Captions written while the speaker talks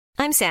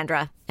I'm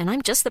Sandra, and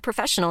I'm just the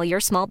professional your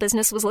small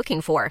business was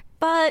looking for.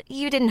 But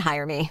you didn't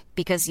hire me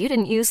because you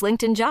didn't use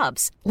LinkedIn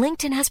Jobs.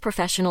 LinkedIn has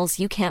professionals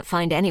you can't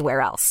find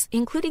anywhere else,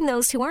 including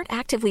those who aren't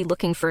actively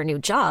looking for a new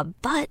job,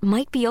 but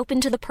might be open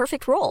to the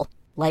perfect role,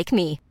 like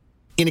me.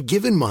 In a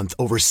given month,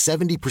 over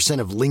 70%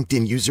 of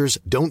LinkedIn users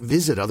don't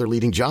visit other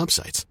leading job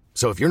sites.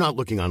 So if you're not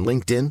looking on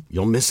LinkedIn,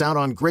 you'll miss out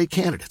on great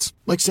candidates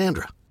like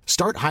Sandra.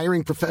 Start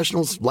hiring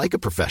professionals like a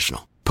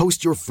professional.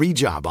 Post your free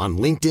job on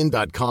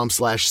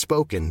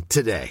linkedin.com/spoken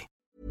today.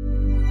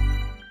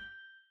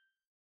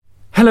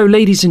 Hello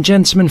ladies and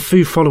gentlemen,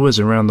 Fu followers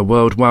around the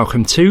world,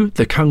 welcome to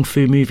the Kung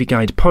Fu Movie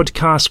Guide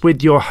podcast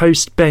with your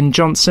host Ben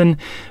Johnson.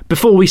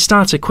 Before we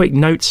start, a quick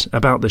note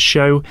about the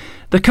show.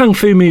 The Kung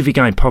Fu Movie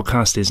Guide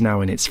podcast is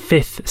now in its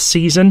 5th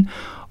season.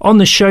 On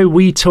the show,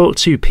 we talk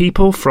to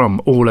people from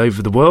all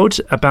over the world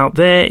about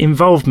their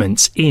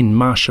involvement in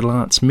martial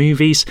arts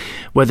movies,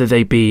 whether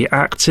they be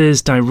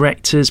actors,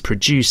 directors,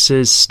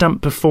 producers,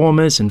 stunt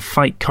performers and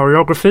fight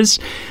choreographers.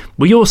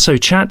 We also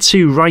chat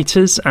to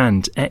writers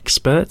and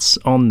experts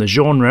on the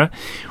genre.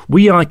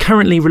 We are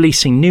currently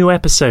releasing new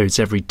episodes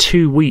every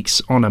 2 weeks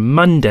on a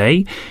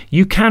Monday.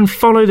 You can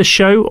follow the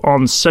show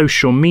on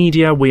social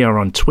media. We are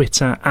on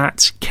Twitter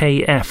at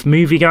KF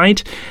Movie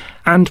Guide.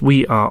 And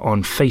we are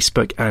on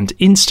Facebook and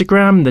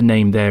Instagram. The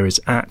name there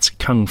is at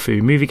Kung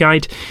Fu Movie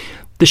Guide.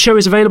 The show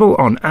is available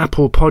on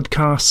Apple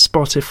Podcasts,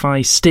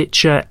 Spotify,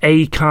 Stitcher,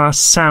 Acast,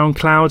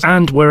 SoundCloud,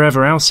 and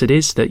wherever else it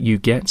is that you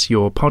get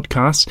your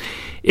podcasts.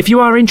 If you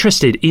are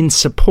interested in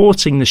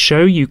supporting the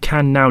show, you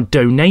can now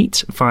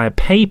donate via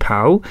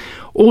PayPal.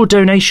 All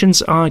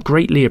donations are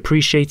greatly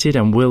appreciated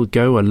and will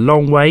go a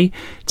long way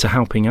to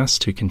helping us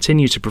to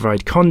continue to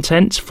provide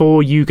content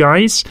for you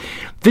guys.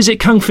 Visit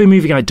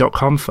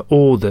kungfumovieguide.com for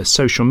all the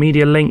social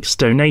media links,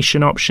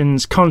 donation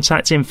options,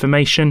 contact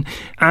information,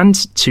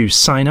 and to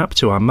sign up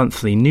to our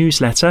monthly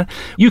newsletter.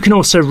 You can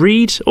also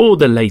read all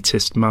the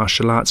latest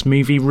martial arts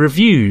movie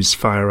reviews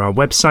via our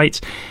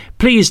website.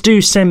 Please do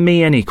send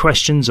me any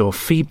questions or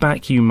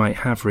feedback you might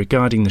have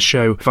regarding the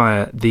show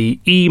via the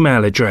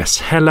email address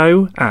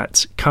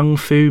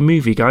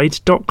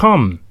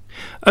hello@kungfumovieguide.com.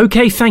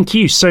 Okay, thank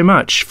you so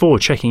much for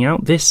checking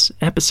out this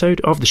episode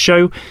of the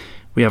show.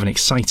 We have an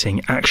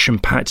exciting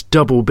action-packed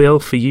double bill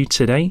for you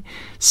today.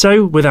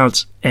 So,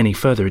 without any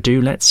further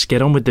ado, let's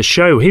get on with the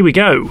show. Here we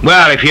go.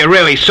 Well, if you're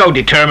really so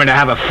determined to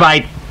have a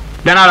fight,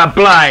 then I'll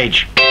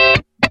oblige.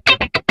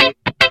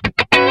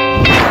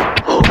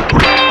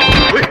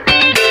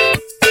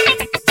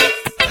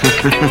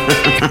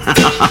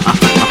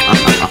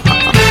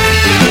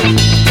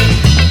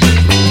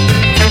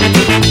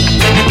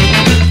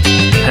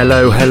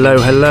 Hello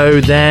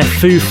there,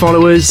 Fu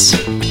followers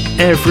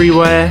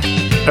everywhere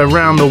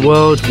around the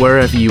world,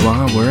 wherever you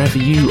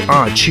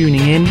are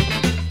tuning in,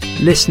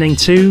 listening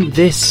to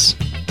this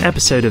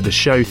episode of the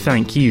show.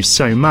 Thank you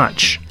so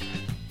much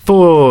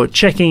for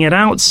checking it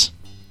out.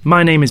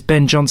 My name is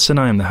Ben Johnson.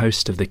 I am the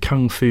host of the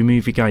Kung Fu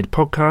Movie Guide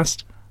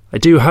podcast. I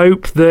do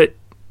hope that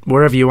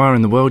wherever you are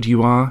in the world,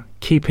 you are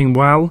keeping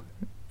well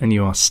and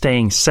you are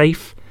staying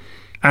safe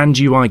and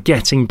you are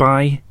getting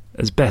by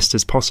as best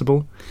as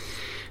possible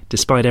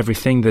despite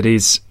everything that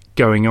is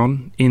going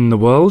on in the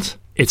world.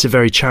 It's a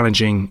very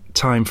challenging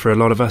time for a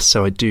lot of us,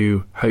 so I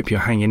do hope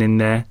you're hanging in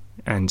there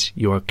and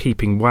you are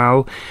keeping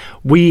well.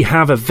 We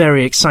have a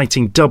very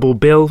exciting double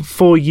bill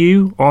for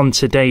you on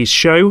today's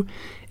show.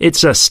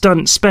 It's a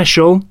stunt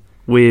special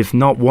with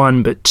not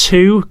one but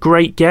 2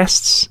 great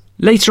guests.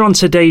 Later on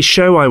today's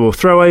show, I will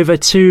throw over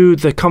to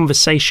the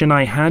conversation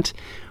I had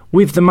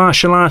with the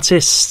martial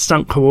artist,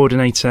 stunt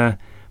coordinator,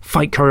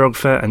 fight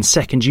choreographer and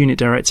second unit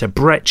director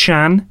Brett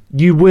Chan.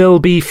 You will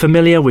be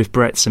familiar with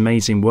Brett's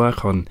amazing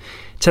work on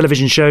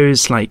television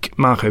shows like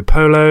Marco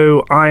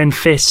Polo, Iron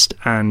Fist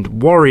and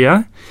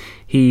Warrior.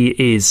 He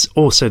is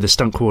also the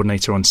stunt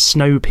coordinator on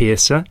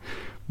Snowpiercer,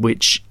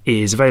 which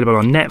is available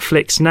on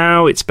Netflix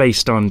now. It's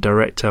based on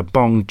director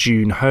Bong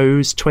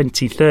Joon-ho's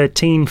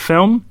 2013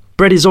 film.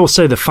 Brett is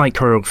also the fight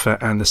choreographer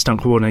and the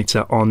stunt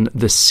coordinator on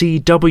the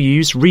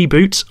CW's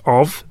reboot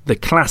of the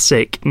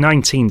classic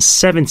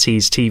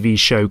 1970s TV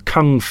show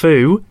Kung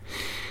Fu.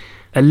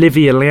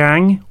 Olivia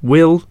Liang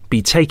will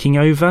be taking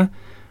over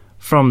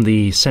from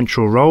the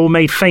central role,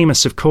 made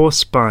famous, of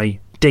course, by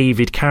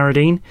David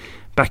Carradine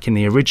back in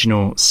the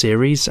original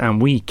series,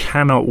 and we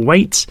cannot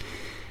wait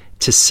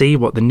to see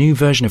what the new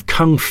version of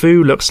Kung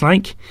Fu looks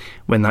like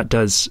when that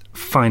does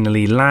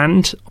finally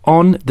land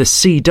on the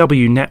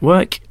CW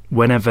network,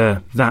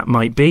 whenever that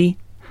might be.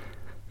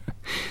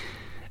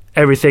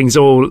 Everything's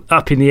all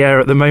up in the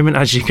air at the moment,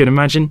 as you can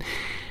imagine.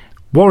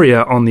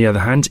 Warrior, on the other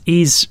hand,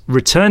 is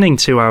returning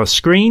to our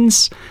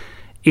screens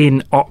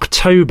in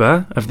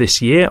October of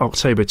this year,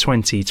 October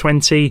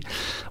 2020.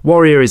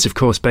 Warrior is, of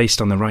course,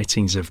 based on the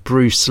writings of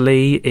Bruce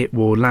Lee. It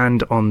will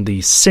land on the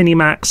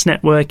Cinemax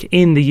network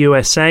in the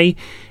USA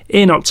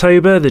in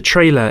October. The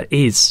trailer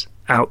is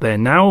out there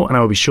now, and I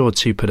will be sure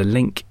to put a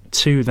link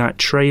to that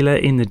trailer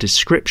in the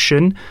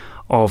description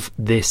of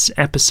this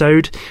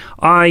episode.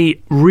 I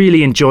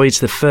really enjoyed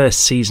the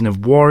first season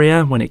of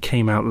Warrior when it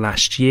came out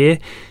last year,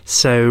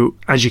 so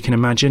as you can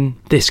imagine,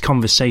 this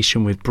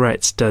conversation with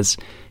Brett does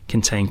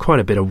contain quite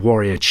a bit of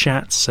Warrior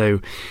chat,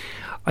 so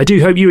I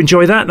do hope you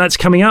enjoy that. That's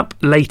coming up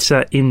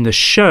later in the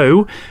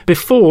show.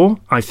 Before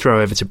I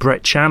throw over to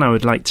Brett Chan, I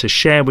would like to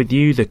share with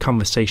you the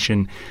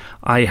conversation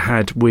I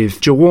had with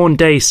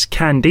Jawandace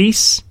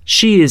Candice.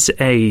 She is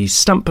a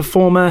stunt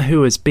performer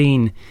who has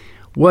been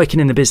working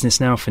in the business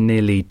now for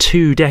nearly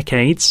 2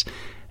 decades,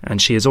 and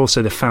she is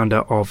also the founder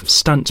of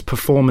Stunt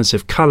Performers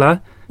of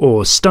Colour,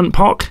 or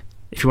StuntPoc.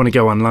 If you want to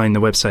go online, the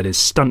website is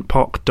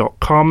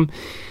stuntpoc.com.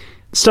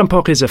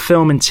 StuntPoc is a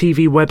film and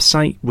TV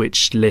website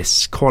which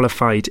lists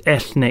qualified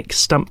ethnic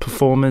stunt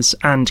performers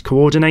and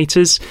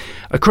coordinators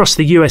across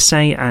the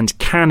USA and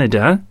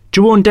Canada.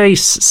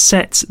 Jawandace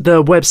set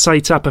the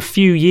website up a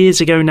few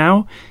years ago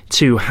now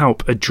to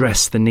help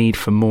address the need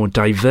for more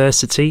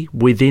diversity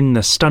within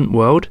the stunt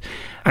world,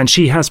 and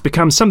she has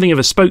become something of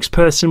a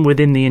spokesperson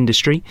within the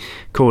industry,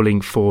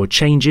 calling for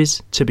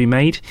changes to be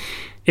made.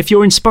 If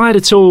you're inspired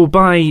at all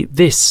by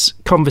this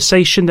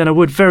conversation, then I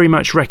would very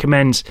much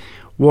recommend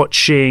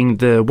watching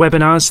the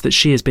webinars that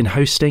she has been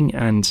hosting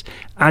and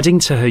adding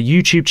to her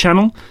YouTube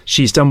channel.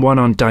 She's done one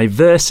on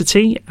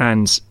diversity,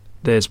 and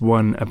there's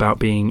one about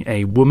being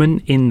a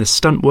woman in the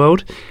stunt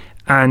world.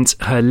 And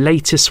her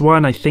latest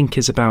one, I think,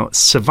 is about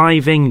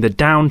surviving the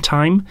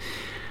downtime.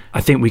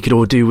 I think we could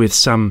all do with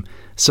some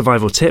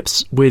survival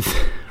tips with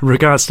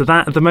regards to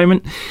that at the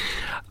moment.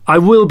 I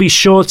will be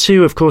sure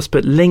to, of course,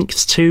 put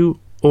links to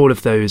all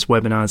of those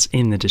webinars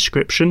in the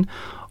description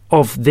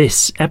of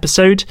this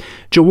episode.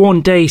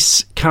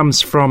 Jawandace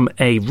comes from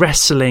a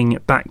wrestling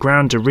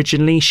background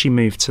originally. She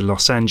moved to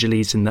Los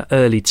Angeles in the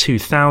early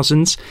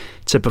 2000s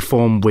to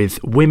perform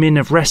with Women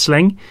of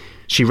Wrestling.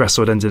 She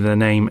wrestled under the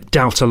name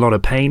Doubt a Lot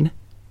of Pain,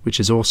 which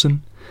is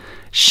awesome.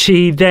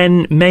 She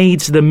then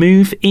made the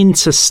move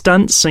into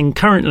stunts and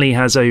currently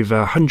has over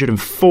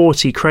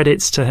 140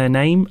 credits to her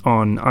name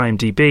on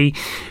IMDb,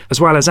 as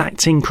well as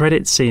acting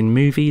credits in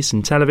movies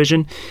and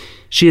television.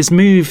 She has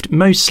moved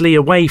mostly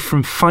away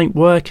from fight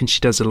work, and she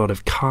does a lot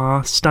of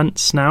car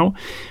stunts now,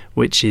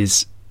 which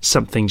is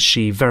something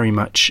she very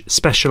much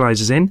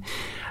specialises in.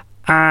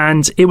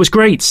 And it was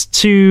great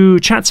to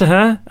chat to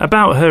her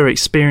about her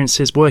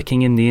experiences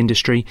working in the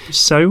industry.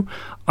 So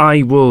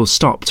I will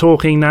stop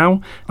talking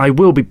now. I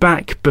will be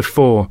back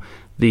before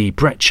the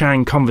Brett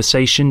Chan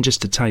conversation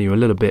just to tell you a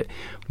little bit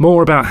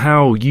more about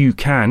how you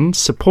can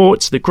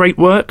support the great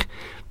work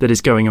that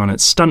is going on at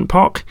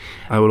StuntPoc.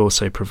 I will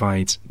also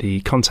provide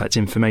the contact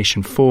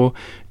information for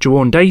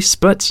Jawandace,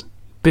 but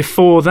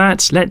before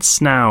that, let's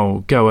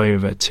now go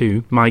over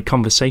to my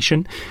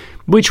conversation,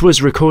 which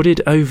was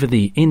recorded over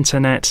the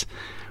internet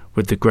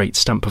with the great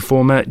stunt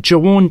performer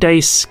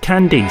Jawandace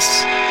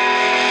Candice.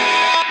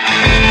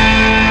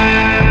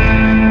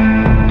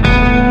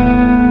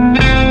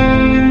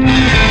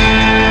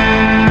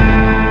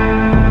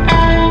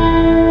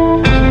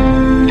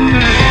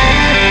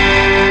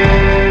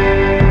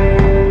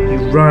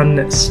 Run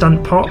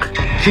StuntPoc.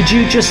 Could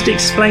you just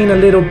explain a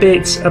little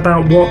bit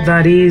about what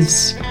that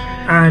is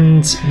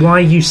and why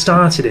you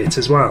started it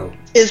as well?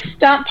 It's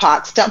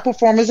StuntPoc, Stunt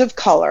Performers of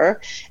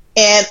Color,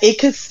 and it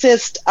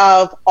consists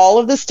of all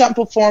of the stunt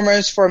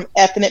performers from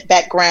ethnic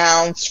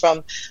backgrounds,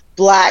 from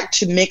Black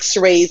to mixed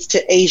race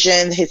to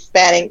Asian,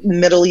 Hispanic,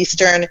 Middle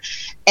Eastern,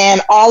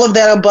 and all of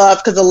that above,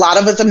 because a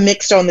lot of us are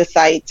mixed on the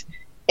site.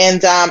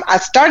 And I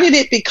started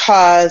it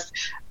because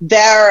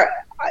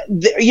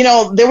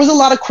there was a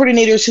lot of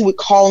coordinators who would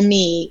call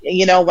me,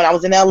 when I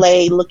was in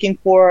LA looking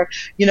for,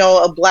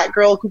 a Black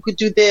girl who could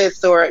do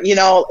this, or,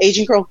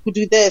 Asian girl who could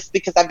do this,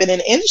 because I've been in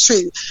the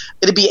industry.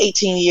 It'll be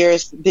 18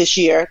 years this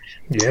year.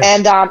 Yeah.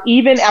 And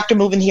even after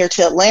moving here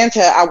to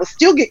Atlanta, I would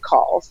still get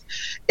calls.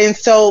 And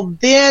so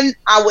then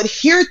I would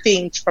hear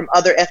things from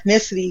other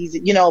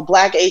ethnicities,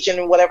 Black, Asian,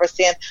 or whatever,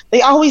 saying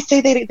they always say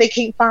they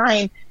can't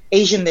find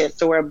Asian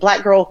this, or a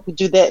Black girl who could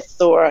do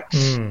this, or a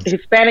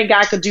Hispanic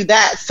guy could do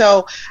that.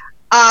 So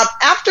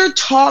after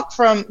talk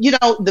from,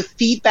 the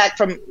feedback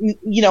from,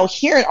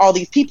 hearing all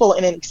these people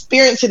and then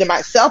experiencing it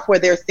myself where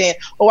they're saying,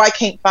 oh, I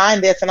can't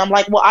find this. And I'm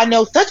like, well, I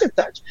know such and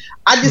such.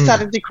 I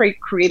decided to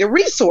create a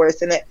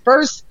resource. And at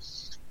first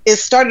it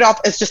started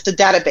off as just a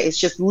database,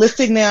 just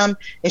listing them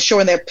and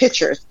showing their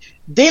pictures.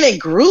 Then it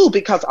grew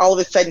because all of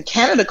a sudden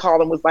Canada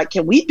called and was like,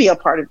 can we be a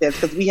part of this?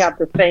 Because we have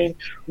the same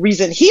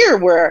reason here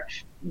where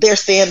they're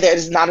saying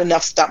there's not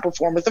enough stunt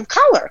performers of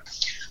color.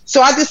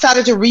 So I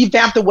decided to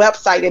revamp the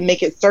website and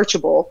make it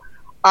searchable,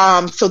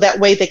 so that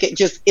way they could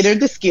just enter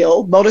the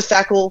skill,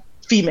 motorcycle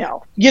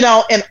female,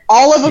 and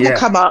all of them will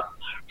come up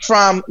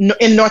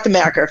in North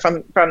America,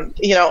 from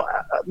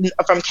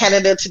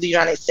Canada to the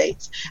United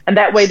States. And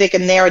that way they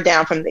can narrow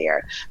down from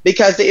there,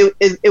 because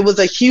it was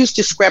a huge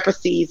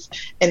discrepancies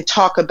and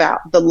talk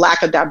about the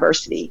lack of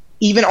diversity,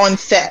 even on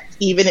set,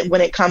 even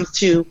when it comes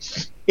to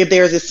if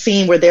there's a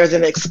scene where there's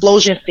an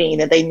explosion scene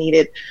and they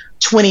needed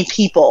 20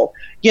 people,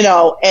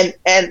 and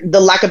the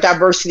lack of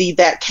diversity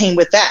that came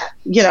with that,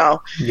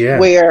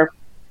 where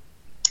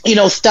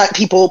stunt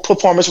people,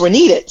 performers were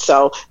needed.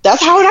 So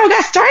that's how it all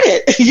got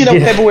started,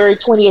 February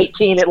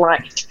 2018 at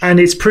lunch. And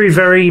it's proved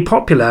very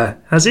popular,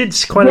 has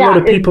it? Quite a lot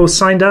of people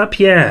signed up,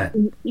 Yeah,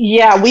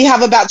 we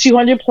have about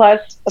 200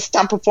 plus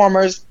stunt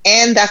performers,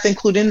 and that's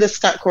including the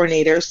stunt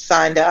coordinators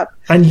signed up.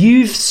 And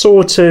you've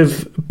sort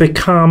of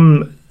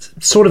become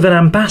sort of an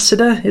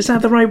ambassador, is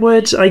that the right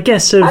word? I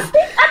guess I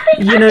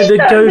think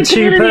the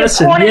go-to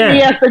person.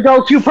 Yes, the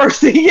go-to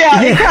person.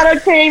 Yeah, it kind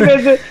of came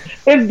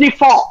as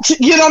default.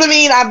 You know what I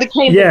mean? I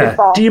became the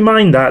default. Do you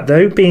mind that,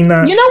 though, being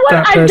that? You know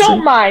what? I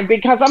don't mind,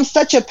 because I'm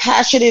such a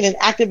passionate and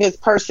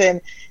activist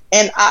person,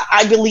 and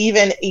I believe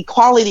in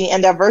equality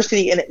and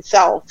diversity in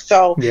itself.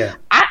 So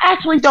I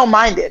actually don't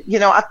mind it.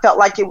 I felt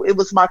like it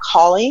was my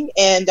calling,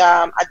 and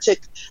I took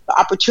the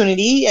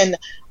opportunity, and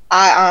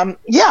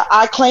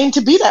I claim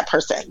to be that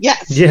person.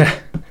 Yes. Yeah.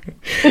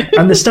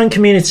 And the stunt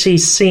community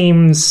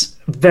seems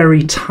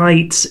very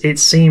tight. It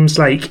seems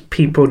like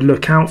people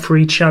look out for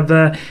each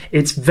other.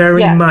 It's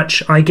very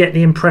much, I get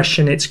the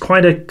impression it's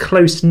quite a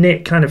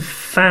close-knit kind of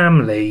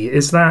family.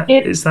 Is that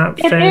fair to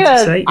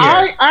say?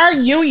 Yeah. Our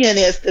union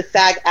is the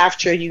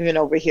SAG-AFTRA union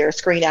over here,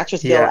 Screen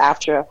Actors Guild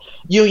AFTRA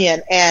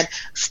union, and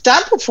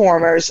stunt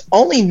performers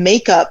only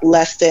make up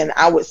less than,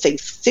 I would say,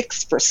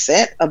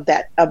 6%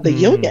 of the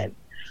union.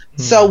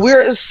 So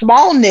we're a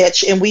small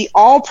niche, and we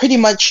all pretty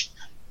much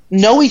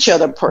know each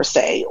other per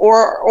se,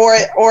 or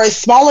it's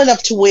small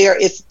enough to where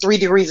it's 3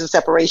 degrees of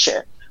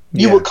separation.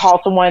 You would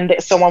call someone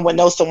that someone would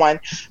know someone.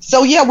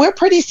 So we're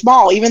pretty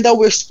small, even though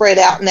we're spread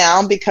out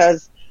now,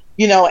 because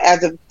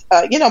as of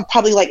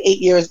probably like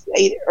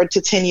 8 or to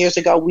 10 years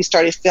ago, we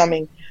started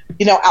filming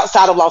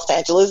outside of Los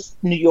Angeles,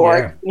 New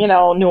York,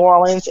 New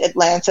Orleans,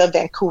 Atlanta,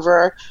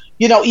 Vancouver,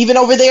 even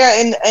over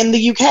there in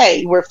the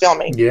UK, we're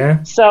filming.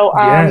 Yeah. So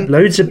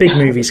loads of big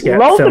movies get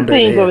loads filmed of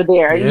things over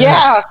there.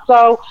 Yeah.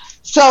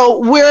 So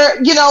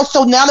we're,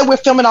 so now that we're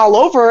filming all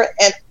over,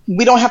 and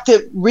we don't have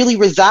to really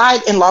reside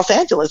in Los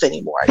Angeles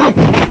anymore.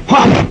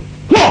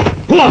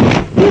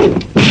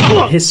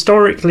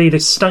 Historically, the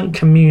stunt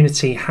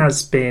community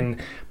has been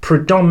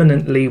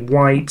predominantly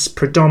white,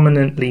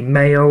 predominantly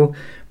male,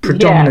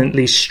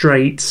 predominantly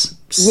straight,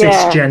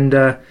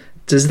 cisgender.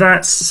 Does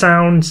that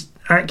sound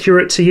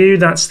accurate to you?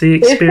 That's the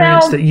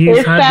experience that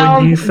you've had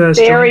when you first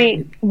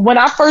joined? When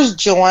I first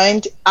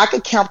joined, I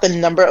could count the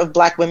number of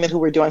Black women who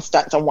were doing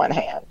stunts on one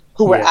hand,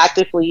 who were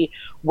actively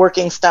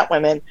working stunt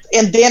women.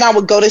 And then I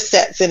would go to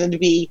sets, and it'd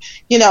be,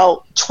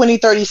 20,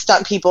 30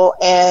 stunt people,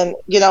 and,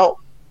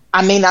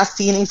 I may not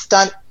see any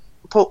stunt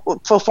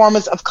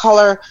performers of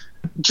color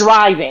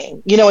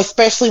driving,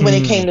 especially when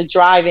it came to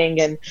driving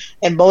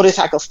and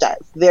motorcycle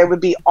stunts. There would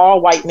be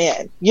all white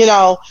men,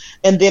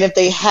 and then if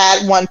they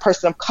had one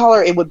person of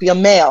color, it would be a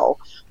male,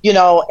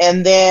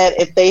 and then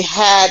if they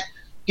had,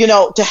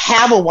 to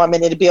have a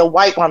woman, it'd be a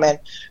white woman,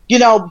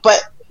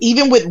 but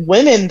even with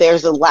women,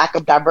 there's a lack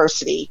of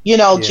diversity,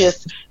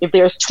 just if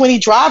there's 20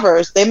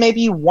 drivers, there may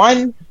be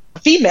one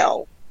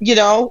female,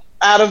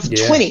 out of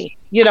 20,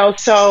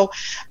 so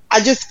I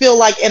just feel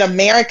like in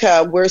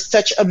America, we're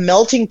such a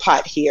melting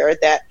pot here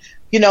that,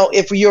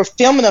 if you're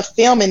filming a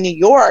film in New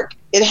York,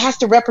 it has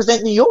to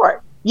represent New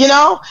York,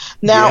 Now,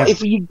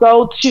 if you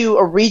go to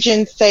a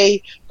region,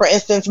 say, for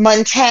instance,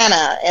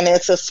 Montana, and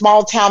it's a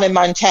small town in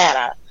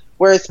Montana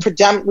where it's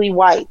predominantly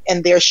white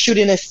and they're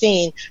shooting a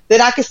scene,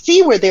 then I could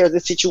see where there's a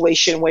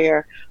situation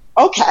where,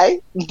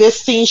 okay, this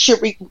scene should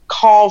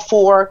call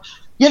for,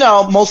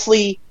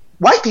 mostly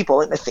white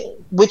people in the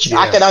scene, which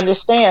I could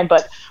understand.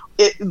 But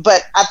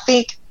I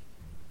think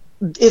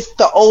it's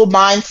the old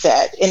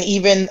mindset, and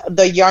even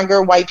the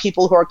younger white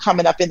people who are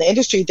coming up in the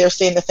industry, they're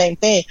saying the same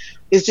thing.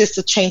 It's just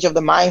a change of the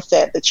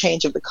mindset, the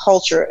change of the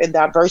culture and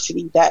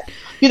diversity that,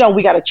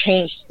 we got to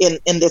change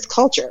in this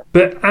culture.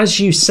 But as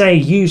you say,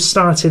 you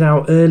started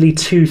out early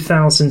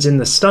 2000s in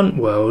the stunt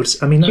world.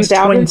 I mean, that's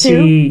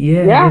 20,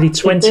 nearly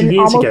 20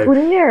 years ago.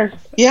 20 years.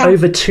 Yeah.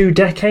 Over 2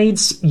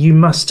 decades, you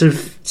must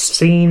have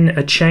seen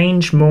a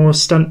change, more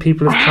stunt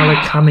people of color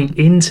coming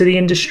into the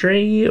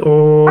industry,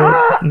 or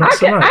not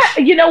so much?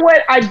 You know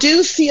what? I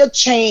do see a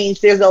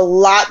change. There's a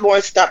lot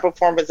more stunt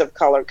performers of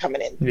color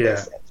coming in.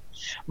 Yeah.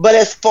 But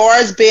as far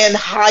as being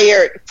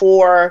hired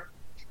for,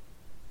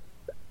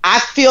 I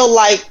feel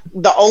like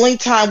the only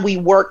time we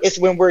work is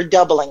when we're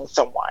doubling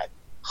someone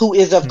who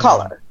is of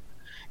color.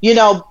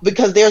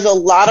 Because there's a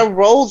lot of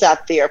roles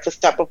out there for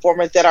stunt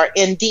performers that are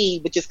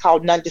ND, which is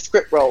called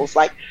nondescript roles,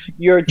 like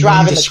you're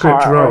driving the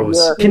car.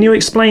 Roles. Can you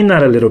explain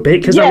that a little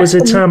bit? Because that was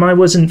a term I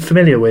wasn't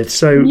familiar with.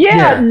 So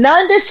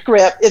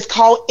nondescript is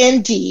called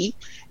ND.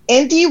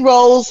 ND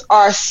roles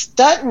are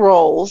stunt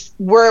roles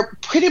where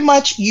pretty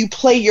much you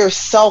play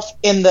yourself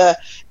in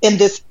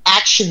this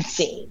action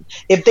scene.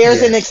 If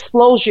there's an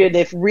explosion,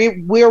 if we're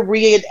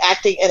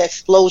reenacting an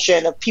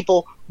explosion of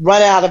people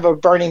run out of a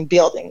burning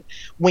building.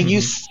 When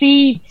you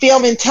see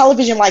film and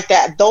television like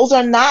that, those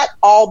are not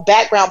all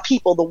background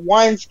people. The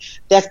ones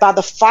that's by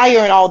the fire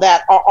and all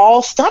that are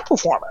all stunt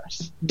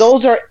performers.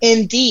 Those are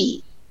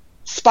ND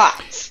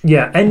spots.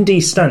 Yeah,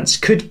 ND stunts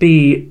could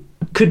be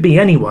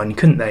anyone,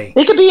 couldn't they?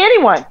 It could be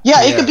anyone.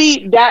 Yeah, it could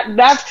be that.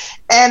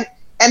 And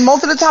And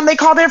most of the time they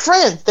call their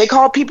friends. They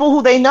call people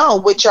who they know,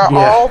 which are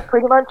all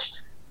pretty much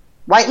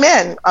white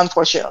men,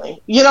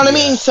 unfortunately. You know what I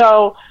mean?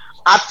 So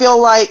I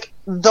feel like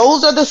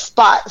those are the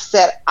spots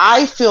that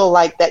I feel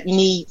like that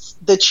needs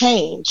the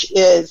change,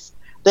 is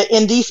the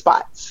ND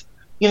spots.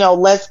 You know,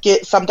 let's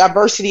get some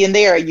diversity in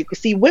there. You can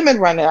see women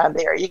running out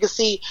there. You can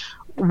see,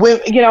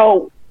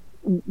 women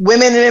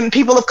and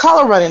people of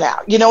color running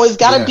out. You know, it's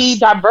got to be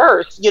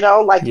diverse, you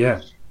know, like,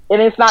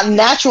 and it's not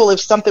natural if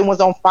something was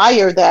on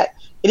fire that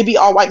it'd be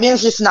all white men.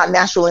 It's just not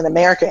natural in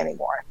America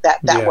anymore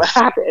that would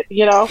happen,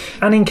 you know?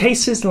 And in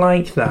cases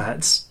like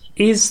that,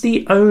 is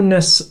the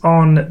onus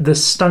on the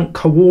stunt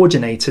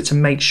coordinator to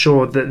make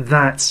sure that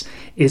that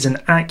is an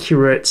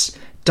accurate,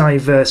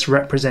 diverse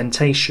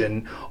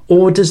representation,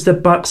 or does the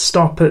buck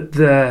stop at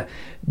the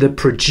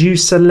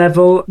producer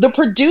level? The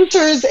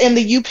producers and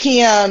the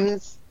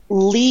UPMs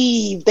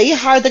leave. They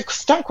hire the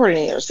stunt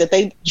coordinators that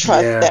they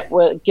trust that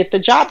will get the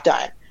job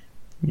done.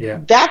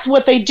 Yeah, that's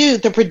what they do.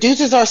 The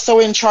producers are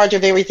so in charge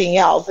of everything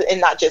else and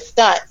not just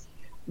stunts.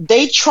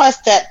 They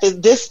trust that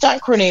this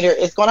stunt coordinator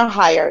is going to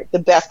hire the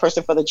best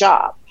person for the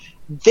job.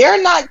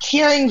 They're not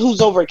caring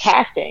who's over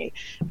casting,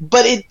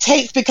 but it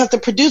takes, because the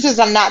producers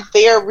are not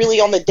there really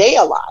on the day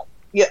a lot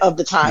of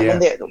the time when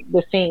they're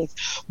the scenes.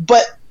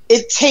 But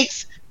it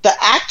takes the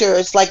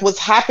actors, like what's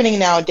happening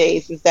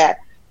nowadays is that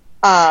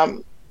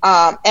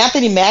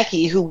Anthony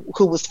Mackie, who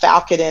was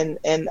Falcon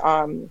in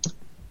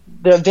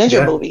the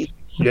Avenger movies,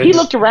 he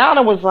looked around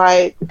and was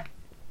like,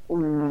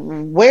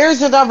 where's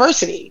the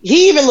diversity?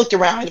 He even looked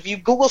around. If you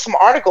Google some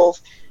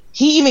articles,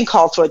 he even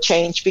called for a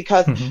change,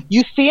 because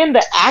you seeing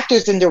the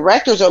actors and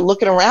directors are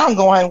looking around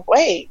going,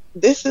 wait,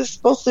 this is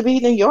supposed to be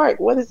New York.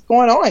 What is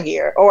going on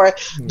here? Or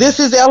this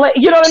is LA.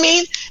 You know what I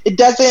mean? It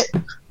doesn't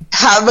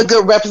have a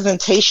good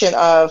representation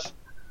of,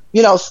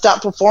 you know,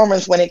 stunt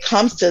performance when it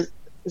comes to,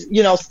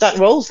 you know, stunt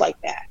roles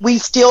like that. We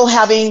still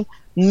having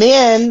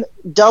men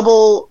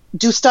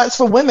do stunts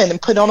for women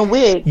and put on a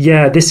wig.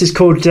 Yeah, this is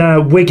called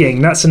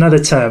wigging. That's another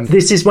term.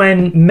 This is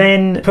when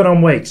men put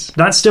on wigs.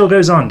 That still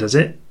goes on, does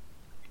it?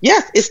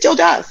 Yes, it still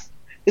does.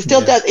 It still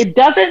does. It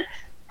doesn't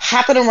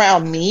happen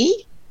around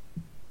me.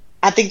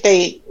 I think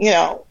they, you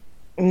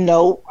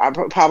know, I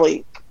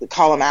probably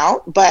call them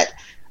out. But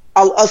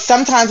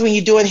sometimes when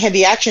you're doing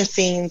heavy action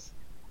scenes,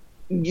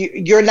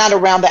 you're not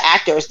around the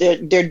actors. They're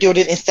doing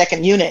it in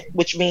second unit,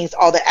 which means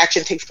all the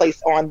action takes place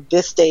on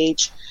this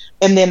stage,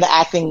 and then the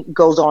acting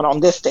goes on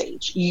this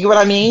stage. You know what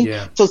I mean?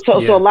 Yeah. So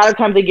a lot of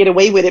times they get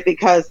away with it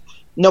because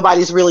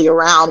nobody's really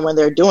around when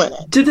they're doing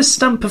it. Do the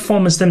stunt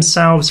performers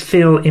themselves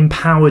feel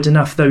empowered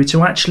enough, though,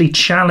 to actually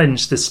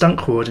challenge the stunt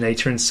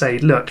coordinator and say,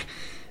 look,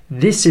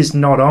 this is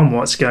not on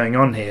what's going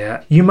on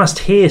here? You must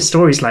hear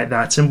stories like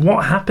that. And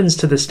what happens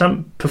to the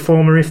stunt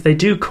performer if they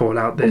do call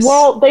out this?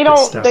 Well, they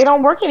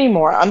don't work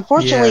anymore.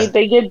 Unfortunately,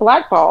 they get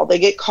blackballed. They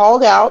get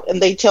called out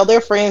and they tell their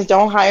friends,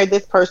 don't hire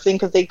this person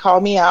because they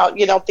called me out,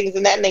 you know, things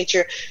in that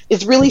nature.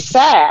 It's really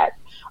sad.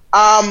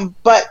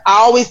 But I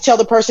always tell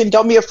the person,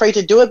 don't be afraid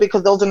to do it,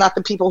 because those are not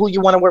the people who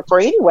you want to work for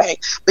anyway,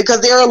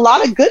 because there are a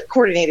lot of good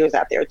coordinators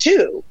out there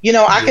too. You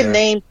know, I could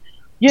name,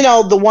 you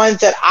know, the ones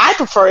that I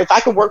prefer. If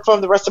I could work for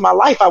them the rest of my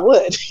life, I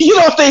would, you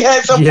know, if they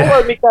had some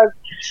forward, because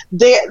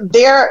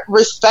they're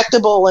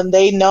respectable and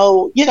they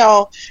know, you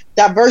know,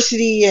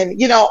 diversity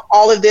and, you know,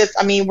 all of this.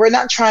 I mean, we're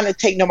not trying to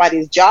take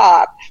nobody's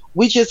job.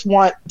 We just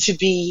want to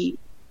be,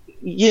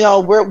 you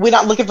know, we're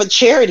not looking for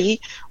charity.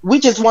 We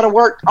just want to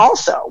work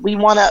also. We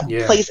want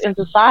to place in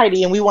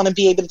society, and we want to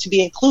be able to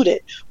be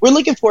included. We're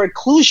looking for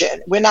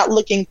inclusion. We're not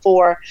looking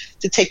to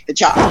take the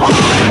job.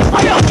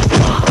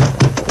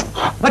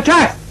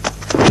 Attack!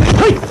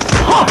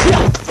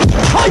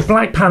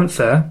 Black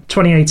Panther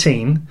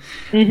 2018,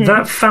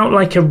 that felt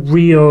like a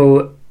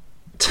real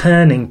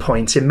turning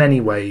point in many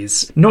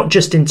ways, not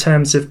just in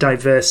terms of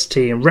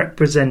diversity and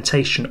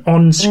representation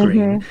on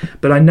screen,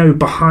 but I know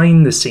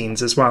behind the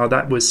scenes as well,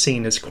 that was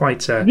seen as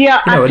quite a,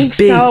 I think a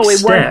big so. It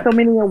step. won so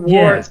many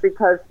awards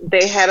because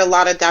they had a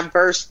lot of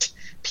diverse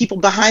people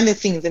behind the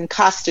scenes in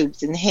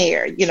costumes and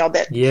hair, you know,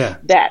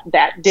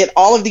 that did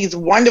all of these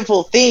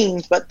wonderful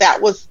things. But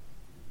that was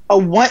a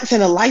once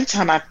in a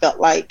lifetime, I felt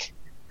like.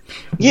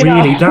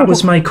 Really? That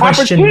was my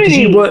question.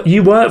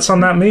 You worked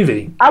on that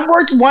movie? I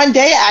worked one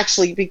day,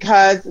 actually,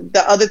 because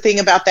the other thing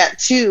about that,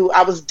 too,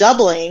 I was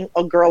doubling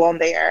a girl on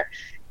there.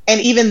 And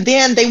even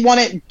then, they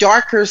wanted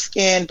darker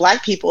skinned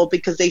Black people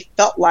because they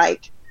felt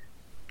like,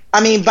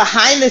 I mean,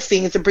 behind the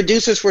scenes, the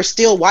producers were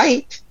still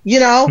white, you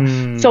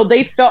know? So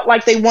they felt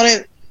like they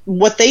wanted,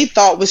 what they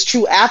thought was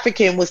true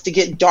African was to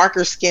get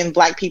darker skinned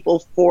Black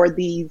people for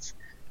these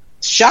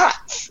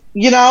shots,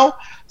 you know?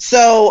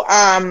 So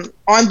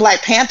on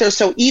Black Panther,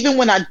 so even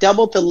when I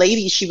doubled the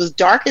lady, she was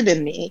darker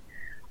than me,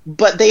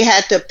 but they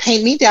had to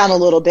paint me down a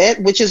little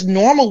bit, which is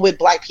normal with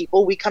Black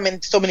people. We come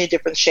in so many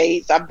different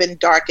shades. I've been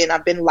darkened,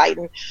 I've been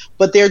lightened,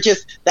 but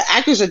the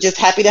actors are just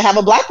happy to have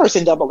a Black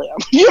person double them.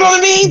 You know what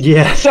I mean?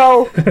 Yeah.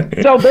 So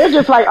they're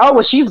just like, oh,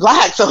 well, she's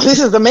Black, so this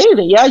is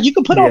amazing. Yeah, you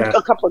can put on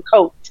a couple of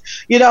coats,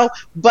 you know?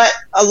 But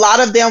a lot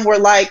of them were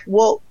like,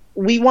 well,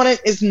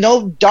 is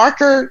no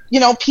darker,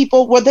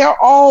 people. Well,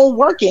 they're all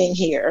working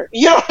here.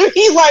 You know what I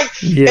mean?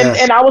 Like,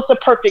 and I was the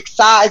perfect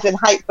size and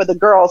height for the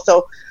girl.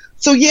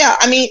 So yeah,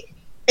 I mean,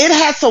 it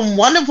had some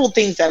wonderful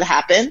things that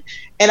happened.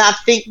 And I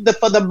think that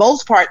for the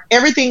most part,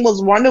 everything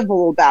was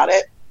wonderful about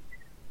it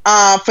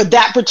for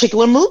that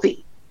particular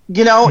movie.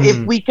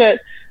 If we could,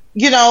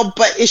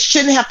 but it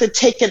shouldn't have to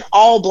take an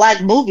all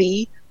black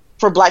movie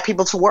for black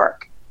people to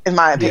work, in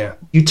my opinion.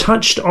 Yeah. You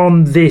touched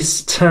on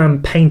this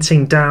term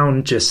painting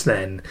down just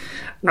then.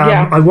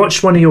 I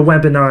watched one of your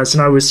webinars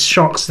and I was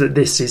shocked that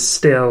this is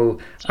still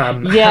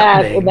happening.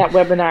 In that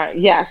webinar,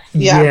 yes.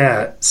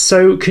 Yeah.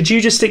 So could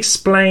you just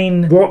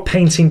explain what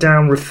painting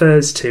down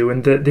refers to,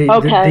 and that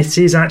this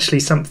is actually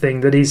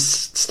something that is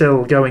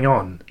still going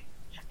on?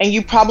 And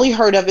you probably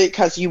heard of it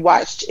because you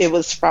watched. It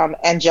was from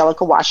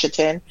Angelica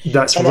Washington.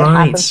 That's and right. And it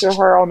happened to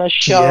her on a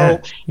show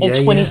in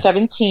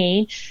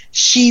 2017.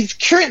 She's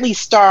currently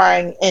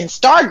starring in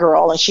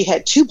Stargirl, and she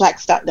had 2 black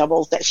stunt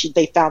doubles that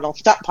they found on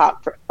Stunt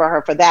Pop for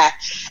her for that.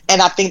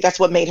 And I think that's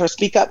what made her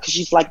speak up, because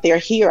she's like, they're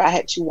here. I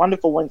had 2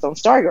 wonderful ones on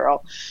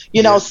Stargirl.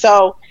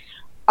 So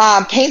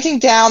painting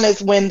down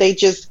is when they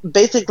just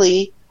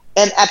basically,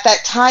 and at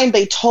that time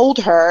they told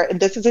her, and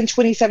this is in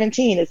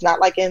 2017, it's not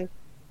like in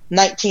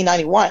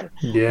 1991.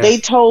 They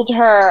told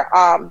her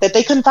that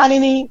they couldn't find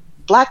any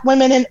black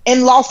women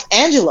in Los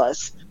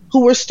Angeles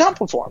who were stunt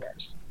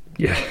performers.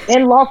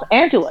 In Los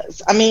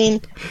Angeles. I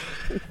mean,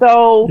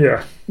 so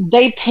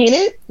they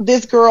painted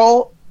this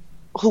girl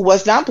who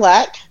was not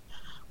black,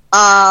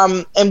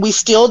 and we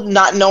still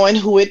not knowing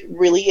who it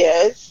really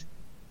is,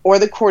 or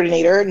the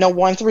coordinator. No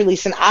one's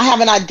releasing. I have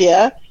an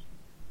idea.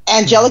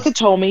 Angelica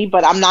told me,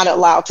 but I'm not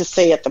allowed to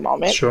say at the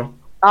moment. Sure.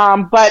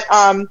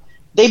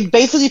 They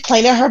basically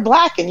painted her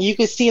black, and you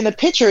could see in the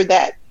picture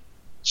that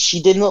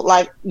she didn't look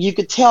like, you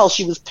could tell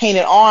she was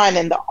painted on,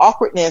 and the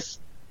awkwardness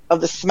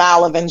of the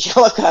smile of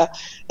Angelica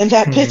in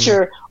that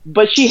picture.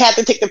 But she had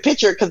to take the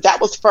picture because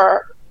that was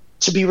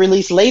to be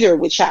released later,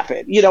 which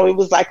happened. It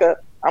was like I'm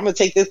going to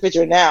take this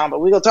picture now, but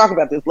we're going to talk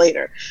about this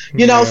later.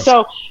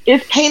 So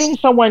it's painting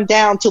someone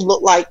down to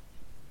look like,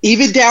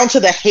 even down to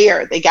the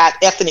hair. They got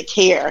ethnic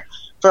hair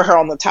for her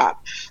on the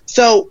top.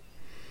 So,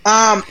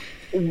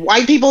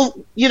 white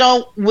people,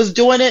 was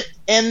doing it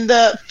in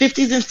the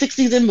 50s and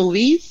 60s in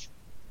movies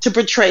to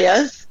portray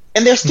us,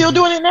 and they're still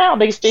doing it now.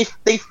 They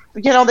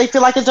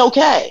feel like it's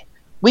okay.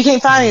 We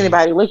can't find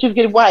anybody. Let's just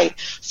get white.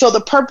 So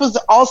the purpose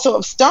also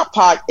of Stunt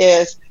Park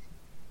is,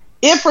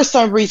 if for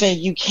some reason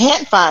you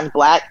can't find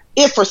black,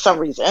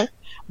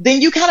 then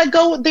you kind of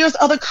go, there's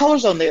other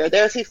colors on there.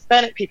 There's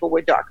Hispanic people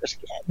with darker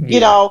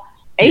skin,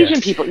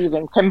 Asian people,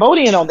 even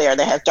Cambodian on there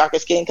that has darker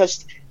skin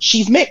because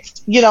she's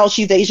mixed.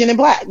 She's Asian and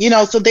black.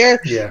 So there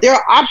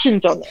are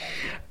options on there.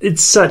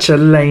 It's such a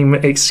lame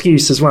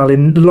excuse as well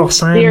in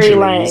Los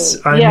Angeles.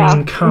 I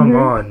mean, come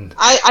on.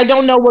 I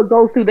don't know what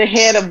goes through the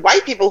head of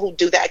white people who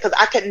do that, because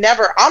I could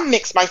never. I'm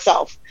mixed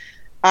myself.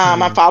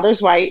 My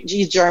father's white,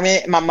 he's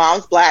German, and my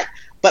mom's black.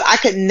 But I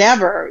could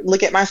never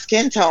look at my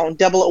skin tone,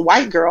 double a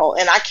white girl,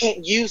 and I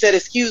can't use that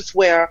excuse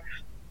where,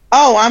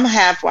 I'm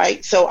half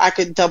white, so I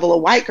could double a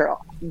white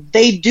girl.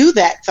 They do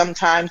that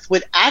sometimes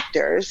with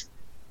actors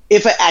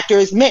if an actor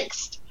is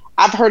mixed.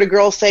 I've heard a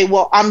girl say,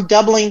 well, I'm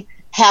doubling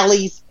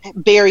Halle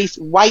Berry's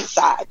white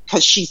side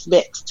because she's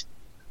mixed.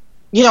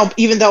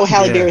 Even though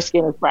Halle Berry's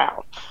skin is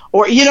brown.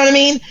 Or, you know what I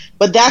mean?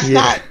 But that's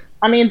not,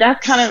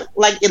 that's kind of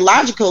like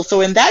illogical. So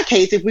in that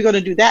case, if we're going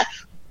to do that,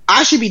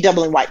 I should be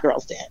doubling white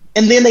girls then.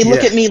 And then they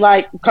look at me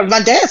like, because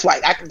my dad's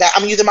white,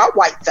 I'm using my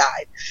white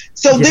side.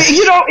 So,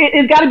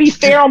 it's got to be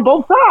fair on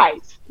both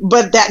sides.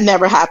 But that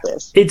never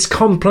happens. It's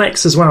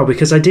complex as well,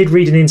 because I did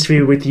read an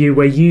interview with you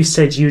where you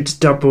said you'd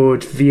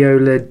doubled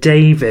Viola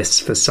Davis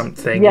for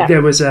something. Yeah.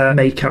 There was a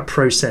makeup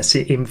process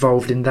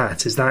involved in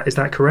that. Is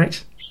that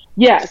correct?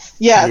 Yes.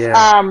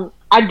 Yeah.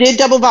 I did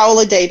double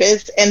Viola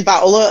Davis, and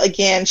Viola,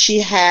 again, she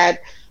had,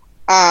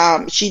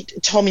 she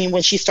told me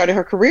when she started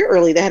her career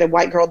early, they had a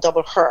white girl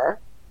double her.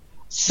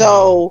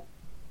 So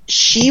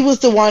she was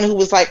the one who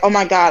was like, oh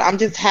my God, I'm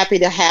just happy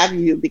to have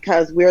you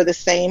because we're the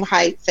same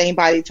height, same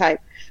body type.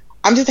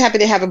 I'm just happy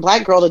to have a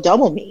black girl to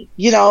double me,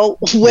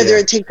 whether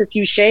it takes a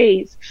few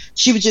shades.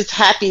 She was just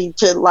happy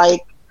to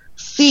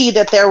see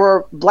that there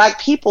were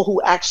black people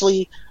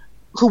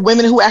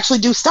women who actually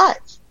do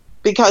stunts,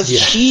 because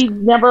she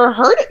never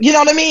heard it. You know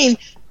what I mean?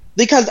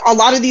 Because a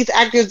lot of these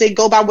actors, they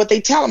go by what they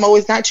tell them. Oh,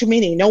 it's not too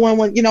many. No one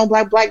was,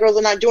 black girls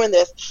are not doing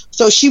this.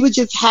 So she was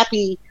just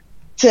happy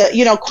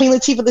to, Queen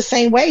Latifah the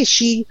same way.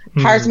 She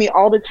hires me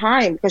all the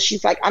time because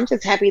she's like, I'm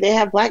just happy they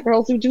have black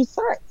girls who do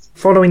stunts.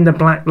 Following the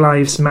Black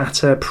Lives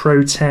Matter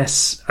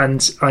protests,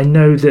 and I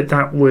know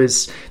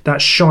that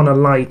shone a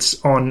light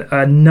on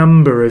a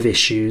number of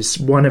issues,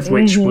 one of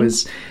which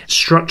was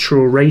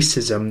structural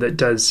racism that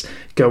does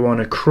go on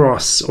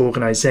across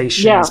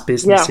organizations,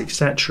 business,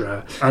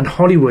 etc. And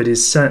Hollywood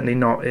is certainly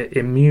not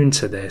immune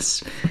to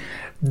this.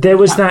 There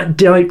was that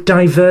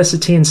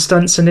diversity and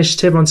stunts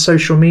initiative on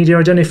social media.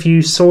 I don't know if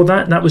you saw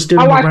that. That was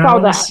doing the rounds. I saw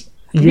that.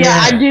 Yeah,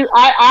 I do.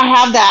 I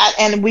have that,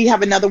 and we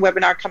have another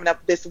webinar coming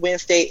up this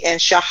Wednesday. And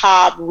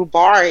Shahab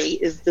Rubari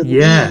is the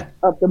lead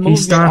of the movement.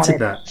 He started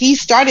that. He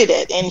started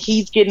it, and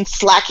he's getting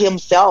slack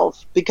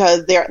himself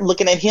because they're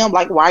looking at him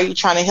like, "Why are you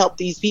trying to help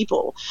these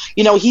people?"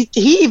 You know, he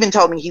even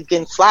told me he's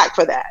getting slack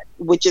for that,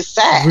 which is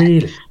sad.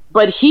 Really?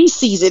 But he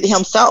sees it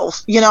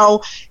himself. You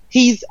know,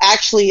 he's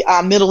actually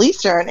Middle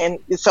Eastern, and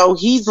so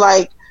he's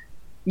like,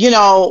 you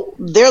know,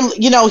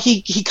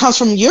 he comes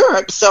from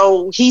Europe,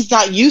 so he's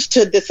not used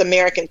to this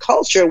American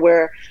culture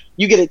where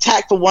you get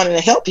attacked for wanting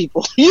to help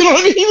people. You know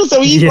what I mean?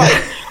 So he's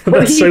like,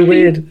 that's so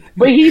weird.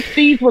 But he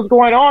sees what's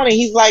going on, and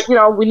he's like, you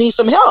know, we need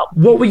some help.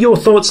 What were your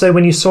thoughts though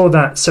when you saw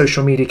that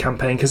social media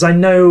campaign? Because I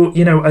know,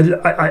 you know,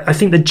 I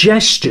think the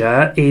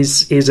gesture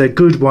is a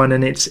good one,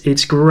 and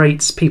it's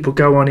great. People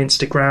go on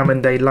Instagram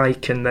and they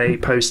like and they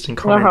post and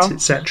comment,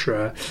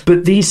 etc.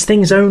 But these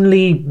things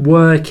only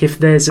work if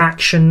there's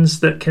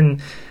actions that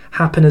can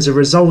happen as a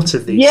result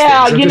of these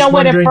things. You know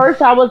what, at first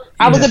I was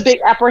a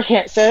bit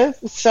apprehensive.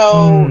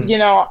 So, you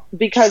know,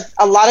 because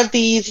a lot of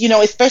these, you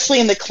know, especially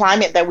in the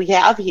climate that we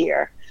have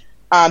here,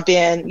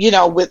 been, you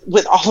know,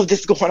 with all of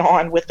this going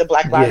on with the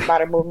Black Lives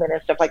Matter movement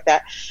and stuff like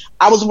that,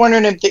 I was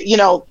wondering if, you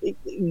know,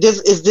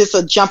 this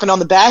a jumping on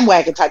the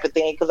bandwagon type of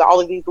thing, because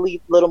all of these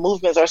little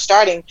movements are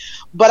starting.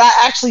 But I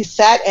actually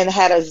sat and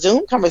had a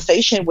Zoom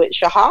conversation with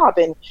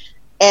Shahab,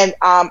 and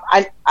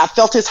I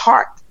felt his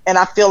heart. And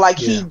I feel like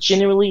he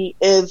genuinely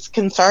is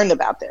concerned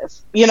about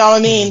this. You know what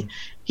I mean?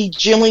 He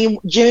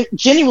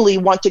genuinely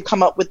want to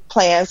come up with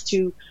plans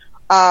to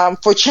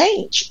for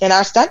change in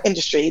our stunt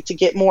industry, to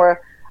get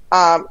more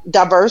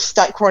diverse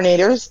stunt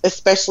coordinators,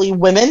 especially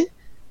women,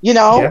 you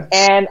know,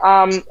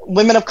 and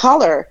women of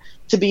color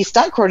to be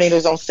stunt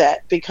coordinators on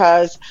set.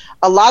 Because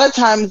a lot of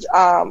times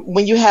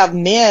when you have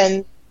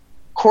men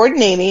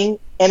coordinating,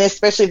 and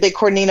especially if they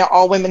coordinate an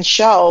all-women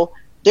show,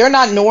 they're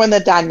not knowing the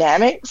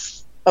dynamics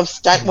of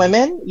stunt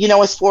women, you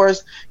know, as far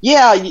as,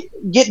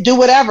 do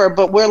whatever,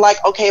 but we're like,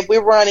 okay, if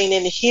we're running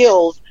in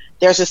heels,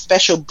 there's a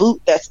special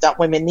boot that stunt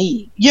women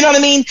need. You know what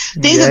I mean?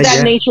 Things of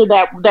that nature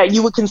that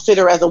you would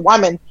consider as a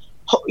woman,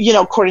 you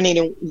know,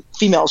 coordinating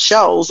female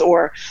shows,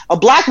 or a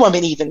Black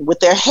woman even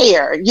with their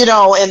hair, you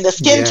know, and the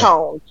skin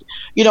tones,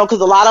 you know, because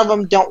a lot of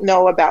them don't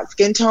know about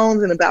skin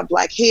tones and about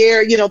Black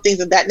hair, you know, things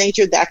of that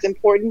nature. That's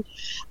important.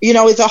 You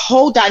know, it's a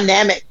whole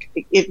dynamic,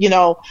 you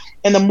know,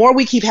 and the more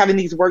we keep having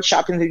these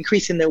workshops and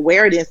increasing the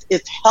awareness,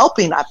 it's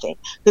helping, I think,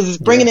 because it's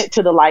bringing it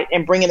to the light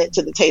and bringing it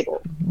to the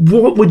table.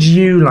 What would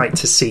you like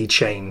to see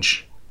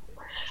change?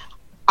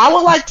 I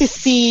would like to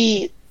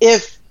see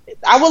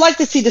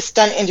the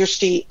stunt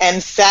industry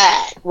and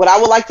SAG. What I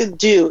would like to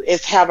do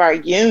is have our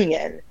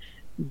union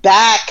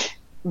back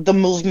the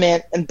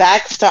movement and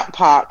back Stunt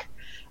POC,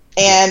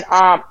 and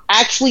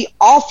actually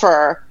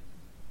offer,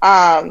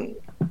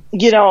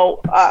 you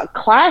know,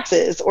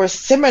 classes or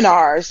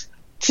seminars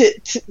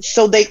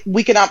so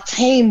we can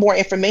obtain more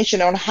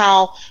information on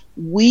how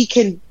we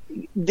can,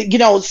 you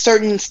know,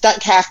 certain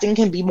stunt casting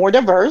can be more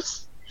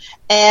diverse,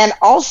 and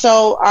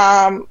also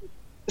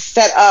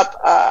set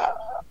up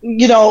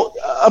you know,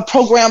 a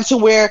program to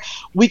where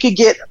we could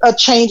get a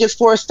change as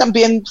far as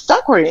being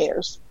stunt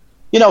coordinators,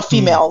 you know,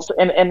 females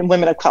and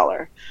women of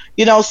color,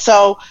 you know.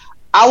 So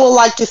I would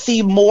like to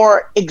see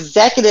more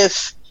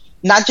executive,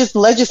 not just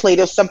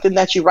legislative, something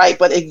that you write,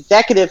 but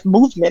executive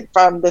movement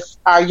from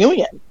our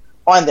union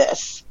on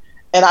this.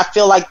 And I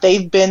feel like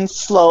they've been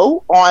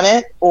slow on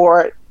it,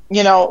 or,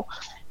 you know,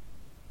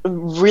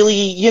 really,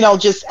 you know,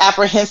 just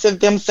apprehensive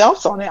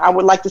themselves on it. I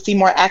would like to see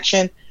more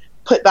action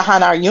put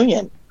behind our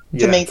union.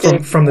 To make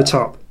from the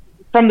top.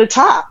 From the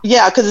top,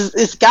 because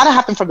it's got to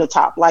happen from the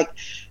top. Like,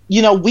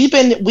 you know, we've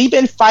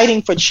been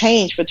fighting for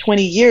change for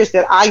 20 years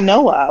that I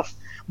know of,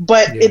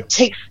 but it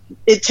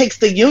takes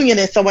the union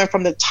and someone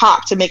from the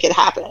top to make it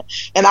happen,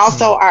 and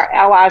also our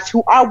allies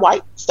who are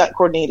white stunt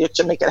coordinators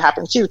to make it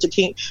happen too,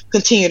 to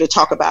continue to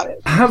talk about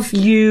it. Have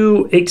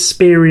you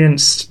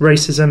experienced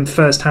racism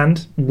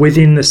firsthand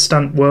within the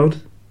stunt world?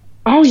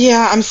 Oh,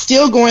 yeah, I'm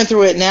still going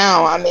through it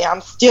now. I mean, I'm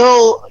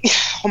still,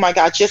 oh my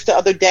God, just the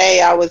other day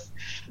I was,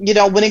 you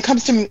know, when it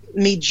comes to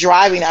me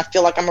driving, I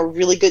feel like I'm a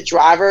really good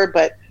driver,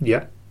 but,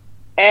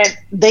 and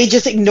they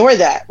just ignore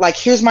that. Like,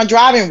 here's my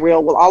driving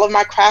reel with all of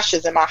my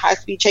crashes and my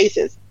high-speed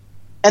chases.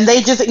 And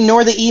they just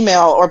ignore the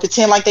email or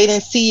pretend like they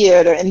didn't see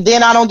it, and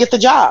then I don't get the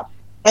job.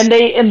 And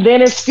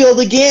then it's filled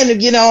again,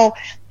 you know.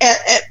 And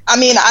I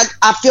mean,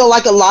 I feel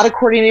like a lot of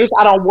coordinators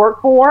I don't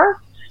work for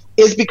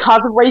is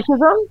because of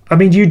racism. I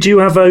mean, you do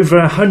have over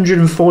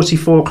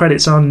 144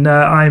 credits on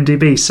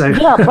IMDb, so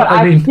yeah. But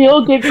I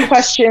still get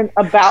questioned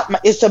about.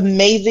 It's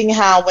amazing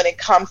how, when it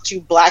comes to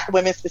Black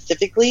women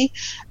specifically,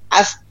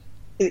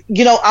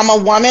 you know, I'm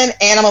a woman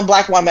and I'm a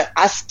Black woman.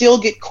 I still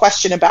get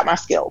questioned about my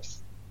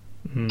skills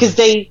because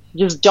they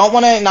just don't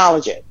want to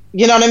acknowledge it.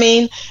 You know what I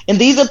mean? And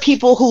these are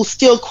people who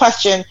still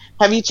question,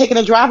 "Have you taken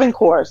a driving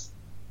course?"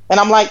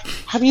 And I'm like,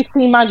 "Have you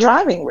seen my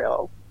driving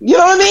reel?" You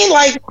know what I mean?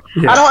 Like,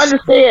 I don't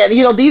understand.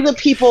 You know, these are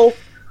people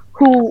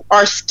who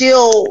are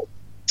still,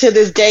 to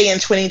this day in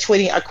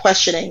 2020, are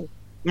questioning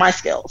my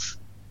skills.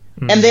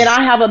 And then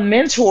I have a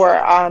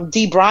mentor,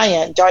 Dee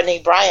Bryant,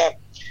 Darnay Bryant.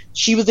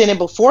 She was in it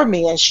before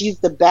me, and she's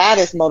the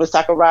baddest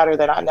motorcycle rider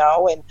that I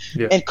know.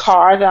 And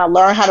cars, and I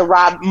learned how to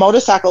ride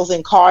motorcycles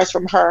and cars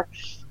from her.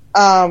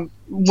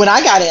 When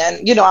I got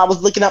in, you know, I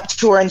was looking up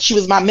to her, and she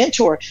was my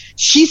mentor.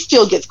 She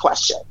still gets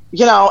questioned,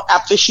 you know,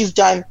 after she's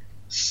done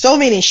so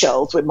many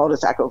shows with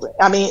motorcycles.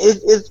 I mean,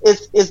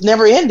 it's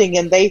never ending,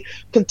 and they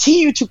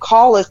continue to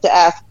call us to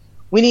ask,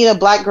 we need a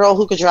black girl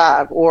who could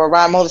drive or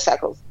ride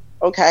motorcycles.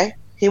 Okay,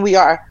 here we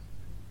are.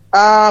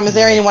 Is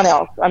there anyone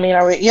else? I mean,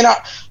 are we, you know,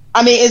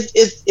 I mean,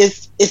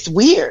 it's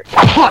weird.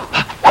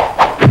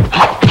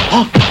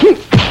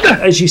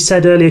 As you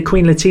said earlier,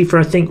 Queen Latifah,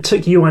 I think,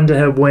 took you under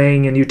her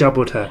wing and you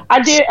doubled her.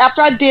 I did.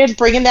 After I did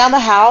Bringing Down the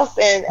House,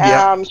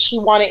 and she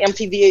won an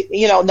MTV,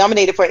 you know,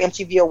 nominated for an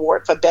MTV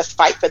award for Best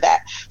Fight for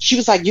that. She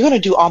was like, you're going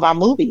to do all my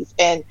movies.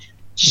 And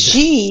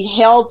she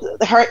held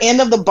her end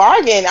of the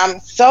bargain. I'm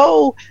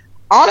so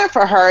honored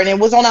for her. And it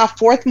was on our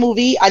 4th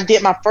movie. I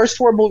did my first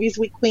 4 movies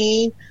with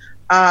Queen.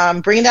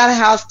 Bringing Down the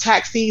House,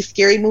 Taxi,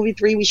 Scary Movie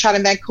 3, we shot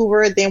in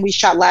Vancouver. Then we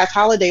shot Last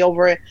Holiday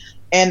over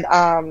in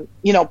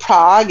you know,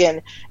 Prague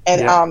and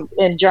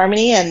in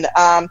Germany. And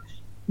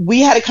we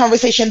had a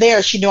conversation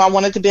there. She knew I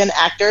wanted to be an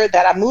actor,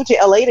 that I moved to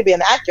LA to be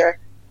an actor.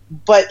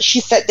 But she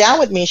sat down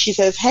with me and she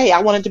says, hey, I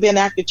wanted to be an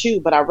actor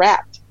too, but I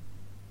rapped.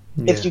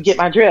 If you get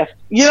my drift.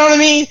 You know what I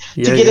mean?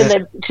 To get in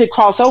there, to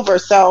cross over.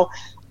 So,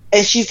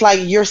 and she's like,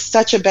 you're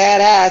such a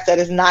badass. That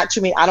is not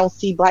to me. I don't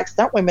see black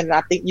stunt women. And I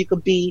think you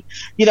could be,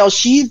 you know,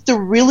 she's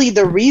really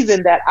the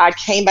reason that I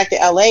came back to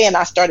LA and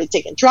I started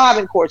taking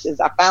driving courses.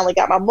 I finally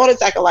got my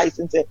motorcycle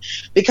license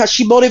because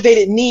she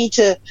motivated me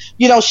to,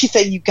 you know, she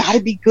said, you got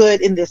to be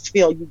good in this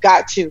field. You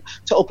got to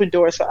open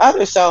doors for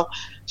others. So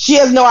she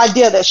has no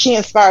idea that she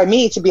inspired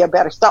me to be a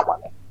better stunt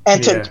woman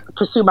and to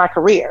pursue my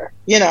career,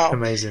 you know,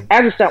 amazing,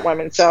 as a stunt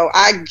woman. So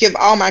I give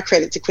all my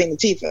credit to Queen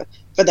Latifah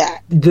for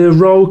that. The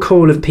roll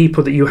call of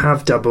people that you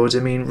have doubled, I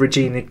mean,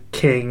 Regina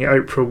King,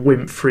 Oprah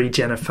Winfrey,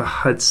 Jennifer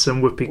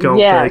Hudson, Whoopi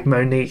Goldberg,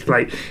 Monique,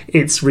 like,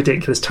 it's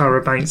ridiculous.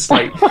 Tara Banks,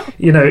 like,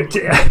 you know,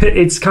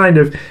 it's kind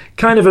of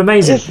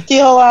amazing. It's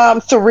still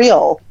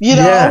surreal, you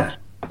know,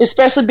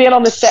 especially being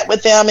on the set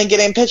with them and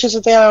getting pictures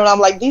with them. And I'm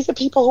like, these are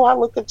people who I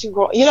looked up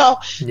to, you know,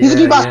 these are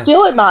people I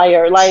still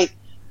admire. Like,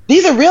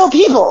 these are real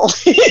people.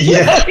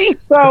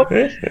 So,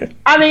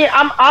 I mean,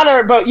 I'm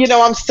honored, but, you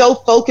know, I'm so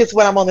focused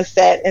when I'm on the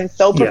set and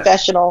so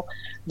professional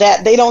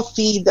that they don't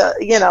see the,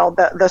 you know,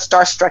 the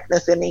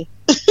starstruckness in me.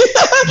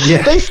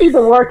 They see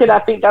the work, and I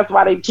think that's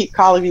why they keep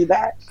calling me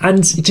that.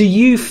 And do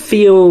you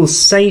feel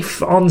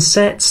safe on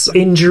sets?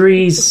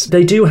 Injuries,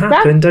 they do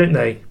happen, don't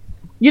they?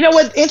 You know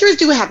what? Injuries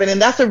do happen,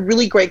 and that's a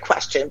really great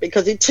question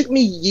because it took me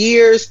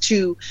years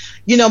to,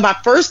 you know, my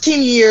first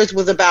 10 years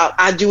was about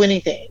I'd do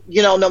anything,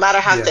 you know, no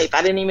matter how safe.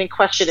 I didn't even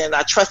question it.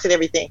 I trusted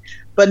everything.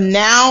 But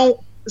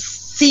now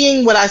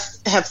seeing what I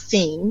have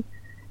seen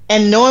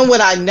and knowing what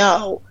I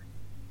know,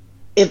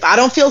 if I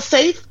don't feel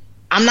safe,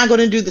 I'm not going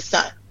to do the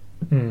stunt.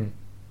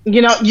 You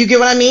know, you get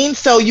what I mean?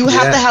 So you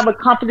have to have a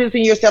confidence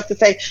in yourself to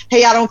say,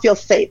 hey, I don't feel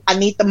safe. I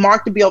need the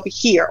mark to be over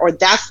here, or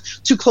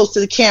that's too close to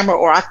the camera,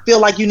 or I feel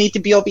like you need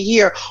to be over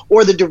here,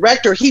 or the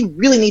director, he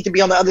really needs to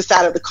be on the other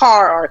side of the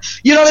car, or,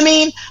 you know what I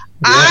mean?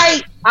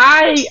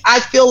 I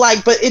feel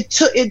like, but it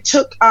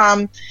took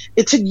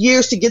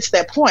years to get to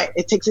that point.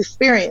 It takes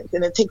experience,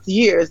 and it takes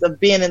years of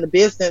being in the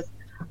business.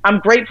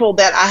 I'm grateful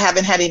that I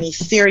haven't had any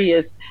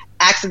serious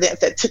accidents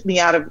that took me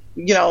out of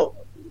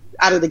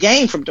the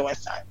game from doing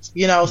stunts,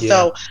 you know?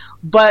 So,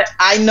 but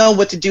I know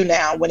what to do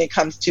now when it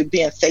comes to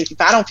being safe.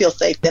 If I don't feel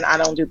safe, then I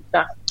don't do the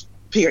stunt,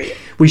 period.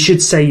 We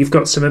should say you've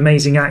got some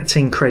amazing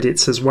acting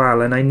credits as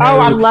well. And I know. Oh,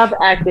 I love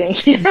acting.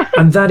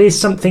 And that is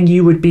something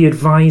you would be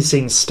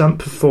advising stunt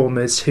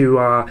performers who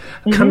are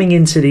coming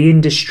into the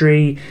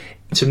industry.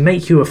 To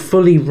make you a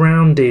fully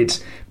rounded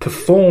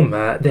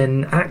performer,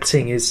 then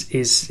acting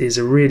is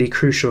a really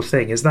crucial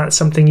thing. Is that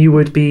something you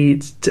would be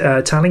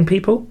telling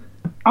people?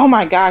 Oh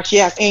my gosh,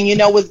 yes. And you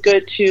know what's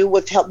good too,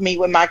 what's helped me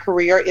with my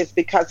career is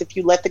because if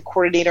you let the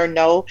coordinator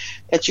know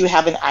that you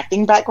have an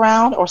acting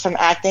background or some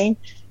acting,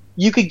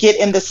 you could get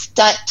in the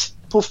stunt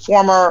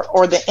performer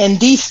or the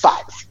ND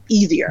spots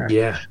easier.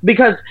 Yeah.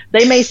 Because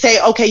they may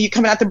say, okay, you're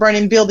coming out the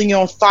burning building,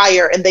 you're on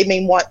fire, and they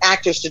may want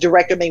actors, the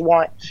director may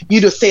want you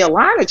to say a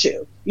line or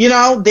two, you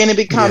know, then it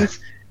becomes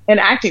an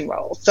acting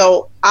role.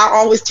 So I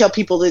always tell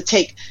people to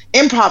take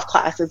improv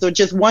classes or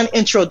just one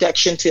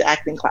introduction to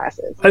acting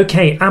classes.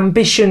 Okay,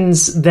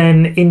 ambitions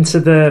then into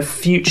the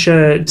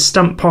future.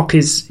 Stuntpoc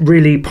is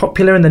really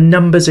popular and the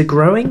numbers are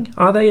growing,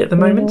 are they, at the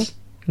moment?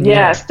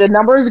 Yes, the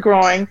number is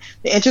growing.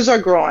 The interest are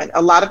growing.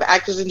 A lot of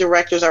actors and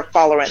directors are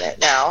following it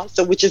now,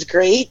 so which is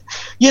great.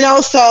 You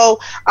know, so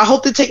I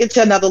hope to take it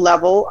to another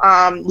level.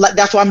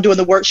 That's why I'm doing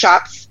the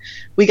workshops.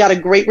 We got a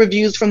great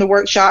reviews from the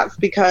workshops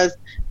because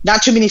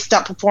not too many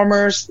stunt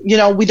performers, you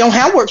know, we don't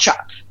have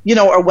workshops, you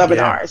know, or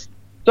webinars.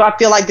 So I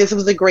feel like this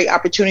was a great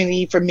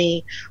opportunity for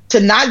me to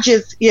not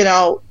just,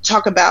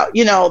 talk about,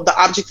 the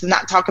objects and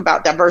not talk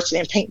about diversity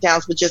and paint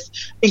downs, but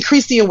just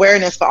increase the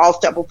awareness for all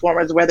stunt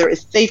performers, whether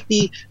it's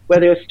safety,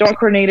 whether it's stunt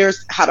coordinators,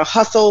 how to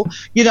hustle,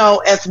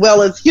 as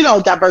well as,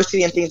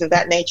 diversity and things of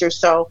that nature.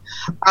 So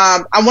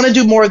I want to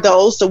do more of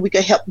those so we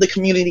can help the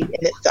community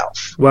in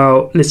itself.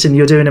 Well, listen,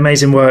 you're doing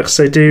amazing work,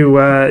 so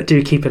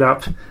do keep it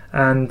up.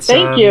 And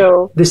thank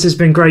you. This has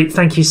been great.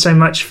 Thank you so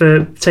much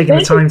for taking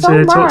the time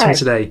to talk to me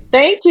today.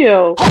 Thank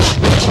you.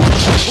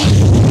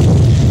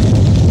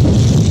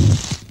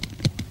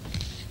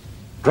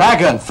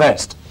 Dragon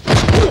Fest.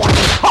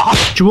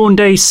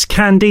 Jawandace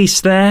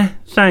Candice there.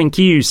 Thank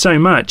you so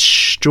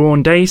much,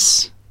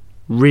 Jawandace.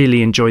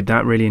 Really enjoyed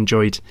that. Really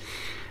enjoyed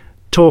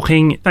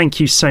talking. Thank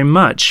you so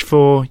much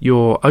for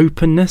your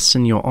openness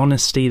and your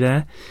honesty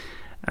there,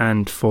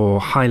 and for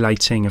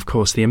highlighting, of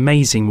course, the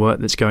amazing work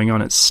that's going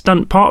on at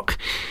StuntPoc.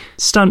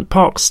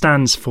 StuntPoc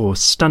stands for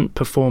Stunt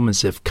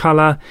Performers of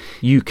Colour.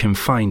 You can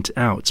find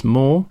out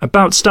more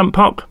about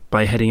StuntPoc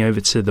by heading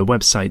over to the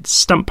website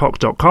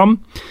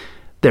stuntpoc.com.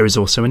 There is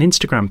also an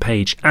Instagram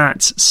page at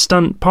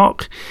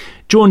StuntPoc.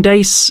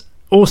 Jawandace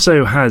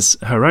also has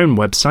her own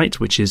website,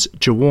 which is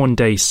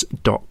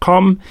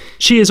jawandace.com.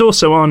 She is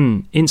also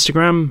on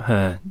Instagram.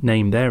 Her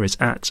name there is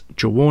at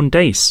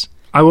Jawandace.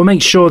 I will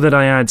make sure that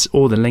I add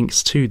all the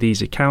links to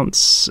these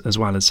accounts, as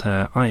well as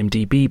her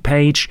IMDb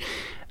page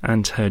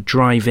and her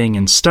driving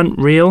and stunt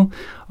reel.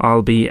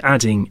 I'll be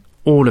adding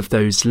all of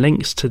those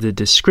links to the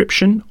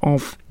description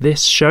of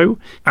this show,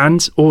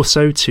 and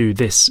also to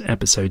this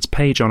episode's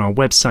page on our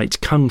website,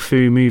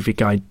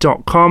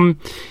 kungfumovieguide.com.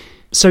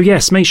 So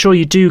yes, make sure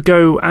you do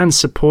go and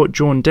support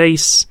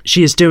Jawandace.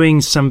 She is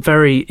doing some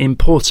very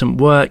important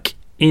work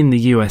in the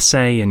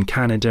USA and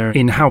Canada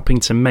in helping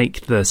to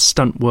make the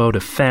stunt world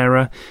a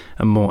fairer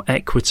and more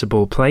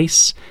equitable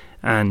place,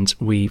 and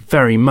we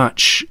very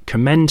much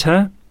commend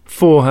her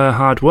for her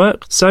hard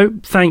work. So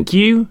thank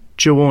you,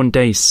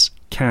 Jawandace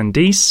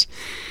Candice.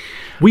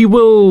 We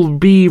will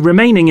be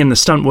remaining in the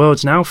stunt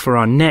world now for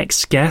our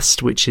next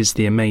guest, which is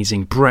the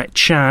amazing Brett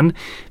Chan.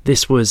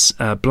 This was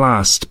a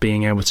blast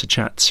being able to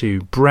chat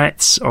to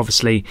Brett,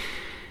 obviously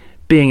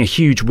being a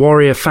huge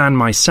Warrior fan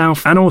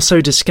myself, and also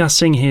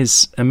discussing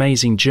his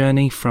amazing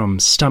journey from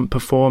stunt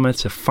performer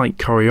to fight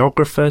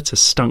choreographer to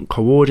stunt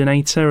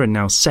coordinator and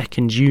now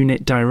second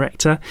unit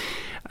director.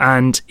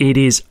 And it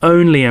is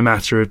only a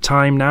matter of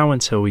time now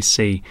until we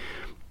see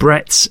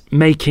Brett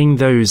making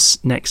those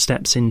next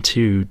steps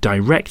into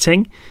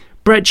directing.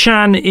 Brett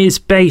Chan is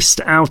based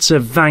out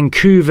of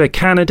Vancouver,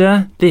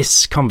 Canada.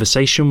 This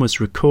conversation was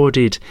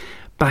recorded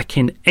back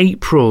in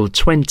April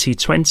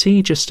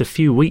 2020, just a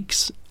few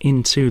weeks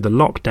into the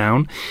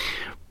lockdown.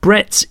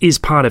 Brett is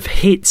part of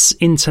HITZ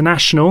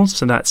International,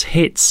 so that's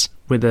HITZ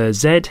with a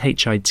Z,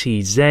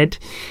 H-I-T-Z.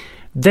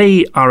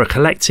 They are a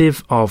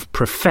collective of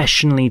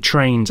professionally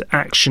trained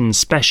action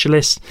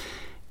specialists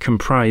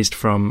comprised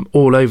from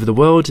all over the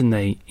world, and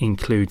they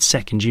include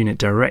second unit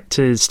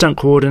directors, stunt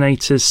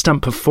coordinators,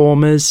 stunt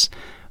performers,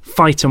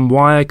 fight and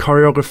wire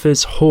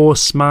choreographers,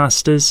 horse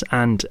masters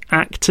and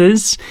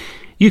actors.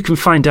 You can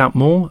find out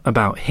more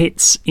about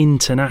HITZ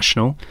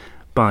International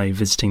by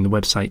visiting the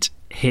website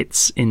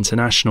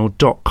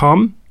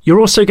hitzinternational.com. You're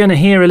also going to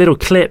hear a little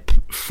clip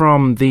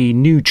from the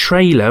new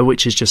trailer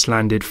which has just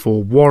landed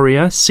for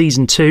Warrior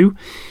Season 2.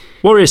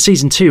 Warrior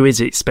Season 2 is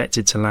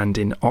expected to land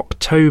in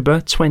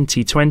October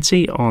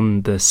 2020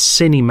 on the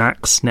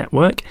Cinemax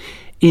network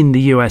in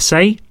the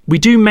USA. We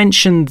do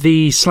mention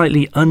the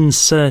slightly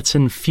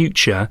uncertain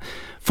future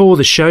for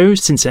the show,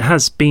 since it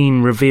has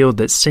been revealed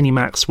that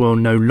Cinemax will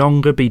no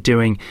longer be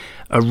doing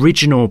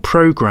original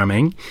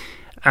programming,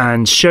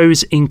 and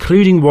shows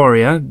including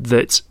Warrior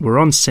that were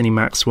on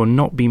Cinemax will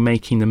not be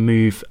making the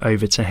move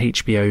over to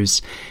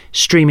HBO's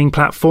streaming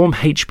platform,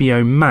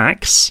 HBO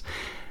Max.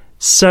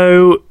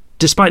 So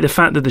despite the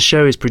fact that the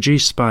show is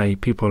produced by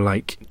people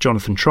like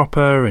Jonathan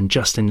Tropper and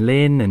Justin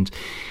Lin and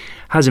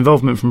has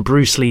involvement from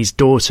Bruce Lee's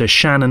daughter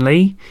Shannon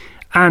Lee,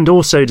 and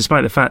also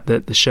despite the fact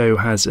that the show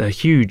has a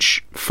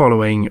huge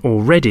following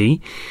already,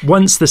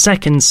 once the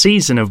second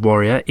season of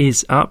Warrior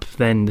is up,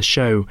 then the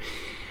show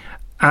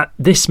at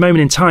this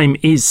moment in time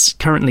is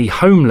currently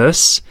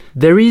homeless.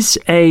 There is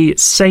a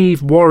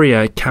Save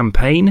Warrior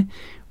campaign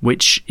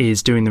which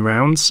is doing the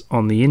rounds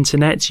on the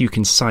internet. You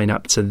can sign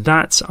up to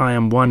that. I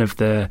am one of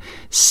the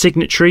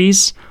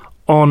signatories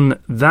on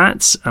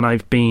that, and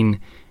I've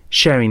been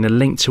sharing the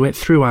link to it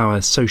through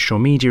our social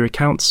media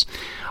accounts.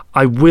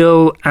 I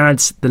will add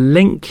the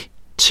link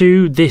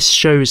to this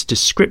show's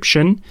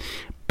description,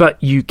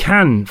 but you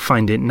can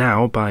find it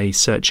now by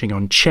searching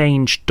on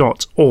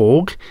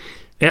change.org.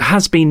 It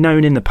has been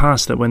known in the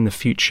past that when the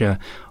future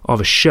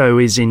of a show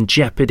is in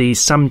jeopardy,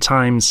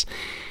 sometimes,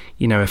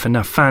 if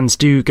enough fans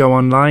do go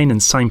online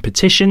and sign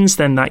petitions,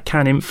 then that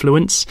can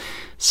influence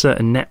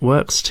certain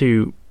networks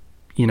to,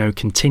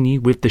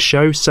 continue with the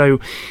show. So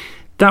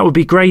that would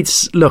be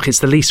great. Look, it's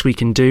the least we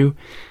can do,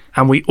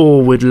 and we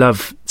all would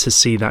love to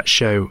see that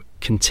show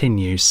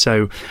continue.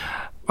 So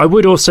I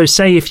would also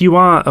say if you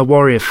are a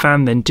Warrior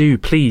fan, then do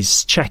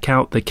please check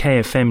out the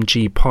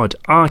KFMG Pod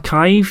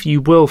archive.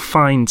 You will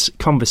find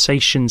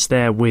conversations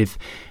there with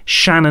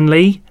Shannon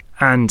Lee,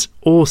 and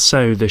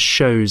also the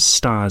show's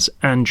stars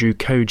Andrew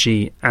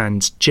Koji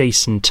and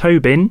Jason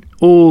Tobin.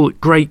 All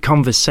great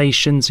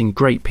conversations and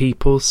great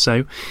people,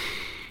 so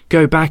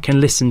go back and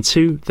listen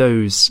to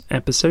those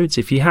episodes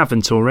if you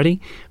haven't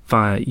already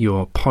via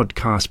your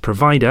podcast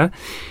provider.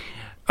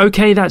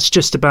 Okay, that's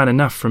just about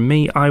enough from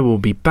me. I will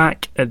be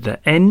back at the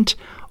end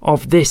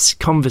of this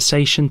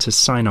conversation to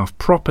sign off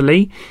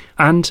properly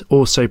and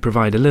also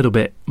provide a little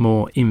bit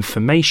more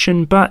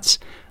information. But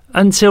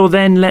until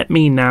then, let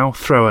me now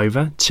throw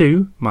over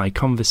to my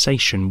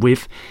conversation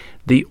with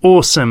the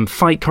awesome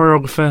fight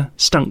choreographer,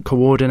 stunt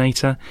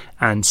coordinator,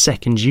 and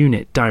second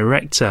unit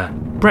director,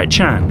 Brett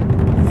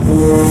Chan.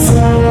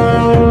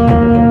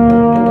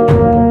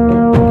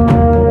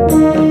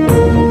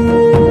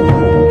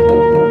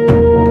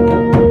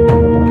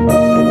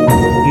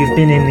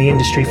 Been in the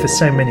industry for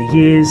so many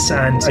years,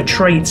 and a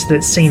trait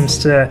that seems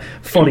to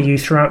follow you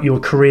throughout your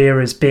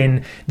career has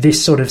been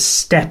this sort of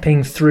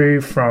stepping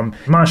through from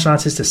martial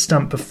artist to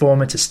stunt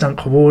performer to stunt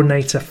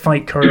coordinator,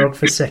 fight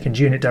choreographer, second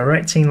unit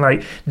directing.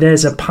 Like,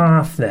 there's a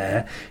path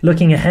there.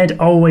 Looking ahead,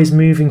 always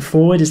moving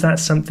forward, is that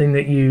something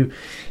that you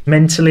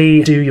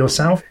mentally do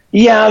yourself?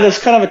 Yeah, there's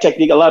kind of a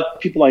technique a lot of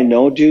people I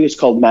know do. It's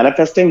called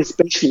manifesting. It's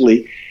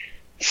basically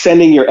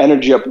sending your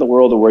energy up in the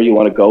world of where you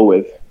want to go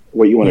with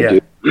what you want to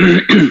do.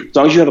 As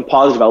long as you have a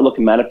positive outlook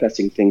and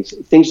manifesting things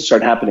will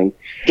start happening.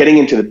 Getting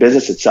into the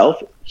business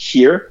itself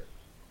here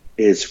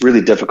is really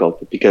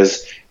difficult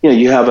because,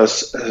 you have a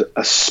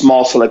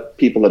small select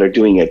people that are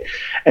doing it.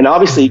 And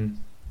obviously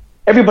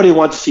everybody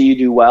wants to see you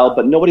do well,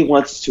 but nobody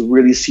wants to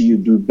really see you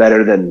do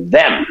better than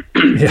them.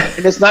 Yeah.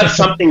 And it's not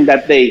something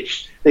that they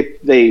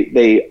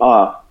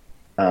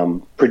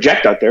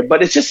project out there,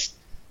 but it's just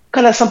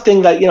kind of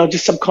something that,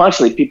 just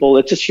subconsciously people,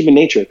 it's just human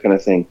nature kind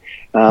of thing.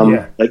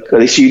 Like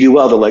they see you do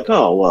well, they're like,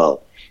 oh,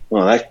 well,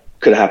 that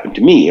could have happened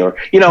to me, or,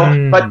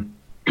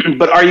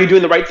 but are you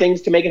doing the right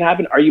things to make it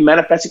happen? Are you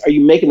manifesting? Are you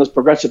making those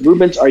progressive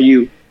movements? Are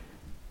you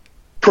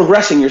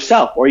progressing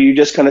yourself? Or are you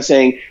just kind of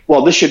saying,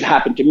 well, this should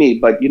happen to me,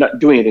 but you're not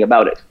doing anything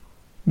about it?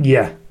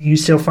 Yeah. You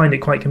still find it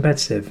quite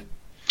competitive?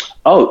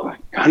 Oh,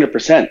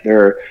 100%.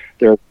 There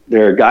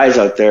are guys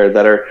out there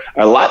that are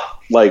a lot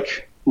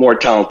more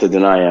talented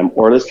than I am,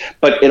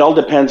 but it all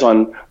depends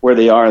on where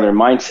they are in their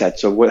mindset.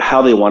 So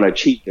how they want to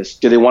achieve this.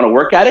 Do they want to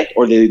work at it,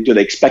 or do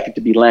they expect it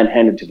to be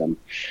handed to them?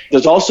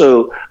 There's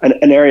also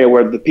an area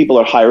where the people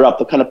are higher up.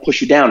 They'll kind of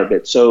push you down a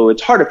bit. So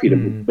it's harder for you to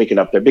make it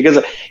up there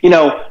because,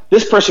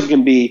 this person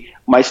can be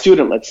my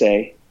student, let's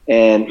say,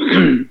 and,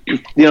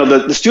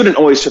 the student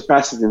always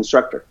surpasses the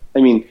instructor. I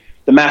mean,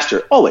 the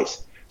master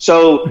always.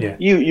 So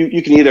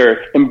you can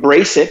either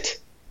embrace it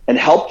and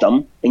help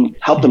them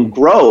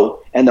grow.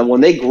 And then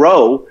when they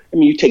grow,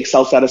 you take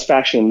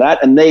self-satisfaction in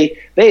that, and they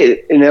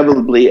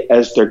inevitably,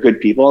 as they're good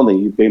people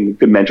and you've been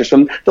good mentors for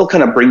them, they'll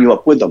kind of bring you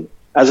up with them,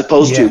 as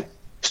opposed to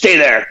stay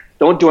there,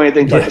 don't do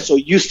anything. So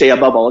you stay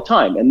above all the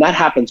time, and that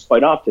happens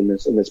quite often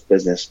in this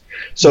business.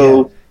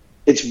 So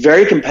it's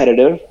very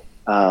competitive,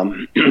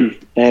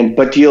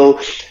 but you'll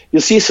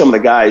see some of the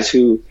guys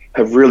who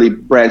have really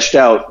branched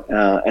out,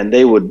 and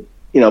they would.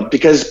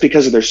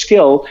 Because of their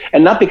skill,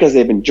 and not because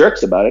they've been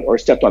jerks about it or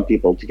stepped on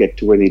people to get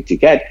to where they need to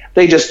get.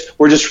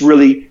 We're just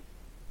really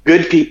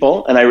good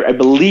people. And I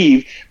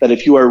believe that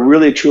if you are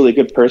really a truly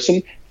good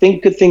person,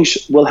 good things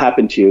will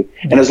happen to you.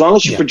 And as long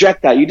as you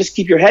project that, you just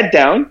keep your head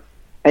down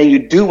and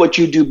you do what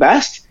you do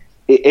best,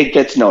 it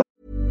gets noticed.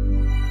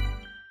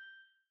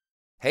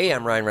 Hey,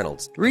 I'm Ryan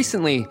Reynolds.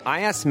 Recently,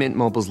 I asked Mint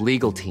Mobile's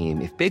legal team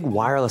if big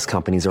wireless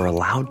companies are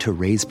allowed to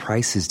raise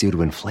prices due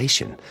to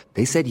inflation.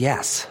 They said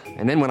yes.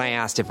 And then when I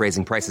asked if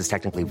raising prices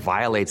technically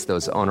violates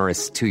those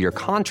onerous 2-year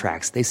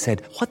contracts, they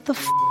said, what the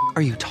f***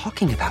 are you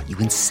talking about, you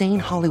insane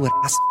Hollywood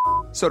ass f-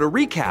 So to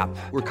recap,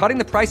 we're cutting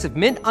the price of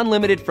Mint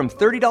Unlimited from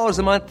 $30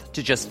 a month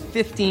to just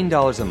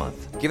 $15 a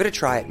month. Give it a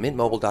try at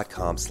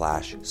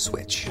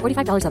mintmobile.com/switch.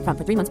 $45 up front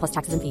for 3 months plus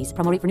taxes and fees.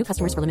 Promo rate for new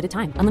customers for limited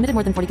time. Unlimited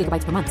more than 40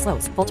 gigabytes per month.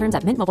 Slows full terms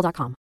at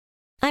mintmobile.com.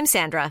 I'm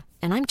Sandra,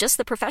 and I'm just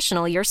the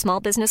professional your small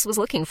business was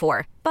looking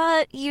for.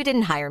 But you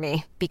didn't hire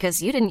me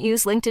because you didn't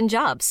use LinkedIn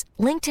Jobs.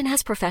 LinkedIn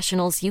has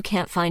professionals you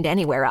can't find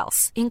anywhere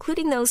else,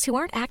 including those who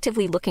aren't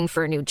actively looking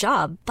for a new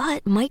job,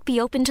 but might be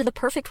open to the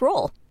perfect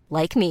role,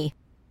 like me.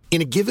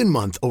 In a given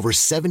month, over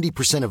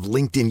 70% of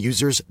LinkedIn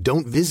users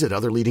don't visit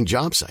other leading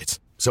job sites.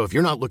 So if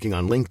you're not looking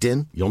on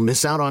LinkedIn, you'll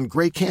miss out on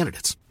great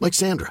candidates like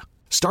Sandra.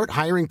 Start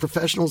hiring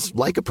professionals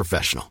like a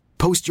professional.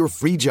 Post your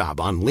free job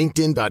on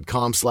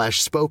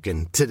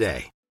linkedin.com/spoken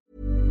today.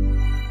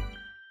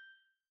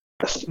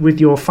 With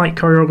your fight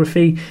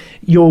choreography,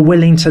 you're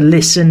willing to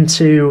listen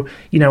to,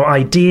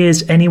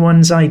 ideas.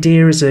 Anyone's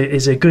idea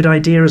is a good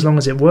idea as long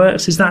as it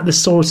works. Is that the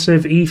sort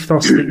of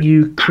ethos that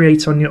you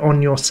create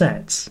on your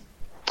sets?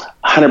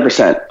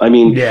 100%. I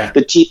mean,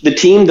 the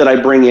team that I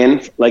bring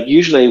in,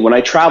 usually when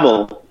I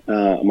travel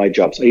my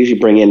jobs. I usually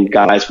bring in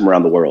guys from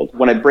around the world.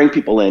 When I bring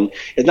people in,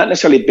 it's not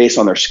necessarily based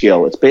on their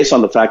skill. It's based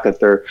on the fact that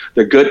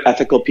they're good,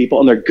 ethical people,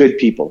 and they're good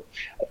people.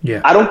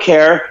 Yeah. I don't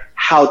care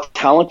how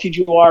talented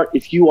you are.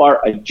 If you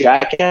are a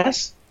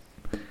jackass,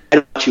 I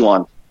don't want you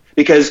on.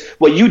 Because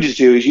what you just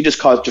do is you just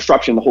cause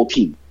disruption in the whole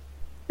team.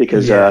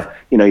 Because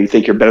you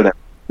think you're better than.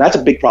 That's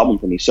a big problem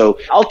for me. So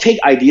I'll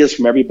take ideas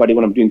from everybody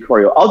when I'm doing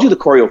choreo. I'll do the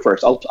choreo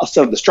first. I'll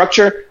set up the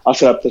structure. I'll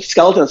set up the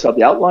skeleton. I'll set up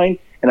the outline.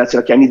 And I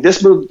said, okay, I need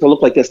this move to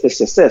look like this, this,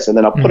 this, this. And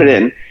then I'll put it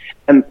in.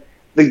 And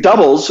the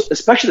doubles,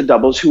 especially the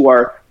doubles who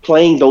are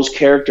playing those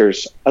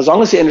characters, as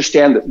long as they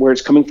understand that where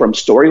it's coming from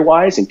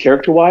story-wise and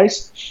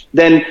character-wise,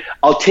 then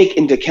I'll take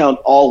into account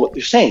all what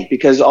they're saying.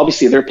 Because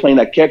obviously they're playing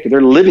that character.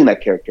 They're living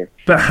that character.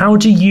 But how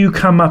do you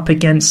come up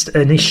against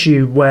an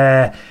issue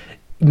where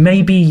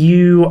maybe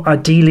you are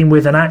dealing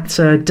with an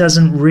actor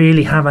doesn't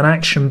really have an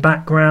action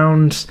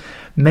background,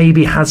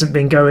 maybe hasn't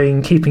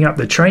been keeping up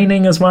the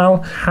training as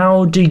well?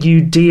 How do you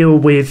deal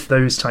with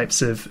those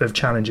types of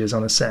challenges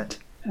on a set?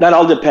 That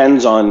all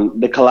depends on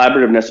the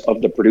collaborativeness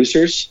of the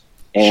producers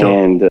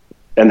and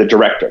the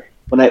director.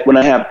 When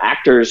I have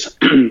actors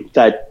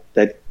that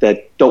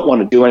don't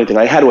want to do anything,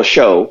 I had a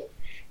show.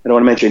 I don't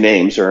want to mention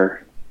names,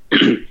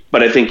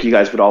 but I think you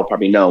guys would all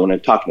probably know when I'm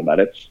talking about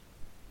it.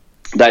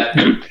 That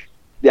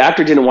the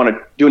actor didn't want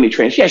to do any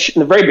training. Yeah, in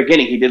the very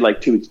beginning, he did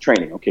like 2 weeks of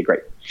training. Okay,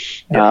 great.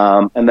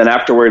 Yeah. And then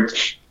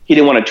afterwards, he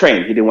didn't want to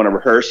train. He didn't want to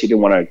rehearse. He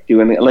didn't want to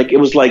do anything. Like, it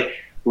was like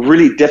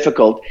really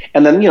difficult.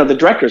 And then, the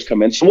directors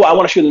come in. So, well, I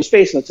want to shoot in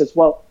space. And it says,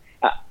 well,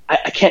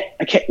 I can't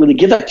really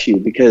give that to you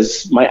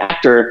because my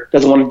actor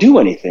doesn't want to do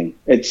anything.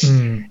 It's,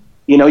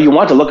 you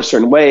want to look a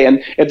certain way.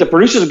 And if the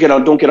producers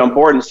don't get on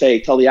board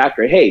and tell the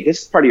actor, hey,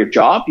 this is part of your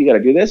job. You got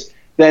to do this.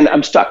 Then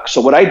I'm stuck.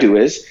 So what I do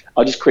is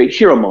I'll just create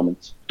hero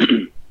moments.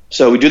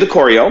 So we do the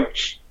choreo,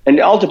 and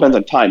it all depends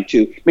on time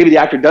too. Maybe the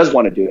actor does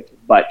want to do it,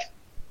 but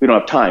we don't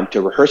have time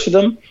to rehearse with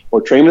them or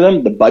train with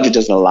them. The budget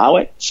doesn't allow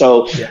it.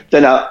 So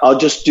then I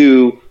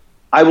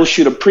will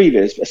shoot a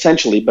previs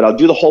essentially, but I'll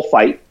do the whole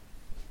fight,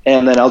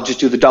 and then I'll just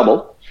do the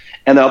double,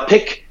 and then I'll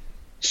pick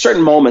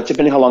certain moments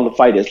depending how long the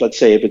fight is. Let's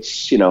say if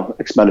it's,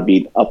 X amount of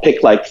beat, I'll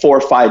pick like 4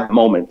 or 5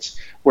 moments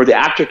where the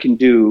actor can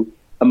do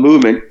a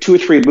movement, 2 or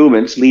 3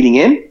 movements leading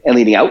in and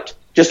leading out,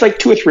 just like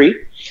 2 or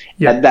 3,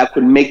 and that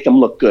would make them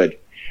look good.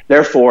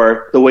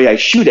 Therefore, the way I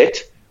shoot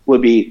it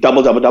would be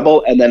double, double,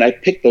 double, and then I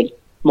pick the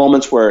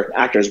moments where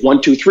actors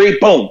 1, 2, 3,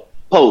 boom,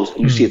 pose,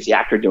 and you see it's the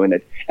actor doing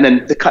it, and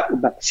then the cut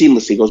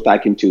seamlessly goes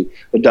back into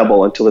the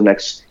double until the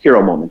next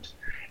hero moment.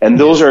 And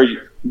those are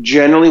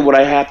generally what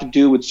I have to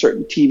do with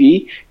certain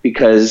TV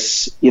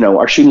because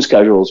our shooting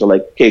schedules are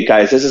like, okay,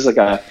 guys, this is like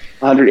a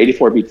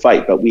 184 beat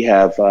fight, but we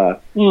have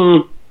 4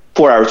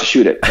 hours to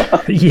shoot it.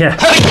 Yeah.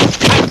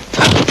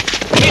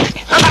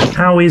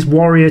 How is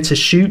Warrior to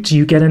shoot? Do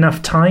you get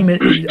enough time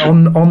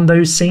on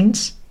those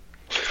scenes?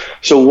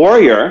 So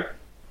Warrior,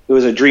 it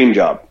was a dream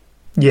job.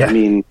 Yeah. I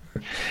mean,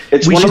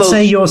 we should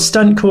say you're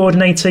stunt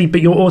coordinator,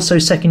 but you're also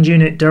second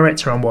unit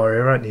director on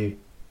Warrior, aren't you?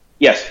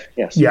 Yes.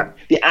 Yeah.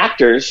 The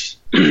actors,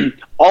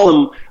 all of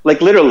them,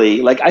 like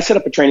literally, like I set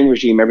up a training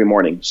regime every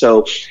morning.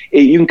 So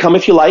you can come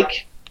if you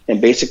like. And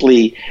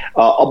basically,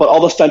 but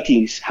all the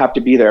stunties have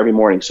to be there every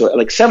morning. So at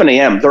like 7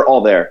 a.m., they're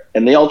all there.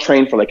 And they all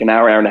train for like an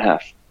hour and a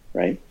half,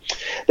 right?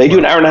 They do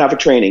an hour and a half of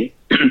training.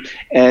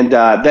 And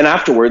then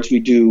afterwards, we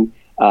do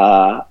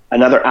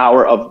another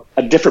hour of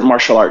a different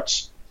martial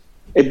arts.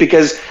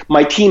 Because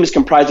my team is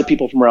comprised of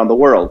people from around the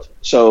world.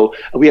 So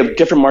we have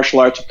different martial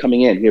arts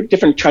coming in. We have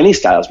different Chinese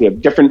styles. We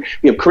have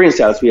Korean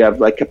styles. We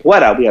have like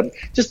capoeira. We have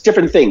just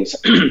different things,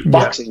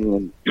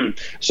 boxing.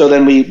 So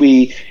then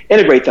we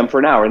integrate them for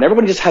an hour, and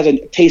everybody just has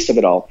a taste of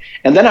it all.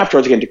 And then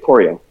afterwards, we get into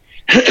choreo.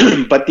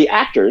 But the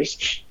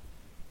actors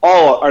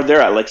all are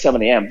there at like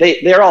 7 a.m.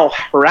 They're all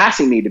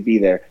harassing me to be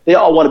there. They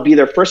all want to be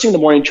there first thing in the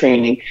morning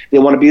training. They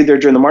want to be there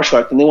during the martial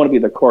arts, and they want to be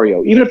there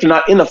choreo. Even if they're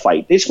not in the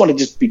fight, they just want to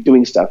just be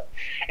doing stuff.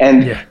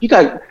 And you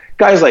got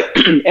guys like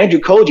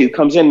Andrew Koji, who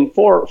comes in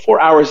 4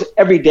 hours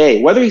every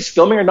day. Whether he's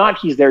filming or not,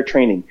 he's there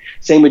training.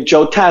 Same with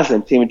Joe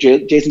Taslim, same with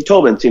Jason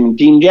Tobin, same with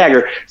Dean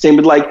Jagger, same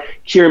with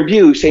like Kieran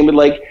Bew, same with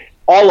like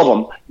all of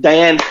them.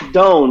 Diane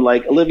Doan,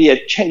 like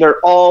Olivia Cheng, they're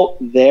all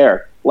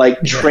there,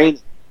 like training.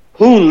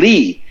 Hoon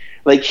Lee.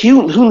 Like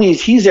Hoon Lee,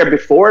 he's there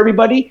before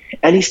everybody,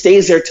 and he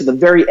stays there to the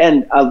very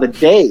end of the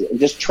day and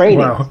just training.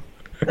 Wow.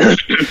 That's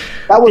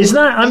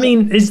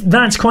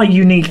quite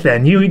unique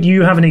then.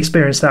 You haven't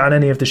experienced that on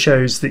any of the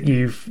shows that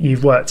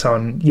you've worked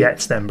on yet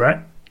then,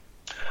 Brett?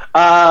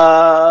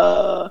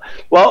 Well,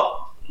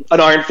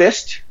 an Iron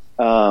Fist.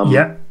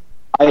 I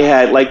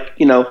had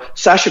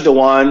Sasha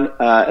Dewan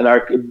and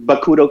our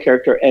Bakudo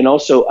character, and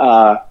also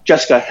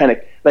Jessica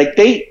Hennick. Like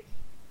they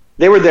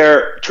were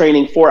there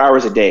training 4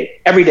 hours a day,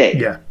 every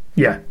day.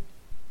 Yeah.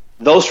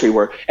 Those 3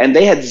 were, and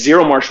they had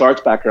zero martial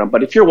arts background.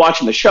 But if you're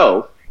watching the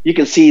show, you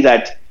can see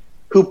that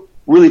who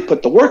really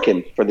put the work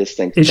in for this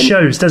thing. It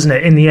shows, doesn't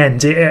it? In the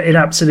end, it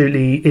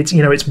absolutely,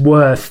 it's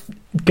worth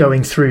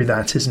going through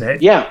that, isn't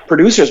it? Yeah,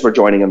 producers were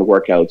joining in the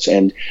workouts,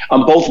 and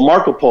on both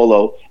Marco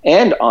Polo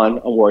and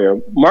on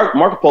Warrior.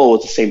 Marco Polo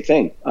was the same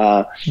thing.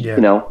 You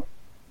know,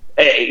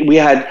 we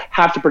had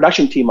half the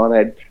production team on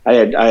it. I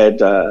had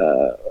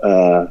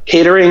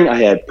catering, I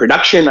had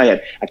production, I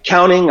had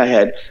accounting, I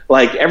had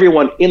like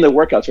everyone in the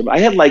workouts room. I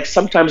had like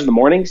sometimes in the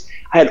mornings,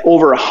 I had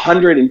over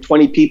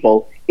 120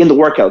 people in the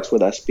workouts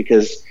with us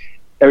because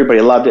everybody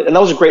loved it, and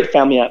that was a great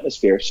family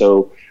atmosphere.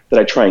 So that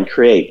I try and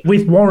create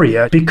with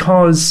Warrior,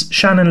 because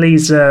Shannon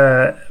Lee's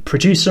a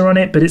producer on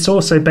it, but it's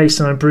also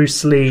based on a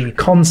Bruce Lee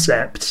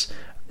concept.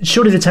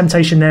 Surely the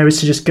temptation there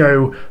is to just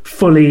go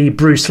fully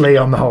Bruce Lee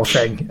on the whole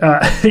thing.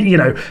 You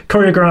know,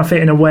 choreograph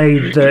it in a way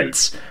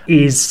that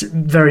is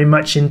very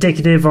much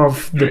indicative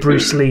of the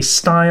Bruce Lee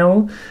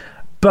style.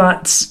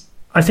 But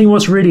I think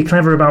what's really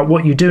clever about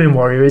what you do in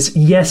Warrior is,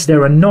 yes,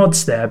 there are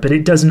nods there, but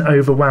it doesn't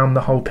overwhelm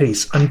the whole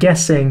piece. I'm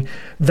guessing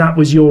that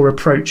was your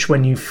approach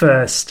when you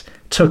first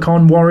took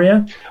on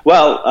Warrior?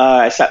 Well,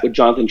 I sat with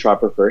Jonathan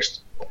Tropper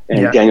first,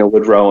 and Daniel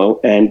Woodrow,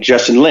 and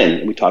Justin Lin,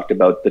 and we talked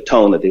about the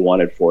tone that they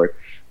wanted for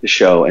the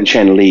show, and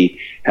Shannon Lee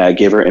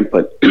gave her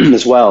input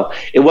as well.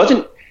 It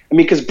wasn't, I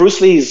mean, because Bruce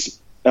Lee's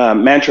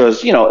mantra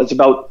is, you know, it's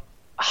about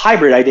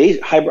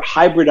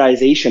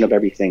hybridization of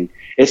everything.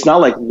 It's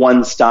not like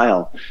one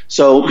style.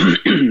 So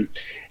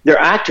their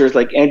actors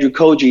like Andrew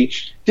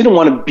Koji didn't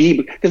want to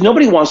be, because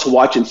nobody wants to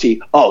watch and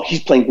see, oh,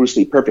 he's playing Bruce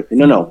Lee perfectly.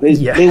 No.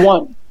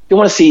 They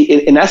want to see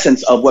in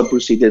essence of what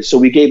Bruce Lee did. So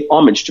we gave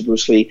homage to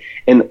Bruce Lee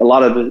in a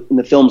lot of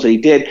the films that he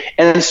did,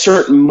 and in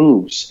certain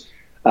moves.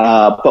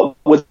 But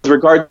with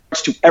regards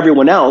to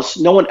everyone else,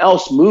 no one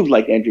else moved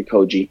like Andrew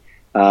Koji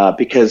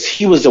because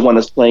he was the one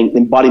that's playing the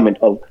embodiment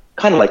of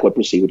kind of like what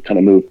Bruce Lee would kind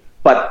of move.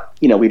 But,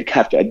 you know, we'd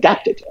have to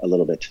adapt it a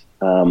little bit.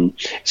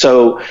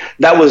 So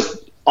that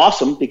was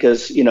awesome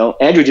because, you know,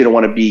 Andrew didn't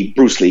want to be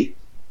Bruce Lee,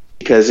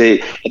 because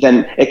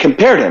then it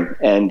compared him,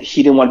 and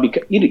he didn't want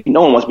to be.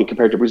 No one wants to be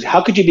compared to Bruce Lee.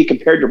 How could you be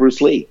compared to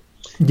Bruce Lee?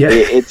 Yeah,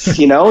 it's,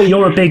 you know,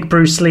 you're a big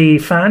Bruce Lee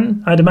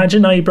fan, I'd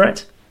imagine, are you,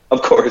 Brett?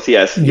 Of course,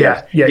 yes.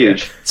 Yeah,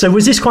 huge. Yeah. So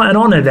was this quite an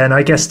honor then,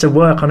 I guess, to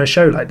work on a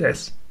show like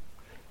this?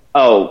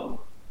 Oh,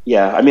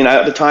 yeah. I mean,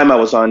 at the time I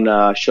was on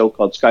a show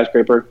called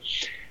Skyscraper,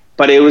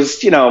 but it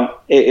was, you know,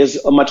 it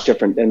is much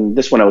different. And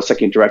this one I was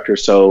second director,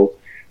 so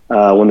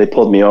when they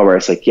pulled me over,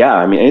 it's like, yeah,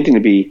 I mean, anything to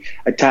be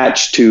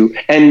attached to,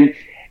 and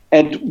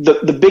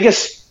the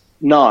biggest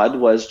nod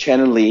was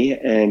Shannon Lee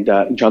and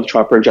Jonathan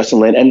Tropper and Justin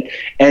Lin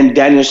and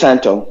Daniel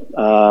Santo,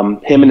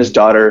 him and his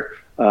daughter.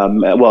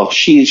 Well,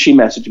 she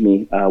messaged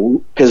me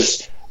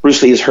because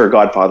Bruce Lee is her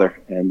godfather,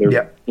 and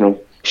you know,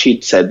 she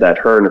said that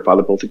her and her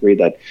father both agreed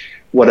that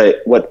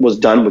what was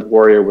done with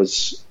Warrior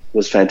was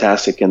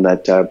fantastic, and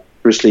that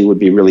Bruce Lee would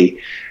be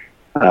really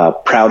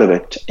proud of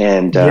it.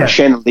 And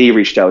Shannon Lee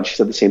reached out; she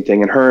said the same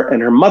thing, and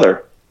her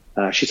mother,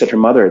 she said her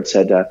mother had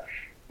said that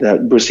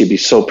Bruce Lee would be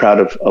so proud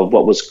of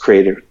what was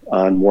created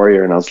on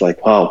Warrior, and I was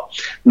like, wow,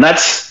 and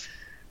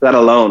that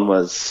alone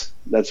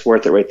that's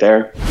worth it right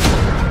there.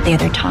 The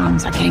other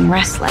Toms are getting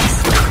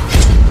restless.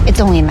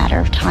 It's only a matter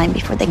of time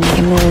before they can make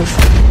a move.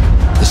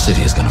 The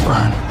city is gonna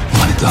burn.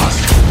 When it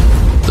does,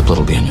 the blood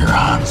will be in your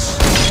hands.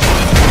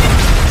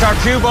 It's our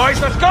cue,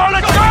 boys. Let's go!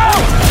 Let's go!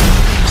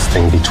 This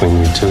thing between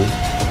you two,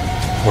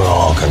 we're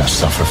all gonna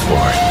suffer for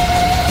it.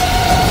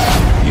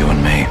 You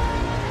and me,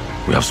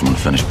 we have some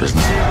unfinished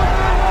business.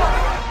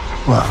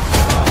 Well,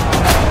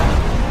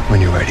 when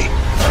you're ready,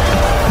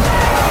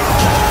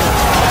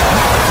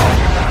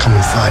 come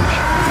and find me.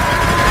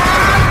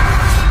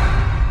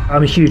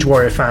 I'm a huge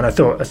Warrior fan. I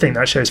think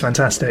that show's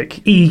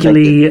fantastic.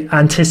 Eagerly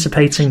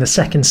anticipating the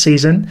second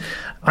season.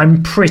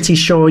 I'm pretty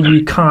sure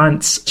you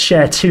can't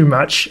share too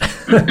much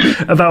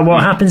about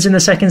what happens in the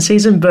second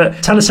season,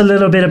 but tell us a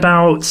little bit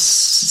about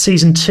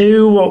season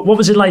 2. What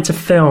was it like to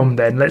film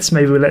then? Let's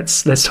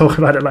talk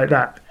about it like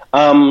that.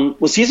 Well,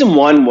 season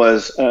 1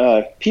 was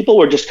people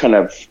were just kind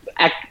of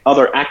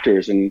other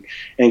actors and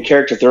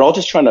characters. They're all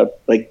just trying to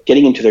like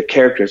getting into their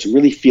characters and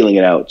really feeling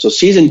it out. So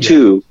season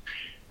 2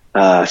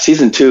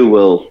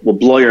 will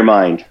blow your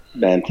mind,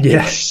 Ben.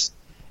 Yes.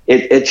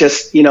 It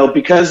just, you know,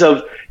 because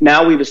of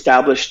now we've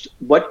established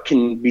what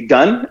can be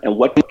done and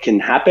what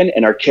can happen,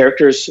 and our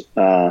characters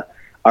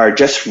are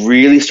just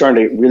really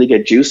starting to really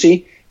get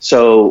juicy.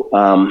 So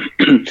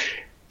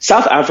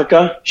South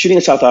Africa, shooting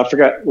in South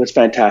Africa was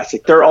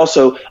fantastic. They're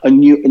also a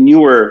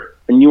newer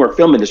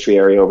film industry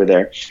area over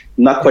there,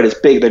 not quite as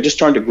big. They're just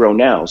starting to grow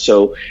now,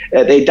 so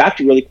they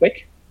adapted really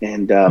quick.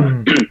 And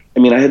I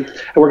mean, I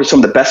worked with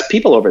some of the best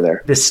people over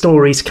there. The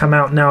stories come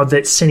out now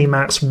that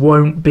Cinemax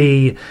won't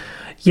be,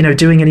 you know,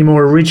 doing any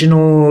more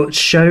original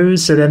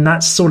shows. So then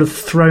that's sort of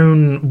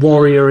thrown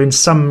Warrior in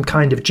some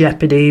kind of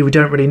jeopardy. We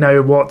don't really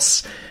know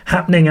what's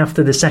happening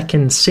after the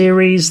second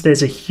series.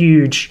 There's a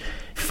huge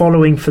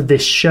following for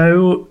this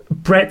show.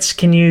 Brett,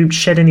 can you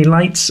shed any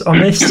light on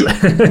this?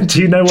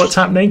 Do you know what's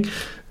happening?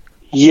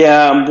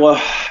 Yeah,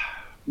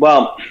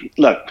 well,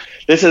 look,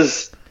 this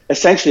is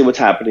essentially what's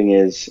happening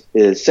is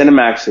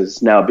Cinemax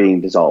is now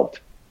being dissolved.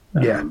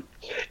 Yeah.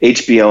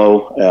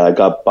 HBO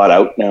got bought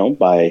out now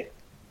by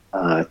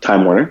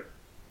Time Warner,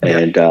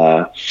 and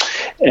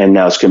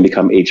now it's going to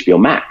become HBO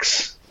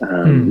Max.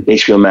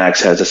 HBO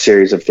Max has a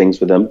series of things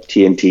with them,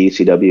 TNT,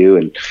 CW,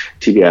 and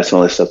TBS, and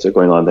all this stuff that's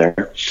going on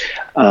there.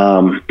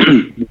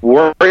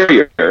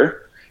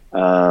 Warrior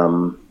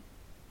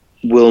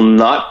will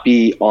not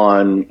be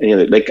on any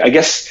other. Like I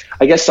guess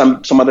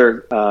some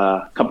other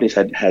companies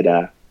had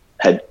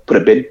put a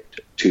bid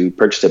to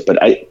purchase it,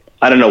 but I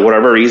don't know,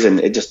 whatever reason,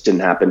 it just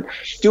didn't happen.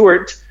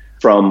 Stuart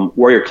from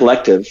Warrior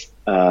Collective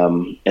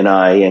and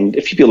I and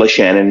a few people like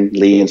Shannon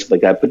Lee and stuff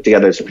like that put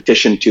together a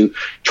petition to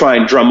try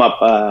and drum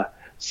up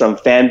some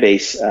fan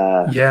base.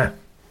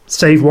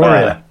 Save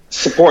Warrior.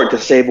 Support to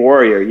save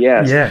Warrior,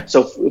 yes. Yeah.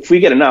 So if we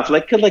get enough,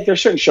 like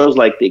there's certain shows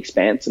like The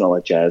Expanse and all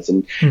that jazz,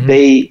 and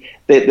the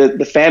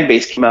fan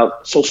base came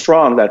out so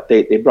strong that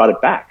they brought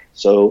it back.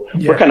 So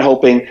we're kind of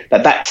hoping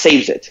that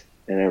saves it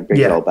and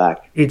brings it all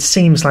back. It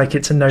seems like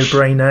it's a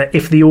no-brainer.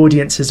 If the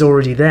audience is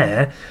already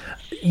there,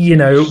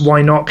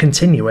 why not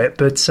continue it?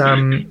 But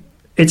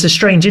it's a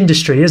strange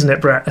industry, isn't it,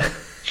 Brett?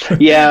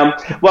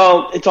 Yeah.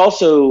 Well, it's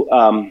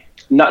also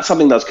not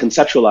something that's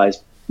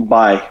conceptualized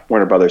by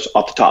Warner Brothers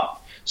off the top.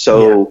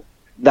 So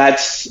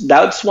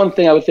that's one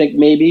thing I would think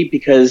maybe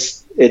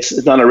because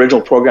it's not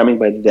original programming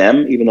by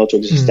them, even though it's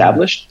already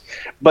established.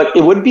 But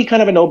it would be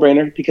kind of a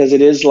no-brainer because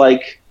it is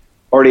like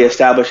already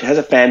established. It has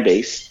a fan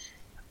base.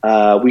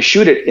 We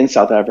shoot it in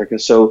South Africa.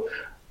 So,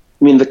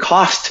 I mean, the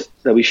cost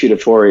that we shoot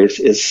it for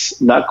is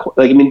not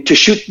like, I mean, to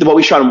shoot what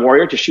we shot in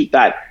Warrior, to shoot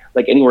that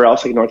like anywhere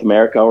else, like North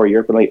America or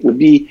Europe, like, would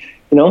be,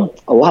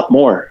 a lot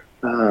more.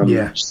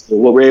 So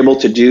what we're able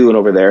to do and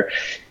over there.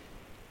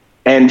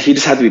 And he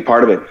just had to be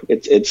part of it.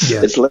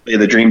 It's literally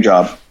the dream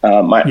job.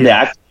 The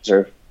actors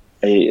are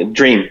a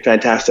dream.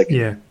 Fantastic.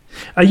 Yeah.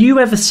 Are you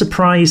ever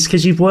surprised,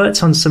 because you've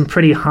worked on some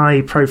pretty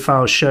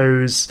high-profile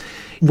shows,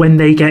 when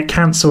they get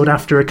cancelled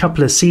after a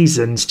couple of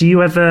seasons? Do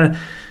you ever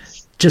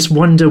just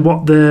wonder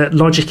what the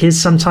logic is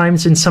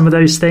sometimes in some of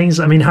those things?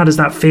 I mean, how does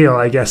that feel,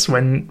 I guess,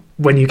 when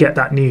you get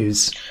that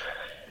news?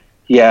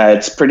 Yeah,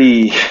 it's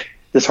pretty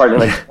disheartening.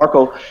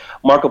 Like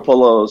Marco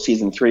Polo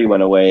season 3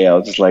 went away. I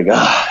was just like,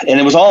 and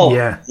it was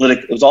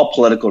all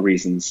political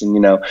reasons, and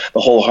the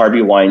whole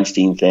Harvey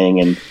Weinstein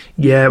thing, and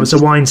it was a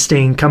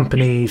Weinstein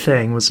Company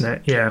thing,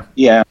 wasn't it?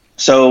 Yeah.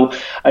 So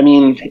I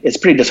mean, it's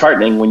pretty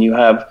disheartening when you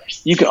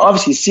can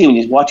obviously see when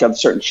you watch out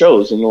certain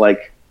shows, and you're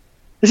like,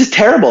 this is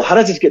terrible. How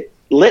does this get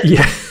lit?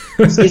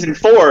 Season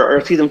 4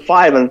 or season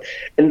 5,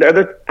 and are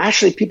there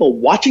actually people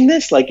watching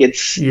this? Like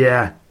it's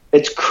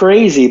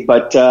crazy,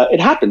 but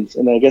it happens.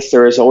 And I guess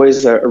there is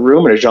always a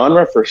room and a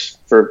genre for.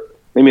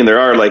 I mean, there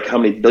are like how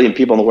many billion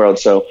people in the world,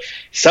 so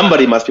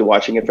somebody must be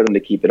watching it for them to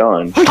keep it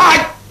on.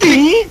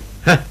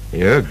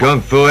 Your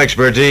kung fu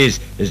expertise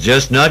is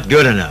just not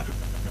good enough.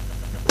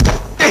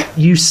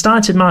 You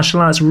started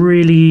martial arts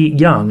really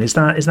young. Is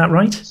that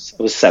right?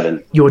 I was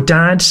 7. Your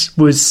dad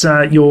was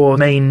your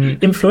main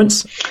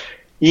influence?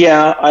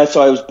 Yeah.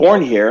 So I was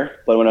born here,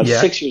 but when I was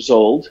 6 years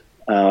old,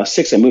 I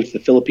moved to the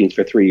Philippines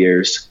for 3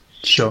 years.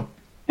 Sure.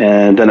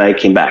 And then I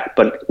came back.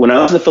 But when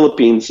I was in the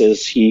Philippines,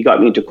 he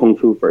got me into Kung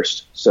Fu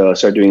first. So I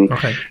started doing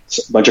a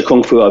bunch of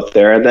Kung Fu out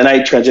there. And then I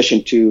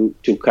transitioned to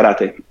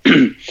karate.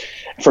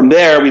 From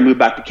there, we moved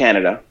back to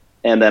Canada.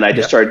 And then I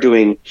just started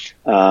doing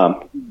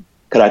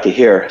karate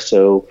here.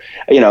 So,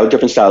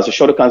 different styles. So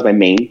Shotokan's my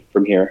main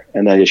from here.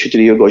 And then I did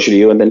Shito-ryu,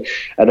 Go-shiryu. And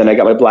then I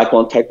got my black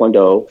belt in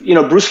Taekwondo.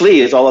 Bruce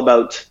Lee is all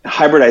about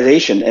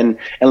hybridization and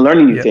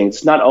learning new things.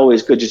 It's not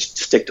always good just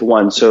to stick to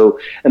one. So,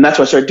 and that's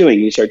what I started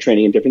doing. You start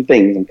training in different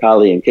things, in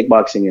Kali and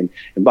kickboxing and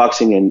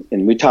boxing and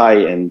Muay Thai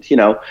and,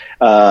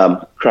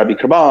 Krabi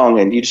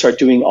Krabong. And you start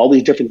doing all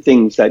these different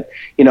things that,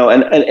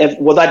 and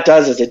what that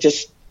does is it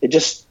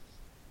just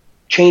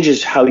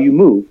changes how you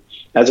move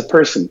as a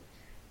person.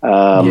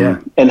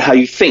 And how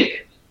you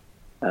think.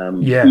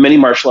 Many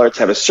martial arts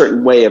have a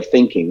certain way of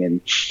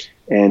thinking,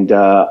 and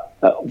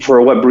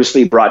for what Bruce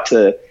Lee brought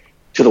to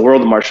the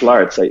world of martial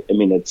arts, I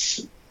mean,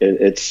 it's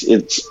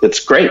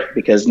great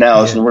because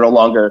now we're no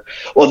longer,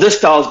 this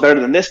style is better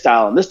than this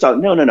style, and this style.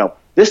 No.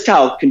 This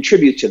style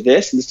contributes to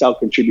this, and this style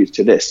contributes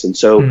to this, and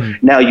so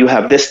now you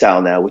have this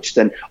style now, which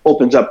then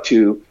opens up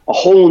to a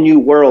whole new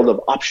world of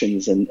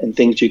options and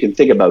things you can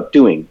think about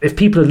doing. If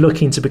people are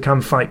looking to become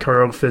fight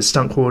choreographers,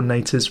 stunt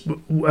coordinators,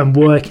 and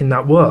work in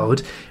that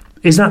world,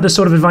 is that the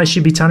sort of advice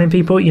you'd be telling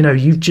people?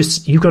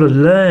 You've got to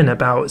learn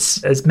about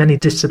as many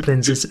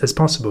disciplines as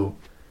possible.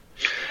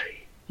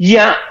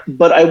 Yeah,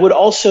 but I would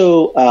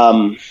also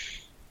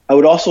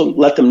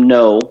let them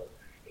know,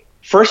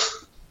 first,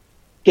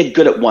 get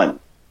good at one.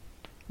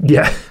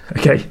 Yeah.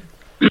 Okay.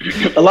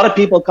 A lot of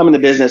people come into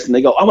business and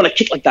they go, I want to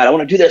kick like that. I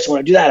want to do this. I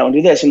want to do that. I want to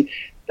do this. And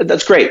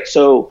that's great.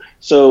 So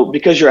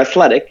because you're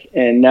athletic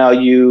and now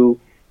you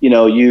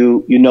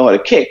know how to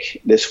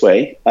kick this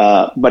way,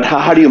 but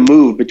how do you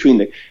move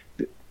between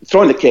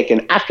throwing the kick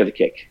and after the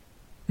kick?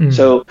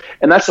 So,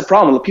 and that's the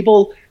problem. The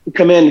people who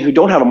come in who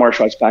don't have a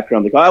martial arts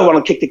background, they go, I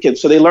want to kick the kid.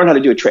 So they learn how to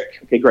do a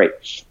trick. Okay, great.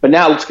 But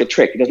now it looks like a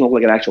trick. It doesn't look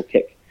like an actual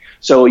kick.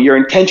 So your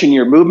intention,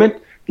 your movement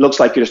looks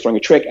like you're just throwing a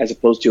trick as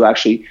opposed to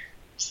actually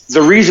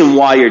the reason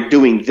why you're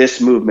doing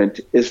this movement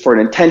is for an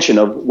intention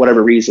of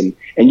whatever reason.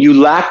 And you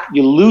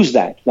lose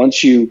that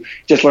once you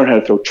just learn how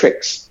to throw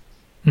tricks.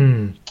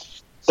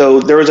 So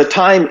there was a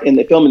time in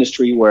the film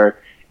industry where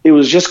it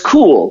was just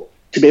cool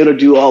to be able to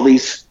do all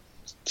these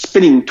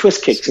spinning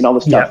twist kicks and all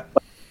this stuff.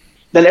 But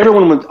then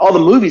all the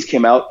movies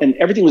came out and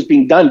everything was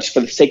being done just for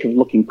the sake of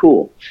looking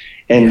cool.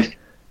 And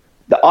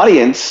the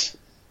audience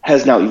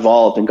has now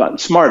evolved and gotten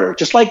smarter.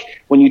 Just like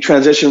when you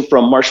transition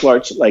from martial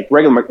arts, like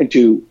regular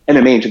into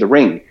MMA, into the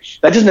ring,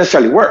 that doesn't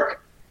necessarily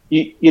work.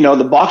 You know,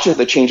 the boxers have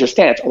to change their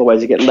stance, otherwise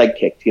they get leg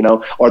kicked, you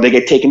know, or they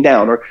get taken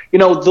down, or, you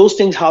know, those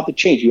things have to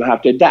change. You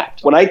have to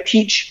adapt. When I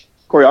teach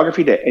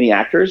choreography to any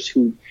actors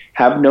who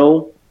have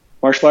no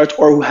martial arts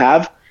or who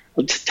have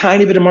a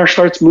tiny bit of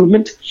martial arts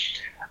movement,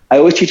 I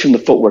always teach them the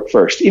footwork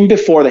first, even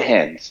before the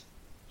hands,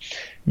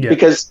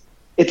 because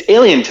it's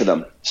alien to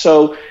them.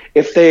 So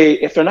if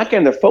they're not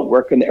getting their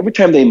footwork, and every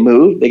time they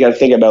move, they got to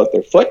think about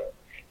their foot,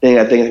 then they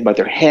got to think about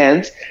their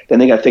hands, then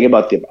they got to think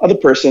about the other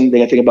person, they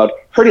got to think about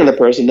hurting the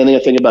person, then they got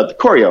to think about the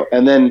choreo,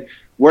 and then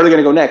where are they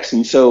going to go next?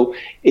 And so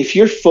if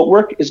your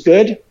footwork is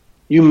good,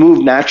 you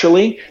move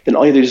naturally, then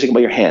all you have to do is think about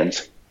your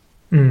hands.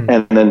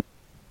 And then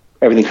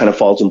everything kind of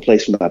falls in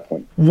place from that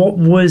point. What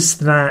was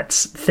that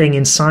thing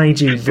inside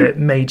you that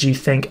made you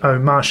think, oh,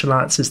 martial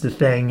arts is the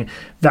thing,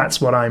 that's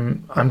what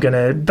I'm going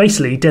to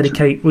basically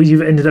dedicate, well,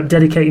 you've ended up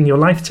dedicating your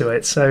life to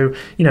it. So,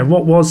 you know,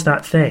 what was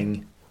that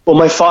thing? Well,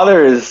 my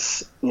father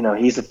is, you know,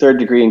 he's a 3rd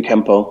degree in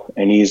Kempo,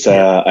 and he's,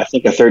 I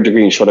think, a 3rd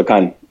degree in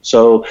Shotokan.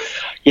 So,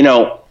 you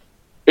know,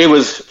 it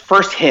was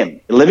first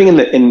him. Living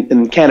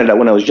in Canada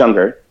when I was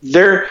younger,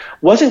 there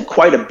wasn't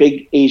quite a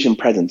big Asian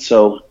presence.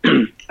 So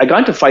I got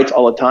into fights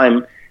all the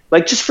time,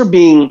 like just for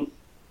being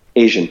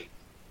Asian.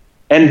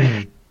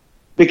 And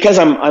because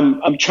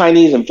I'm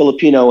Chinese and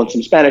Filipino and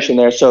some Spanish in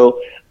there, so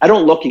I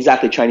don't look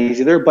exactly Chinese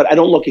either, but I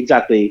don't look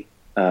exactly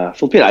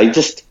Filipino. I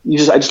just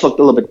looked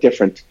a little bit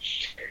different.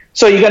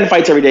 So you got in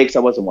fights every day because I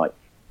wasn't white.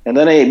 And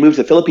then I moved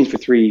to the Philippines for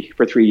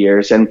three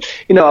years, and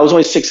you know, I was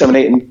only 6, 7,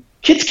 8, and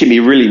kids can be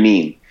really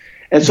mean.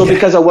 And so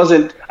because I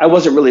wasn't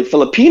really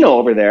Filipino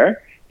over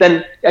there,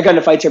 then I got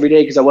into fights every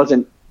day because I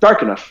wasn't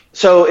dark enough.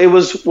 So it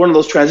was one of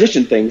those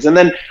transition things. And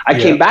then I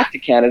came back to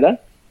Canada,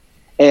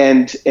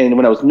 and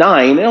when I was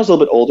 9, and I was a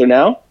little bit older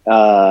now,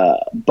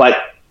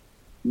 but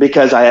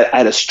because I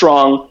had a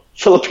strong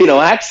Filipino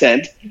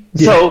accent,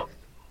 so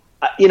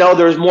you know,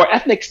 there was more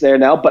ethnics there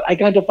now. But I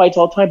got into fights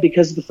all the time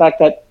because of the fact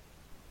that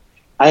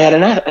I had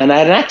an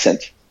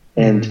accent,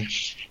 and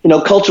you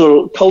know,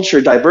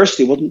 culture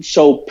diversity wasn't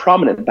so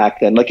prominent back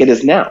then like it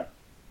is now.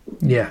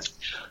 Yeah.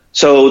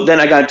 So then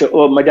I got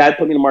into, my dad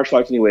put me in martial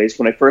arts anyways,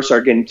 when I first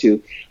started getting into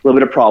a little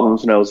bit of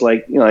problems when I was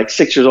like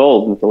 6 years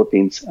old in the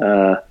Philippines.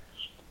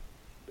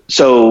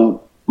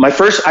 So my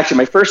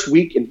first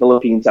week in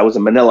Philippines, I was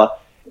in Manila,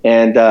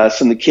 and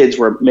some of the kids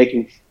were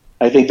making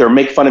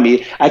fun of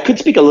me. I could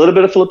speak a little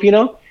bit of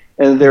Filipino,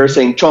 and they were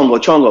saying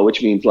chongo,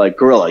 which means like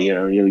gorilla,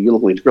 you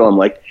look like a gorilla. I'm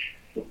like,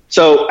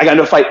 so I got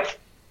into a fight.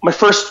 My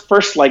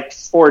first like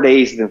 4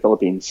 days in the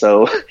Philippines.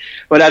 So,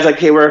 but I was like,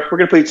 hey, we're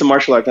going to play some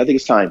martial arts. I think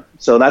it's time.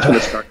 So that's when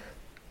it started.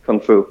 Kung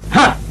Fu.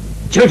 Ha!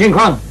 Chu Ting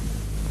Kwang,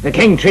 the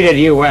king treated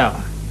you well.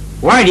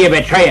 Why do you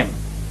betray him?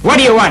 What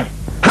do you want?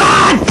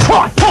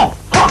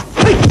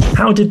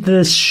 How did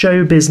the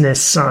show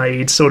business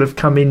side sort of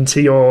come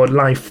into your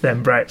life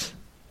then, Brett?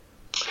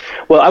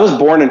 Well, I was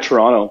born in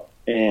Toronto,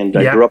 and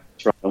I grew up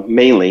in Toronto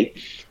mainly.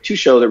 2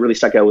 shows that really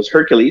stuck out was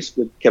Hercules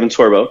with Kevin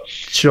Sorbo.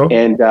 Sure.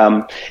 And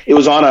it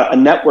was on a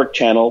network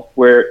channel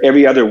where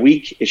every other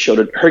week it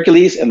showed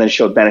Hercules and then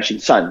showed Vanishing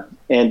Sun.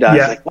 And I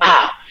was like,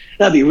 wow,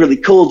 that'd be really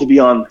cool to be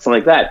on something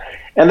like that.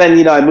 And then,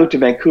 you know, I moved to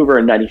Vancouver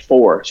in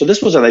 94. So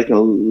this was like in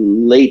the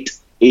late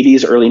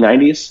 80s, early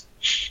 90s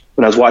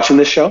when I was watching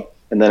this show.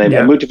 And then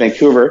I moved to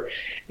Vancouver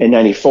in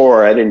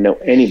 94. I didn't know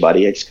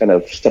anybody. I just kind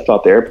of stepped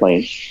off the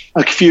airplane.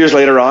 A few years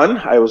later on,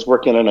 I was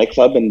working at a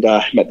nightclub and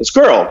met this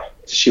girl.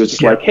 She was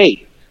just like,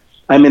 hey,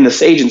 I'm in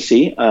this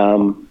agency.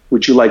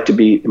 Would you like to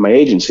be in my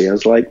agency? I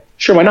was like,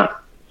 sure, why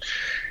not?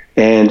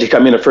 And she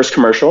got me in the first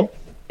commercial,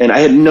 and I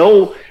had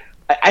no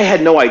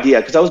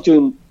idea because I was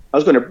going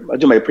to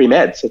do my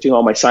pre-med, so doing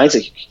all my science,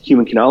 like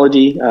human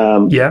kinology,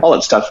 all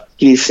that stuff,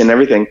 kinesis and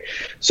everything.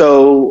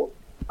 So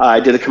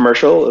I did a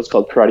commercial. It was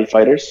called Karate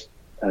Fighters,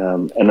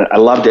 and I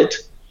loved it.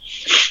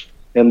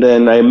 And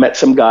then I met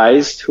some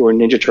guys who were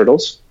Ninja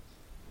Turtles,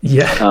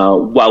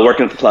 while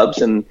working at the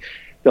clubs, and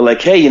they're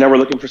like, hey, you know, we're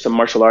looking for some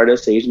martial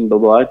artists, Asian, blah,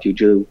 blah, do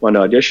you want to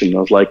audition? And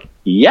I was like,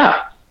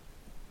 yeah.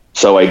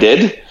 So I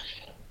did.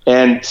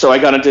 And so I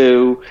got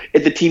into the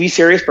TV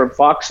series from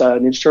Fox,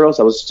 Ninja Turtles.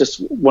 I was just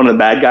one of the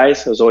bad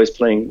guys. I was always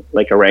playing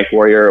like a rank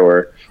warrior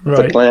or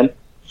Foot Clan.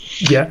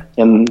 Yeah.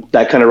 And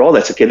that kind of role,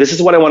 that's okay. This is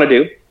what I want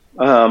to do.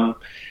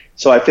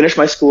 So I finished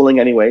my schooling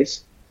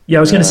anyways. Yeah,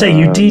 I was going to say,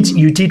 you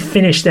did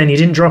finish then. You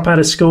didn't drop out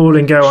of school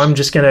and go, I'm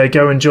just going to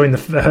go and join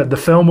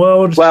the film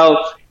world.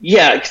 Well,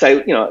 Yeah, because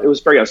it was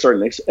very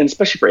uncertain, and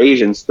especially for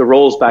Asians, the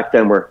roles back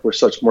then were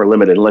such more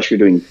limited, unless you're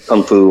doing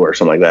kung fu or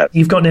something like that.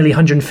 You've got nearly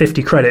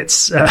 150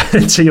 credits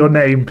to your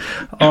name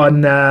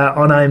on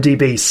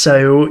IMDb,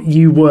 so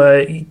you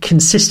were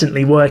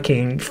consistently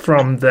working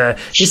from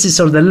this is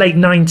sort of the late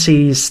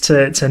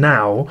 90s to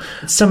now.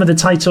 Some of the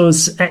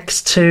titles: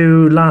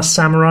 X2, Last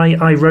Samurai,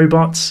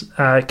 iRobot,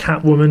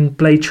 Catwoman,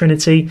 Blade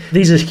Trinity.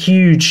 These are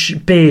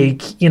huge,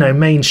 big,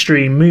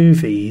 mainstream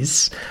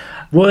movies.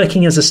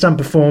 Working as a stunt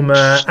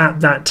performer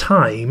at that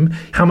time,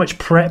 how much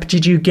prep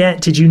did you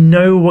get? Did you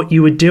know what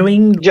you were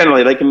doing?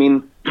 Generally,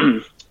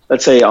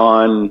 let's say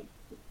in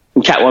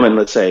Catwoman,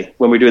 let's say,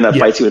 when we were doing that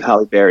fight scene with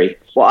Halle Berry.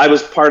 Well, I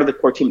was part of the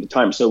core team at the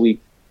time, so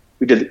we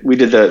did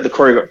the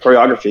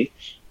choreography. It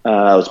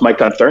was Mike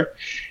Gunther,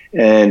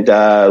 and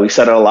we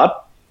set it all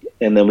up,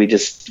 and then we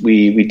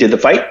did the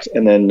fight,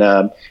 and then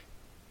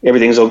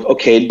everything's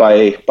okayed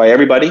by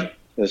everybody.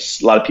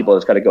 There's a lot of people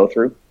that's got to go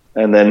through.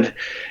 And then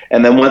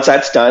once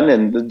that's done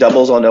and the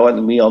doubles all know it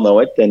and we all know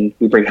it, then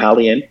we bring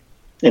Halle in,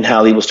 and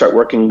Halle will start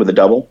working with the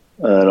double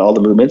and all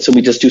the movements, and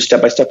we just do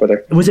step by step with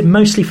her. Was it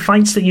mostly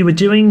fights that you were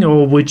doing,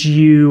 or would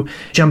you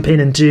jump in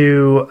and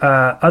do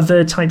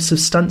other types of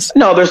stunts?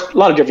 No, there's a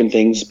lot of different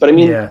things, but I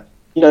mean,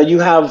 you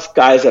have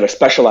guys that are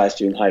specialized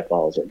doing high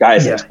falls, or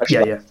guys that are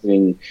specialized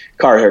doing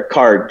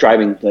car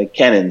driving, like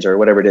cannons or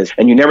whatever it is,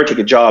 and you never take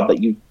a job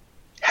that you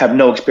have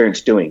no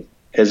experience doing,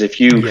 because if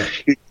you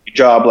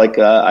job, like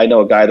I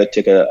know a guy that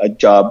took a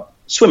job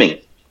swimming,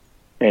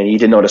 and he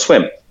didn't know how to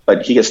swim,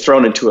 but he gets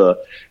thrown into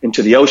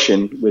the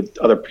ocean with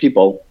other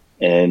people,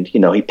 and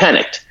he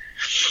panicked,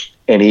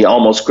 and he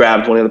almost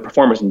grabbed one of the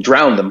performers and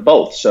drowned them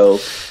both. So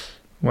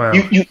wow,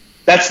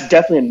 that's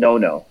definitely a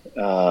no.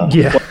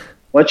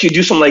 Once you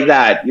do something like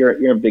that, you're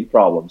in big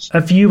problems.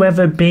 Have you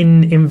ever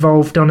been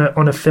involved on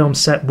a film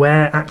set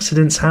where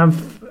accidents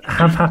have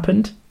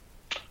happened?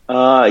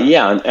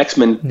 On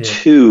X-Men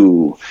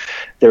 2,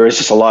 there is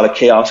just a lot of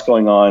chaos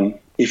going on.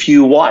 If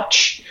you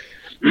watch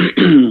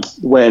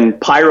when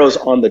Pyro's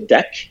on the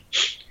deck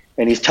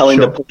and he's telling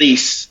the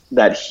police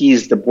that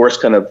he's the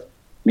worst kind of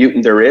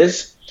mutant there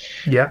is.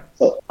 Yeah.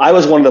 So I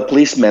was one of the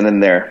policemen in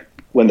there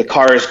when the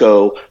cars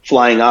go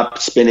flying up,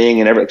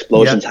 spinning, and every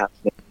explosion's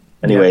happening.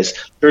 Anyways,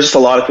 there's just a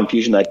lot of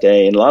confusion that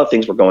day, and a lot of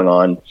things were going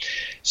on.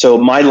 So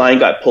my line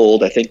got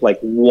pulled, I think, like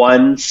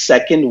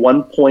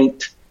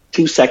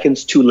 1.2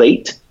 seconds too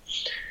late.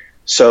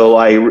 So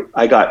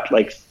I got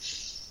like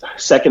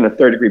second and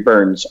third degree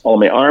burns all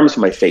my arms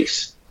and my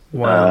face.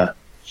 Wow.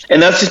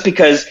 And that's just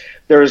because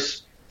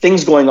there's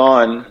things going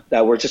on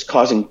that were just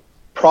causing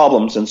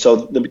problems, and so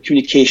the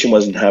communication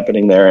wasn't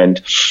happening there.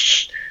 And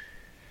so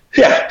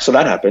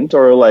that happened.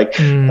 Or like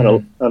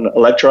on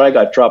Elektra, I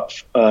got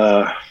dropped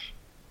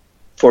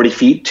 40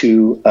 feet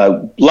to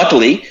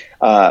luckily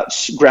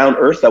ground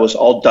earth that was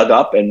all dug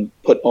up and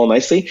put all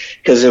nicely,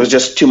 because there was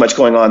just too much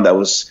going on that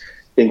was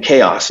in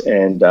chaos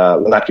and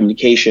without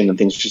communication, and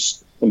things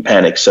just in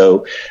panic.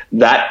 So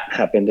that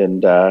happened,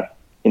 and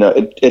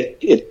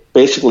it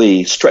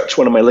basically stretched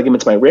one of my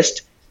ligaments in my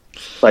wrist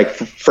like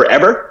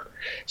forever.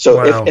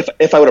 So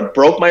if I would have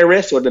broke my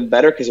wrist, it would have been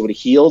better because it would have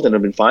healed and it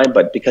would have been fine.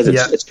 But because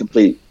it's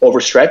completely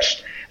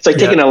overstretched, it's like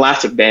taking an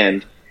elastic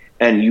band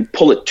and you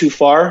pull it too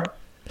far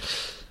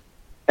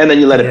and then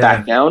you let it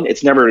back down.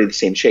 It's never really the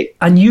same shape.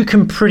 And you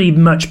can pretty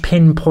much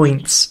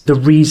pinpoint the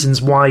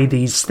reasons why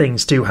these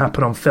things do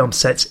happen on film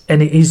sets,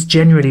 and it is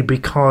generally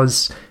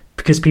because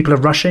people are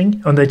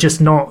rushing, and they're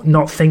just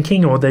not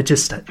thinking, or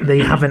they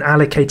haven't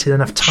allocated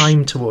enough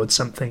time towards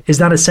something. Is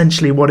that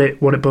essentially what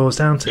it boils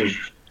down to?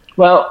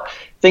 Well,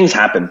 things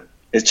happen.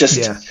 It's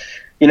just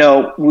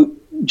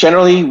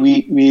generally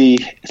we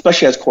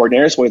especially as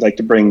coordinators, we like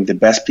to bring the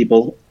best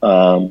people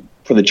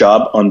for the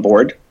job on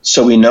board,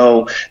 so we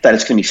know that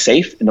it's going to be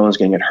safe and no one's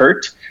going to get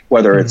hurt,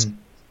 whether it's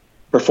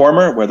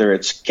performer, whether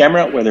it's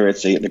camera, whether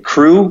it's the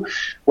crew,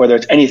 whether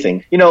it's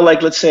anything.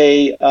 Like let's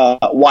say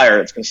a wire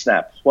that's going to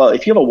snap. Well,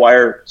 if you have a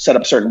wire set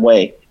up a certain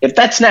way, if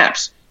that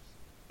snaps,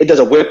 it does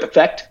a whip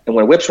effect, and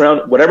when it whips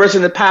around, whatever's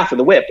in the path of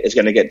the whip is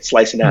going to get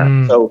sliced in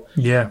half. So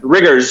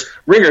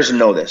riggers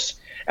know this.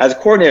 As a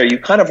coordinator, you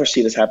kind of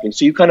foresee this happening.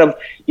 So you kind of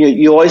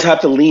you always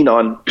have to lean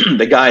on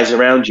the guys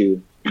around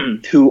you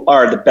who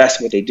are the best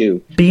at what they do.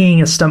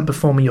 Being a stunt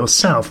performer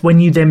yourself, when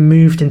you then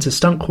moved into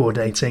stunt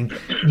coordinating,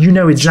 you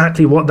know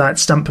exactly what that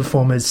stunt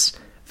performer's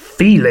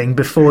feeling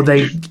before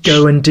they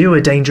go and do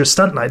a dangerous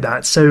stunt like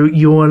that. So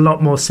you're a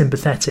lot more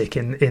sympathetic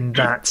in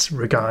that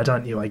regard,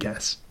 aren't you, I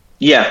guess?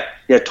 Yeah,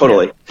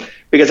 totally. Yeah.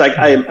 Because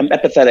I'm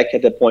empathetic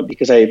at that point,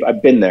 because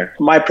I've been there.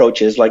 My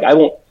approach is like, I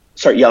won't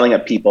start yelling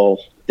at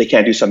people they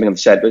can't do something on the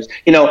set. But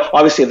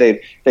obviously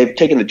they've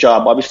taken the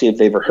job. Obviously, if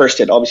they've rehearsed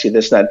it, obviously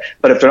this and that.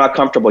 But if they're not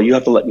comfortable, you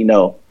have to let me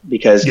know,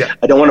 because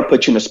I don't want to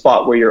put you in a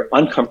spot where you're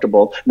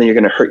uncomfortable and then you're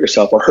going to hurt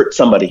yourself or hurt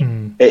somebody.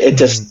 It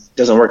just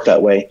doesn't work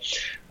that way.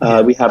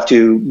 We have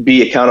to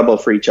be accountable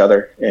for each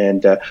other,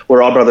 and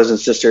we're all brothers and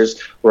sisters.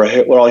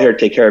 We're all here to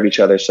take care of each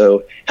other.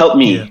 So help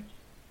me,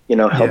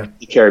 help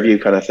take care of you,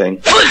 kind of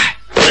thing.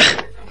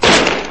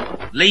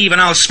 Leave and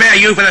I'll spare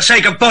you for the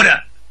sake of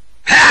Buddha.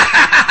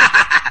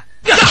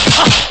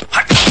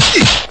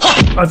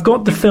 I've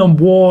got the film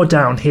War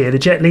down here, the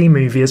Jet Li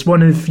movie, as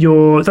one of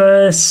your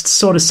first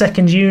sort of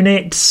second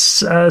unit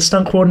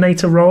stunt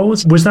coordinator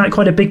roles. Was that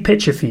quite a big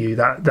picture for you,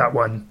 that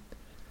one?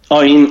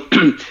 I mean,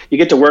 you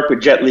get to work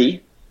with Jet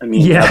Li. I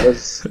mean, that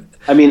was...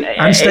 I mean,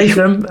 and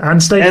Statham,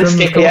 Jason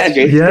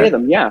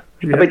Statham, yeah.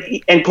 But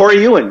and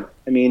Corey Ewan.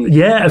 I mean,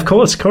 yeah, of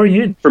course, Corey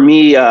Ewan. For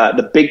me,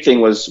 the big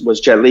thing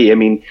was Jet Li. I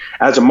mean,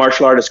 as a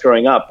martial artist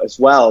growing up as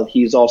well,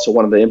 he's also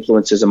one of the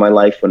influences in my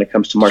life when it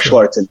comes to martial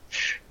arts and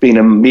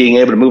being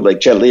able to move like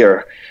Jet Li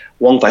or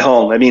Wong Fai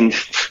Hong. I mean,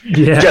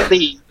 Jet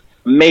Li,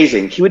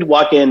 amazing. He would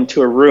walk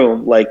into a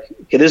room like,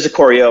 okay, this is a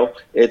choreo.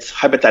 It's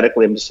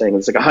hypothetically, I'm just saying,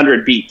 it's like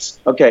 100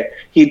 beats. Okay,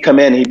 he'd come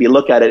in, he'd be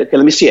look at it. Okay,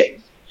 let me see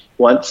it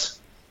once.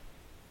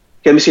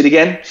 Okay, let me see it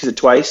again. He said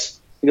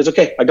twice. He goes,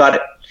 okay, I got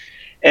it.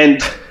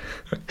 And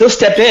he'll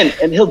step in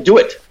and he'll do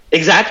it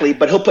exactly,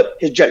 but he'll put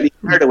his Jet Li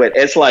hair to it.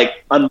 It's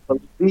like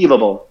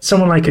unbelievable.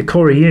 Someone like a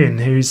Corey Yun,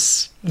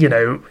 who's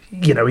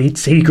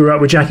he grew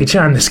up with Jackie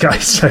Chan. This guy.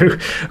 So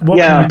what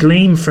can you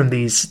glean from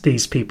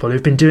these people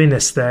who've been doing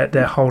this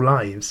their whole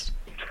lives?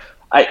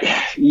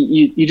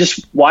 You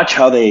just watch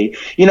how they.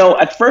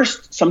 At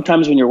first,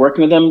 sometimes when you're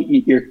working with them,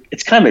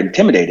 it's kind of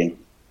intimidating.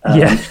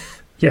 Yeah.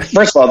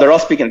 First of all, they're all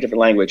speaking a different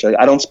language.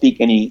 I don't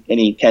speak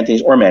any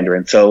Cantonese or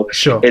Mandarin, so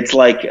it's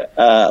like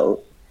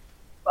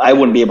I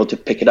wouldn't be able to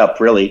pick it up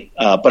really.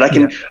 But I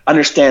can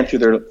understand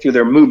through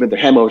their movement, their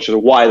hand motions,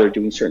 why they're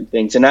doing certain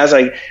things. And as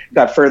I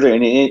got further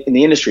in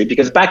the industry,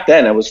 because back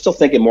then I was still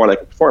thinking more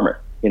like a performer.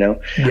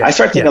 I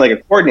started thinking like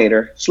a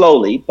coordinator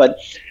slowly, but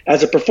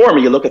as a performer,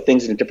 you look at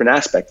things in a different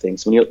aspect.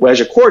 As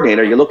a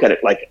coordinator, you look at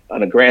it like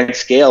on a grand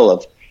scale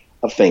of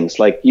things.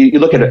 Like you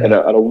look at it at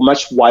a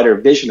much wider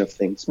vision of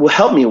things. What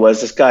helped me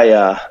was this guy,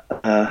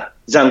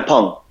 Zhang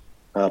Peng,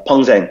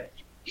 Peng Zhang.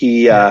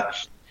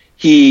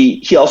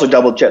 He also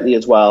doubled Jet Li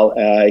as well.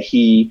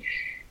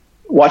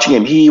 Watching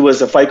him, he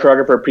was a fight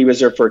choreographer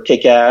previously for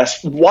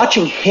Kick-Ass.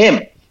 Watching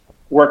him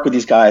work with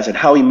these guys and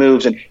how he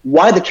moves and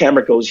why the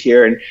camera goes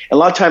here. And a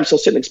lot of times he'll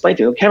sit and explain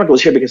to you, the camera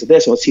goes here because of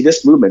this, and let's see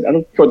this movement. I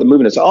don't care what the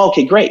movement is. Oh,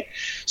 okay, great.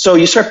 So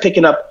you start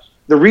picking up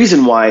the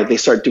reason why they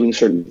start doing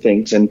certain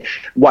things and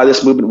why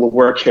this movement will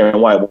work here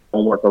and why it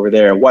won't work over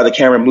there, and why the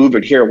camera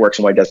movement here works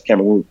and why the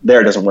camera move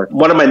there doesn't work.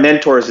 One of my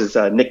mentors is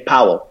Nick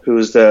Powell,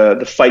 who's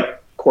the fight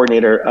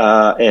coordinator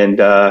and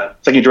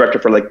second director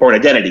for like Born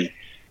Identity,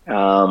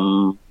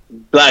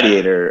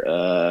 Gladiator,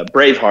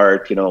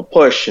 Braveheart,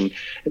 Push, and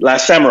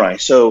Last Samurai.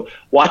 So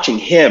watching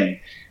him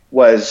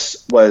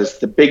was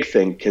the big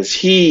thing, because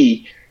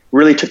he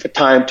really took the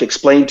time to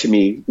explain to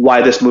me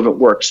why this movement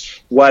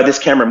works, why this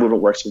camera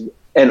movement works,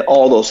 and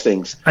all those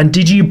things. And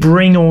did you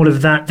bring all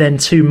of that then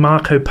to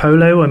Marco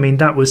Polo? I mean,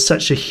 that was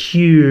such a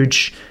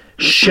huge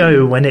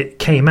show when it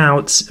came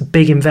out,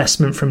 big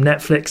investment from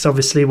Netflix,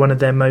 obviously one of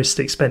their most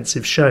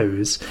expensive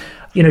shows.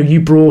 You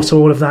brought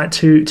all of that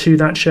to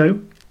that show?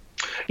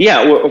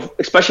 Yeah, well,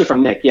 especially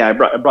from Nick. Yeah, I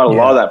brought a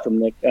lot of that from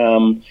Nick.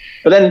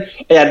 But then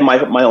I had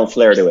my own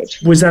flair to it.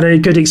 Was that a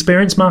good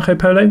experience, Marco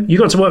Polo? You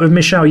got to work with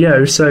Michelle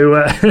Yeoh,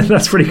 so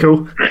that's pretty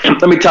cool.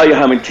 Let me tell you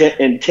how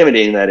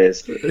intimidating that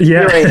is.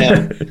 Yeah. Here I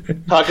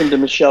am talking to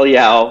Michelle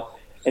Yeoh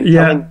and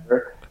telling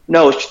her,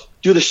 no,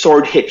 do the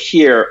sword hit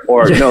here,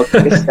 or no,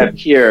 take a step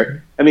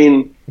here. I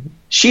mean,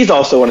 she's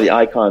also one of the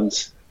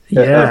icons.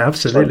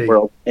 Absolutely.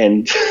 World.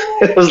 And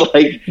it was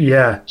like,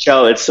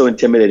 Michelle, it's so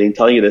intimidating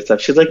telling you this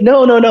stuff. She's like,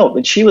 no.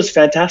 And she was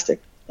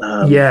fantastic.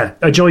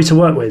 A joy to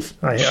work with,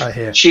 I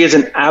hear. She is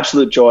an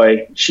absolute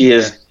joy.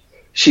 She's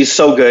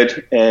so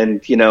good.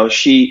 And,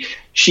 she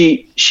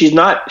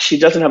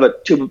doesn't have a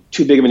too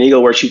big of an ego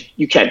where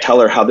you can't tell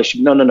her how this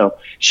should, no.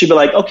 She'd be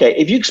like, okay,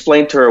 if you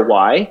explain to her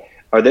why,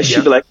 or this,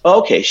 she'd be like,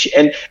 oh, okay.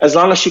 And as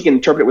long as she can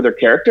interpret it with her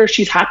character,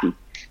 she's happy.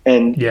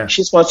 And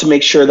she just wants to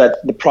make sure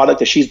that the product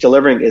that she's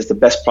delivering is the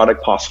best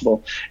product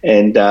possible.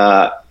 And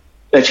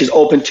she's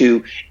open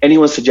to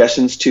anyone's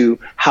suggestions to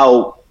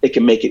how it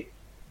can make it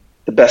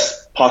the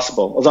best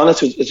possible, as long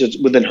as it's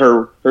within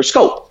her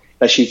scope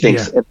that she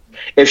thinks. And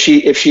if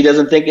she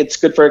doesn't think it's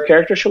good for her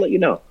character, she'll let you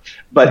know.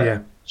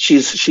 But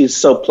she's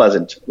so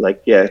pleasant.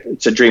 Like,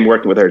 it's a dream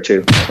working with her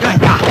too.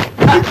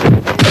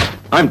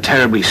 I'm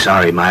terribly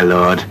sorry, my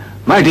lord.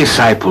 My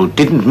disciple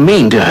didn't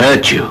mean to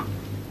hurt you.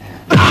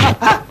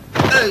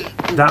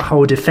 That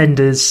whole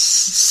Defenders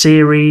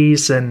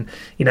series, and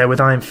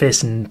with Iron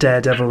Fist and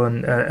Daredevil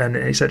and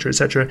et cetera,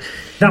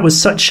 that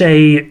was such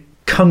a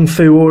kung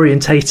fu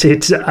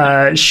orientated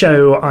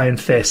show. Iron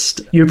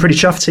Fist. You were pretty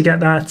chuffed to get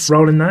that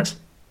role in that.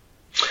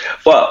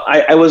 Well,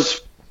 I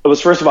was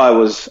first of all, I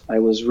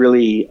was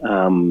really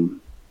I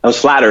was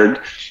flattered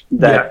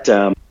that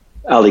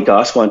Ali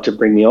Goss wanted to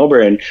bring me over,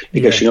 and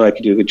because she knew I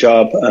could do a good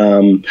job.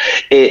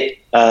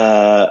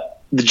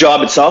 The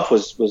job itself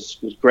was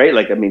great.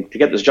 Like, I mean, to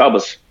get this job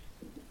was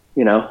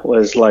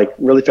like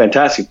really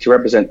fantastic to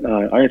represent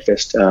Iron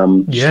Fist.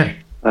 But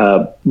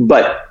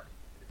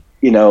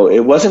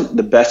it wasn't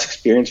the best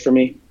experience for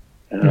me.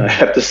 I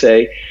have to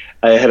say,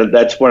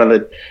 that's one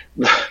of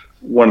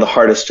the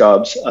hardest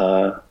jobs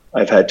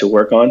I've had to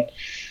work on.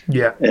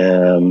 Yeah.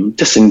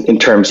 Just in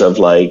terms of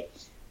like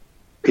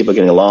people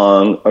getting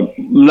along.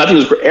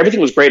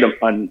 Everything was great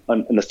on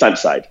the stunt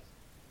side.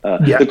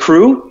 The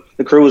crew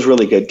was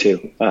really good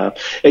too.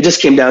 It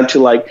just came down to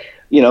like,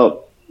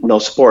 no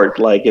support.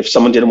 Like if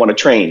someone didn't want to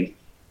train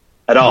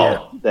at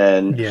all,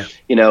 then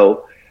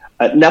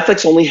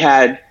Netflix only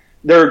had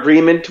their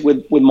agreement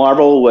with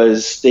Marvel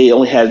was they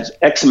only had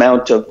X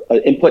amount of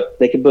input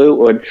they could do,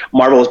 or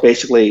Marvel was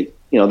basically,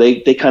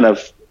 they kind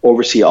of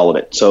oversee all of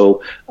it.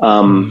 So,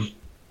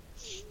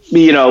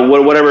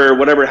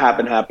 whatever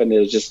happened. It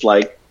was just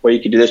like, well,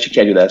 you can do this, you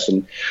can't do this.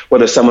 And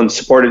whether someone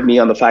supported me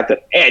on the fact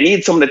that, hey, I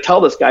need someone to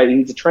tell this guy he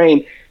needs to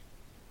train.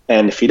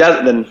 And if he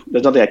doesn't, then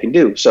there's nothing I can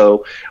do.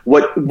 So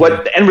what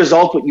the end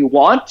result, what you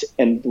want,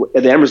 and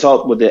the end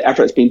result with the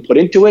effort that's being put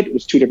into it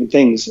was two different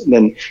things. And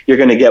then you're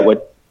going to get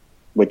what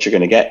you're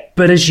going to get.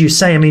 But as you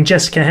say, I mean,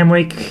 Jessica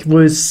Henwick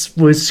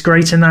was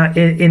great in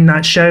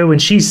that show,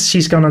 and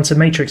she's gone on to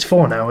Matrix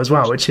 4 now as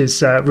well, which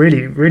is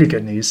really, really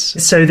good news.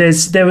 So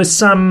there was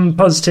some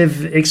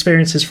positive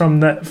experiences from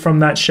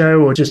that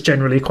show, or just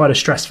generally quite a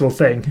stressful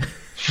thing.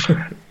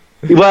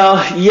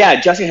 Well, yeah,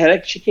 Jessica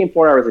Henwick, she came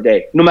 4 hours a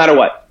day, no matter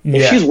what.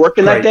 If she's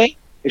working that day,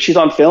 if she's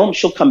on film,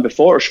 she'll come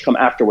before or she'll come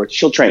afterwards.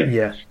 She'll train.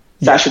 Yeah.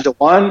 Sacha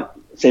Dhawan,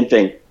 same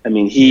thing. I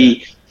mean,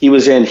 he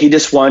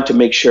just wanted to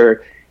make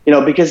sure,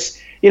 because,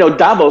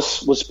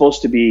 Davos was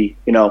supposed to be,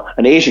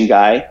 an Asian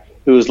guy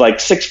who was like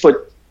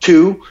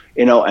 6'2",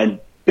 and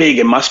big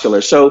and muscular.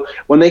 So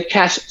when they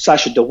cast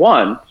Sacha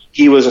Dhawan,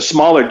 he was a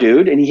smaller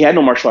dude and he had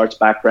no martial arts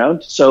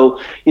background.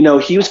 So,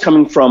 he was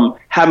coming from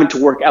having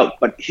to work out,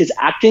 but his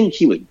acting,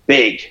 he was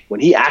big. When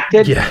he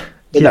acted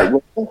in that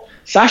role,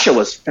 Sacha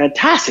was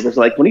fantastic. It was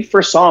like when he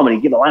first saw him and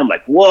he gave a line, I'm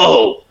like,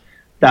 whoa,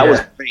 that was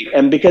great.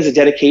 And because of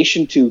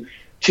dedication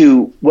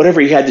to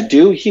whatever he had to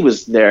do, he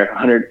was there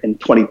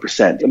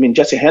 120%. I mean,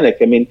 Jessica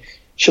Henwick,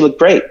 she looked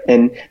great.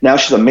 And now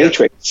she's on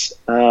Matrix.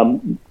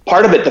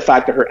 Part of it, the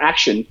fact that her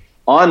action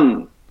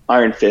on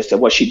Iron Fist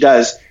and what she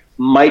does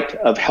might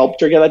have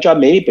helped her get that job,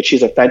 maybe, but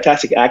she's a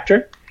fantastic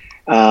actor.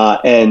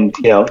 And,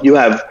 you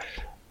have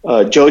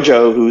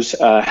Jojo, who's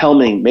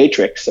helming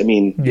Matrix.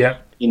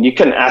 You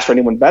couldn't ask for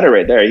anyone better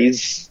right there.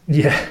 He's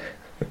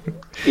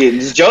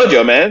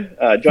Jojo, man.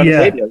 John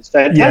Fabio. It's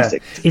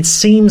fantastic. Yeah. It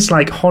seems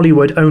like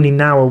Hollywood only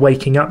now are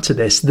waking up to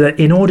this, that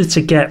in order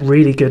to get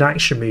really good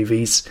action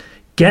movies,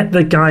 get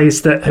the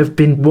guys that have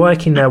been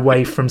working their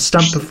way from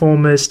stunt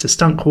performers to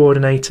stunt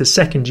coordinators,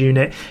 second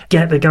unit,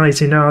 get the guys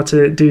who know how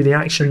to do the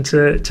action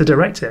to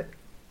direct it.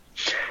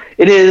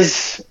 It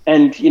is,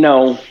 and,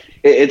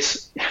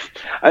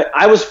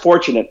 I was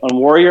fortunate on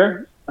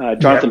Warrior.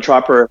 Jonathan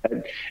Tropper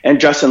and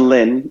Justin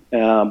Lin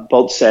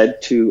both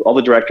said to all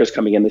the directors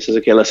coming in, they says,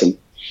 okay, listen,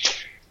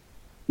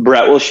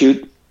 Brett will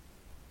shoot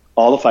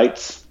all the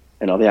fights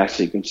and all the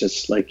action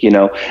sequences. Like,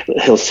 he'll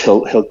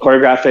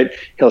choreograph it.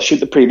 He'll shoot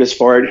the previs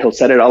for it. He'll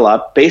set it all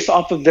up based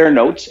off of their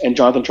notes and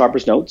Jonathan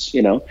Tropper's notes,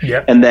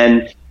 And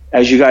then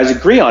as you guys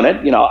agree on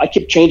it, I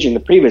keep changing the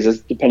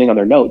previs depending on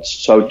their notes.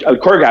 So I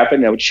would choreograph it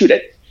and I would shoot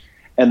it.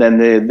 And then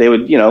they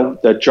would,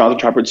 the Jonathan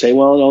Tropper would say,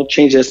 well, I'll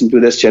change this and do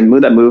this and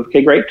move that move.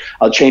 Okay, great.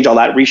 I'll change all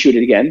that, reshoot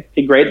it again.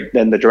 Okay, great.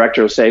 Then the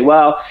director will say,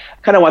 well,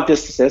 I kind of want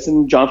this to this.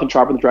 And Jonathan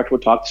Tropper, the director,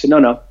 would talk to say,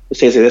 no, it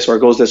stays like this or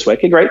it goes this way.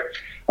 Okay, great.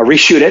 I'll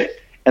reshoot it.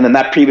 And then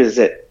that preview is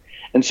it.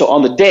 And so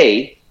on the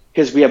day,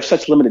 because we have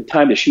such limited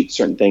time to shoot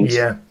certain things,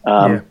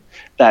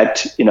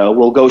 that,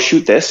 we'll go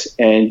shoot this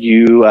and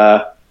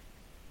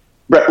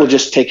Brett will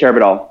just take care of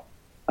it all,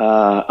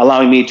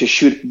 allowing me to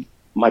shoot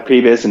my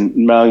previs and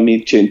allowing me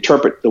to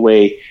interpret the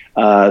way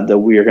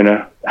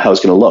that how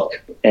it's gonna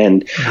look.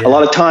 And a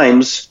lot of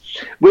times,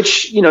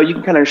 which you can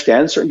kind of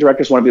understand, certain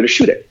directors want to be able to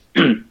shoot it,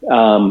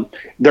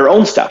 their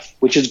own stuff,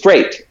 which is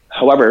great.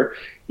 However,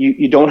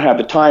 you don't have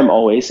the time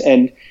always,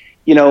 and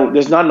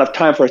there's not enough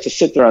time for us to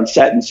sit there on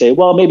set and say,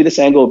 well, maybe this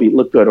angle will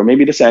look good, or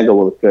maybe this angle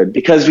will look good,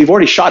 because we've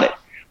already shot it.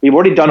 We've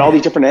already done all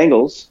these different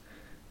angles.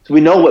 So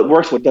we know what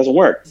works, what doesn't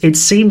work. It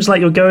seems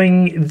like you're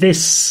going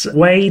this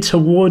way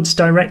towards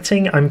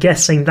directing. I'm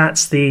guessing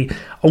that's the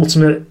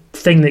ultimate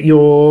thing that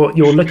you're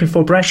looking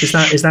for, Brett. Is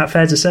that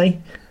fair to say?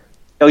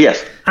 Oh,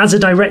 yes. As a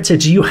director,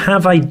 do you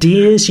have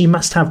ideas? You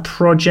must have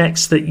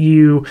projects that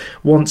you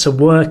want to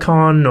work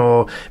on,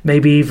 or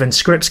maybe even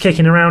scripts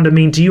kicking around. I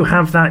mean, do you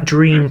have that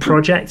dream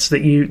project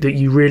that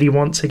you really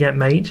want to get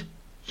made?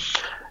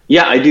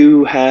 Yeah, I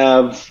do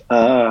have.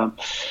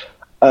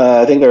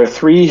 I think there are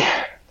three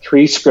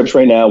scripts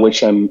right now,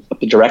 which I'm up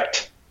to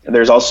direct.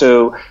 There's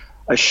also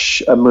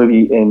a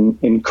movie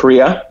in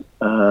Korea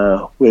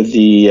with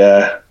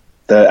the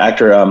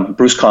actor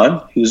Bruce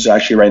Kahn, who's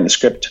actually writing the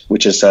script,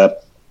 which is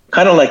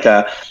kind of like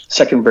a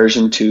second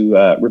version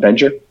to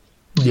Revenger.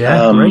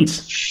 Yeah,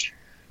 great.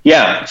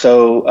 Yeah,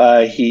 so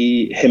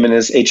him and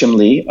his H.M.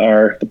 Lee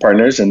are the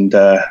partners, and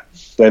I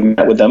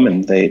met with them,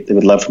 and they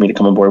would love for me to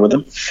come on board with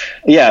them.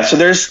 Yeah, so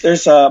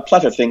there's a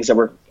plethora of things that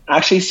were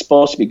actually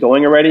supposed to be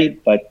going already,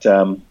 but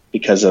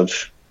because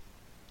of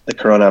the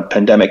corona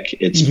pandemic,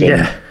 it's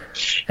been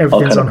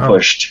all kind of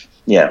pushed.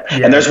 Yeah,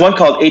 and there's one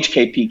called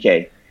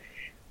HKPK,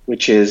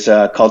 which is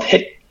called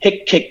Hit,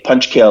 Kick,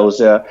 Punch, Kill. It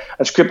was a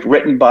script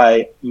written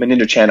by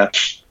Maninder Channa,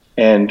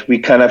 and we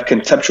kind of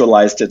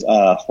conceptualized it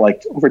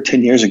like over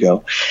 10 years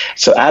ago.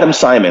 So Adam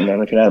Simon, I don't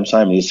know if you know Adam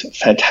Simon, he's a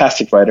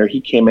fantastic writer.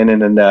 He came in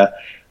and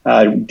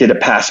did a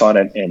pass on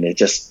it, and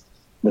it's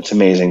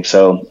amazing.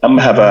 So I'm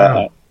gonna have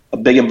a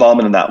big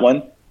involvement in that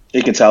one.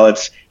 You can tell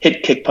it's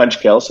hit, kick, punch,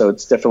 kill, so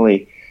it's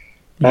definitely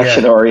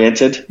action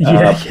oriented.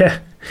 Yeah.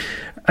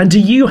 And do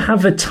you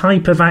have a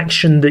type of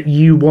action that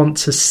you want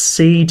to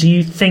see? Do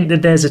you think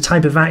that there's a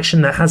type of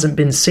action that hasn't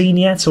been seen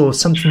yet, or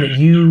something that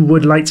you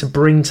would like to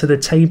bring to the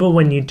table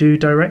when you do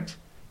direct?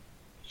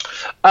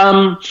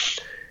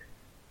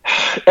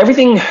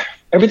 Everything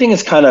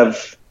is kind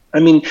of,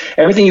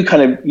 everything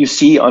you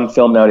see on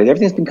film nowadays,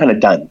 everything's been kind of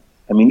done.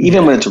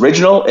 Even when it's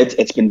original,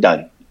 it's been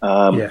done.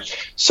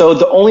 So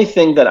the only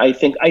thing that I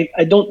think,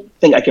 I don't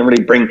think I can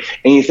really bring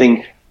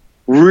anything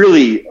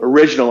really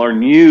original or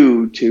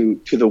new to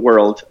the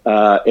world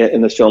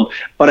in this film,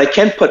 but I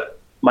can put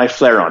my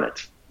flair on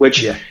it,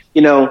 which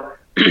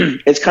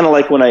it's kind of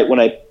like when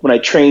I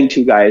train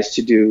two guys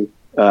to do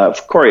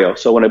choreo.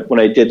 So when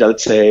I did,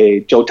 let's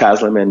say, Joe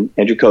Taslim and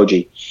Andrew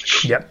Koji,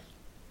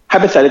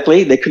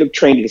 hypothetically they could have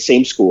trained at the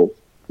same school,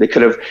 they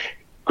could have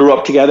grew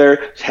up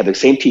together, had the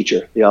same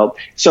teacher,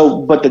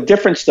 So, but the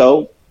difference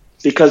though,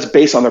 because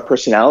based on their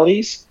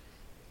personalities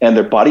and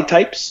their body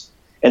types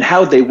and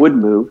how they would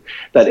move,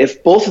 that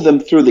if both of them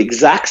threw the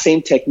exact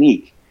same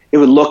technique, it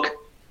would look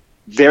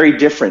very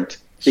different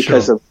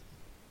because of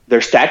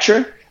their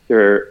stature,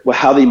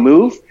 how they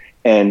move,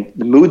 and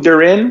the mood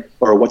they're in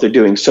or what they're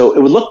doing. So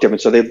it would look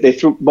different. So they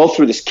both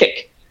threw this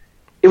kick.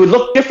 It would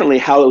look differently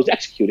how it was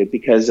executed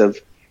because of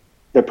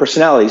their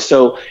personalities.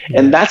 So,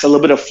 and that's a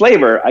little bit of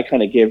flavor I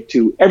kind of give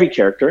to every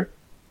character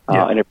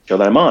and every show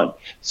that I'm on.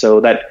 So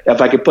that if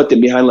I could put them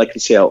behind, like,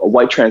 say, a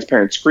white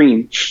transparent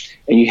screen,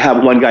 and you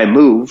have one guy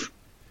move,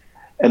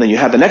 and then you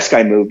have the next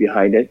guy move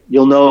behind it,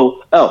 you'll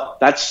know, oh,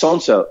 that's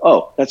so-and-so.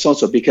 Oh, that's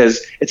so-and-so,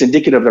 because it's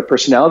indicative of their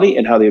personality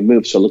and how they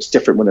move, so it looks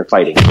different when they're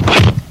fighting.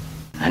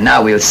 And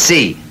now we'll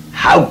see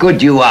how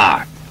good you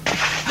are.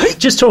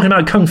 Just talking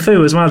about Kung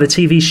Fu as well, the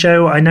TV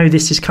show, I know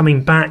this is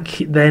coming back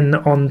then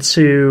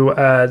onto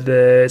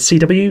the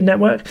CW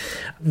network.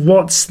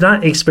 What's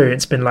that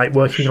experience been like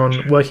working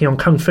on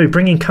Kung Fu,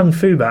 bringing Kung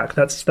Fu back?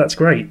 That's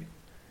great.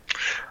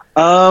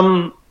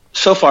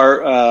 So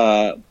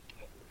far,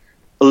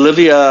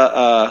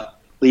 Olivia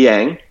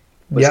Liang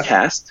was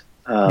cast,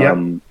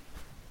 and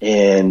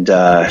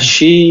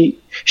she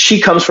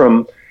comes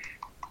from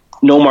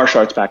no martial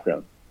arts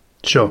background.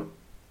 Sure.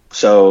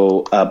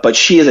 So, but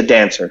she is a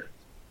dancer.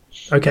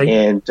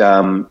 Okay. And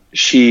when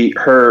she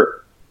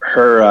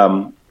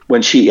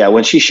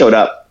showed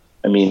up,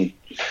 I was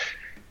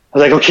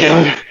like,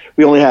 okay,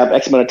 we only have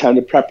X amount of time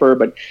to prep her,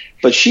 but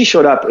she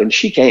showed up and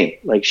she came.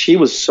 Like, she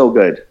was so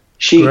good.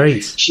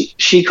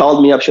 She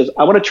called me up. She goes,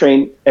 I want to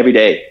train every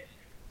day.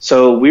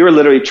 So we were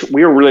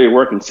really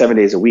working 7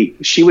 days a week.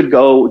 She would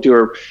go do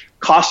her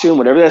costume,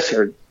 whatever this,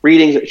 her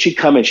readings. She'd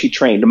come and she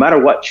trained no matter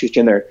what. She was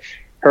in there.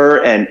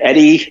 Her and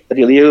Eddie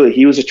Liu,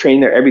 he was a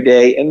trainer there every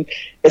day. And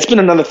it's been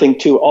another thing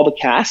too. All the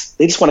cast,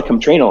 they just want to come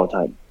train all the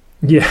time.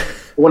 Yeah.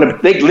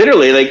 They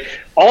literally, like,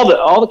 all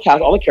the cast,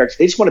 all the characters,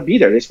 they just want to be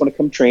there. They just want to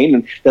come train,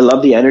 and they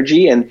love the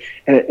energy. And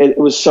it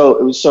was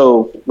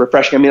so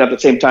refreshing. At the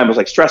same time, it was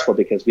like stressful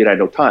because we had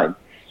no time,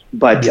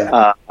 but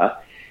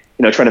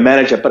trying to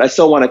manage it. But I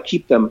still want to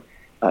keep them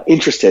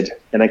interested,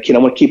 and I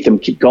want to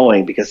keep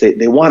going because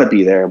they want to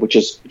be there, which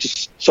is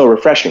so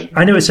refreshing.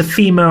 I know it's a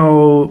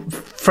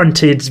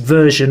female-fronted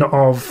version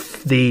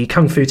of the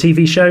Kung Fu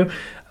TV show,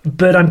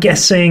 but I'm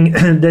guessing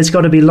there's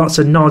got to be lots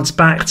of nods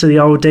back to the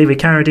old David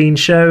Carradine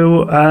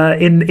show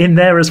in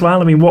there as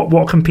well.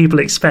 What can people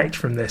expect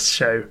from this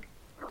show?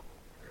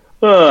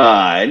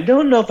 I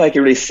don't know if I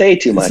can really say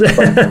too much.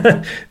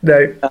 But,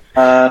 no,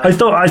 I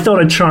thought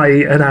I'd try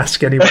and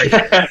ask anyway.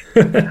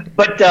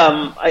 But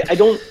I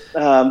don't.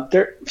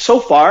 There so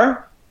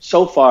far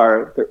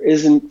there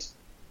isn't.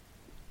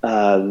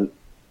 In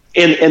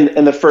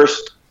the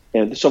first,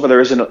 so far there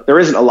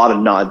isn't a lot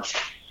of nods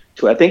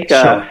to it. I think. Sure.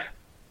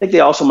 I think they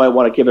also might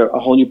want to give it a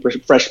whole new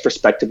fresh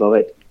perspective of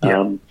it.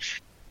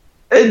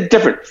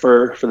 Different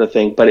for the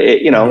thing, but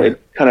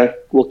it kind of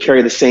will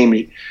carry the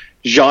same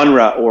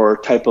genre or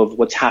type of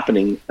what's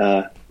happening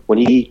when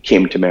he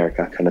came to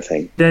America, kind of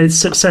thing. There's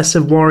success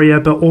of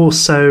Warrior, but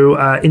also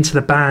Into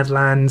the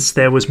Badlands.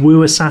 There was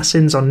Wu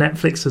Assassins on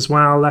Netflix as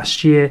well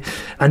last year,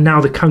 and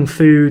now the Kung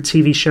Fu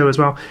TV show as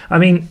well.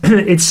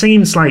 It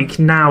seems like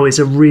now is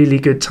a really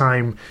good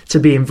time to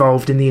be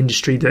involved in the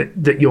industry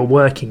that you're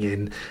working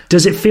in.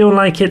 Does it feel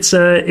like it's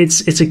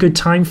a good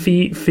time for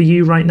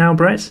you right now,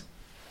 Brett?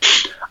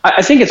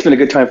 I think it's been a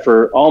good time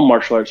for all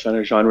martial arts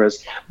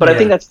genres, but I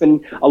think that's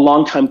been a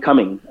long time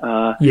coming.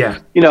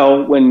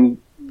 When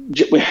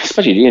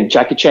especially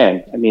Jackie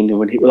Chan.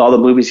 With all the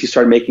movies he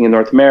started making in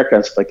North America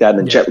and stuff like that, and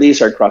then Jet Li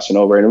started crossing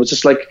over, and it was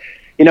just like,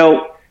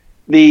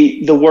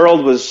 the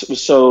world was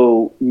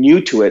so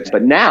new to it.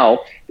 But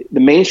now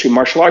the mainstream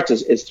martial arts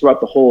is throughout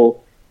the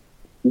whole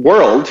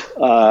world,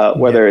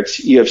 whether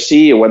it's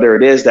UFC or whether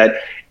it is that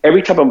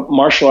every type of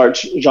martial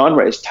arts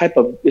genre is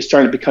starting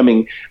to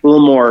becoming a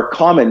little more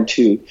common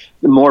to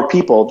the more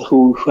people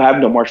who have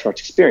no martial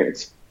arts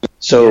experience.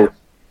 So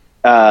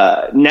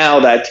now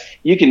that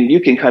you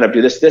can kind of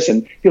do this,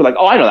 and people are like,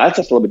 oh, I know that's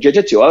just a little bit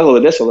jiu-jitsu, a little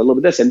bit this, a little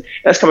bit this, and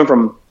that's coming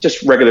from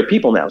just regular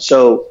people now.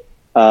 So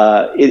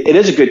it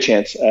is a good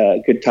chance,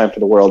 a good time for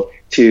the world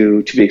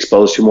to be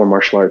exposed to more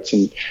martial arts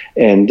and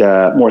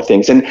more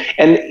things. And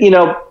you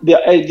know,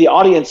 the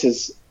audience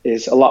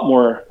is a lot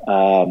more.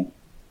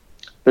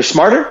 They're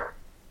smarter, I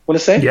want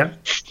to say. Yeah.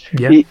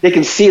 They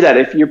can see that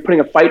if you're putting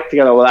a fight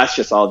together, well, that's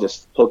just all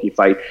just pokey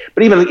fight.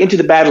 But even like Into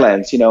the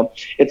Badlands, you know,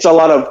 it's a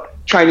lot of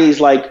Chinese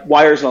like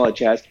wires and all that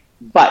jazz.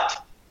 But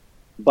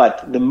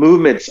the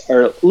movements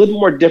are a little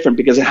more different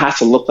because it has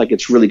to look like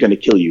it's really going to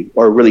kill you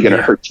or really going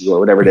to hurt you or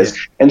whatever it is.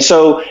 And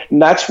so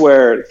that's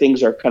where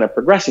things are kind of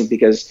progressing,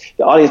 because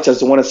the audience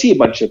doesn't want to see a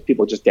bunch of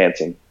people just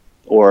dancing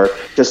or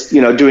just,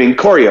 you know, doing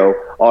choreo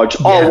or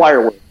just all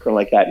wire work or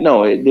like that.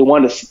 No, they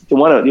want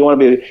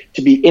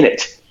to be in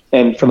it.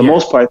 And for the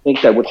most part, I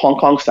think that with Hong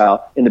Kong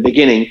style in the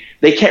beginning,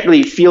 they can't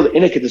really feel the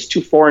in it because it's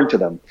too foreign to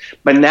them.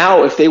 But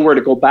now, if they were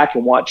to go back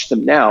and watch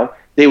them now,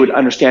 they would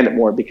understand it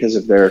more because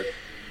of their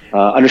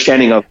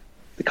understanding of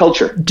the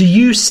culture. Do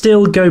you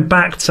still go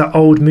back to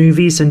old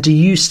movies, and do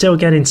you still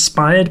get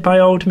inspired by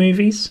old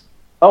movies?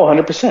 Oh,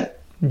 100%.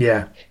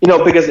 Yeah. You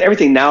know, because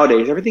everything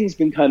nowadays, everything's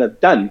been kind of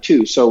done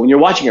too. So when you're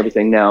watching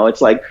everything now,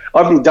 it's like, oh,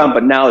 everything's done,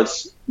 but now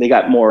they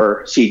got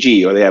more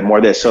CG or they have more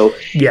of this. So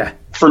yeah,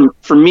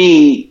 for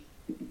me,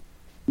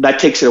 that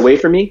takes it away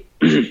from me.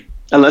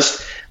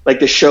 Unless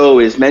like the show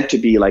is meant to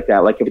be like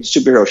that. Like if it's a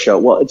superhero show,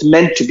 well, it's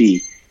meant to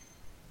be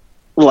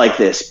like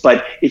this.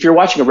 But if you're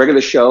watching a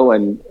regular show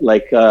and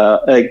like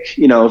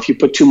you know, if you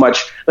put too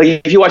much,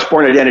 like if you watch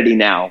Bourne Identity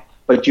now,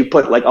 but you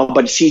put like a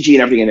bunch of CG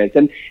and everything in it,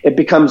 then it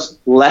becomes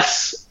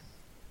less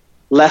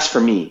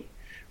for me.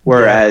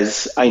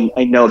 Whereas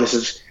I know this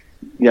is,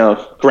 you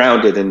know,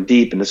 grounded and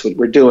deep, and this is what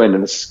we're doing,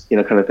 and this, you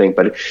know, kind of thing.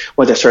 But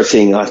once I start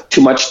seeing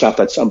too much stuff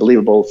that's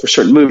unbelievable for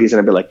certain movies, and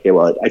I'd be like, okay,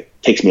 well, it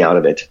takes me out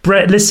of it.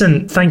 Brett,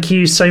 listen, thank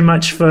you so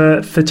much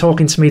for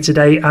talking to me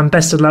today, and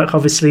best of luck,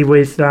 obviously,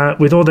 with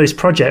all those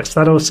projects.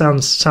 That all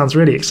sounds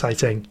really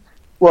exciting.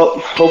 Well,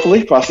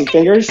 hopefully, crossing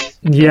fingers.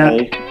 Yeah.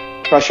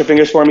 Cross your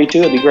fingers for me too.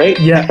 It'd be great.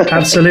 Yeah,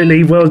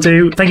 absolutely, will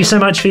do. Thank you so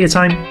much for your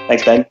time.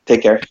 Thanks, Ben.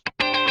 Take care.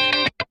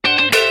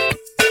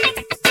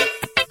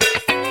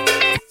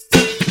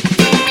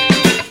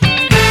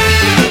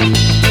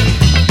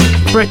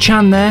 Brett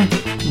Chan there,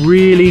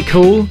 really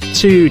cool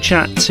to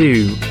chat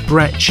to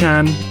Brett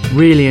Chan,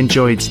 really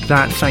enjoyed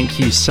that. Thank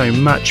you so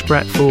much,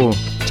 Brett, for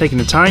taking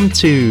the time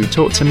to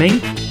talk to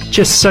me.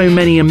 Just so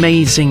many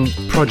amazing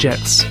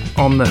projects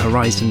on the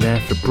horizon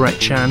there for Brett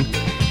Chan.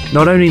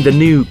 Not only the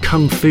new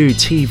Kung Fu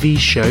TV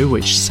show,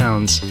 which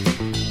sounds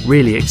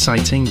really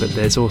exciting, but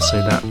there's also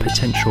that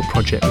potential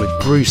project with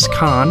Bruce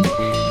Khan.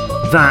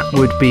 That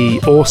would be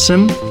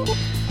awesome,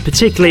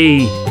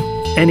 particularly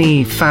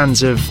any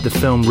fans of the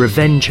film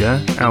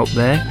Revenger out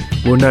there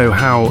will know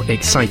how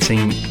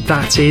exciting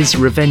that is.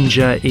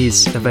 Revenger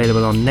is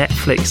available on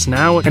Netflix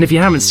now, and if you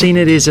haven't seen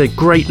it, it is a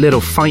great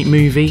little fight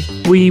movie.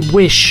 We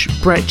wish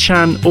Brett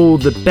Chan all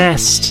the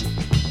best.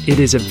 It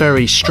is a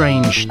very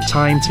strange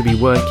time to be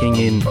working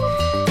in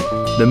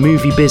the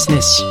movie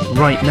business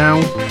right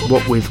now,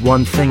 what with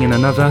one thing and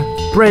another.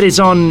 Brett is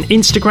on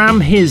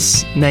Instagram.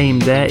 His name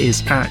there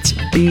is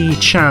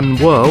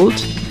 @bchanworld.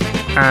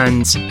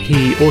 And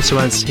he also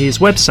has his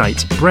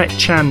website,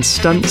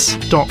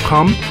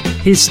 brettchanstunts.com.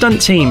 His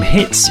stunt team,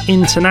 Hits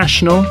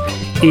International,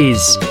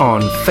 is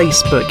on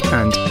Facebook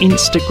and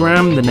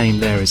Instagram. The name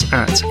there is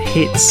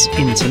 @Hits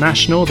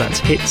International. That's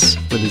Hits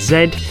with a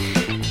Z.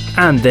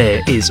 And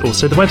there is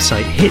also the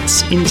website,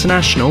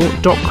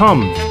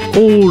 hitsinternational.com.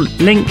 All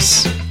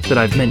links that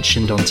I've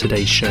mentioned on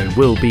today's show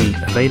will be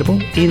available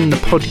in the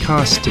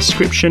podcast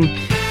description.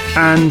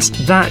 And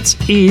that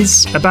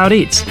is about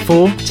it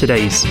for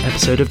today's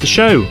episode of the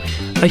show.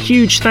 A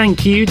huge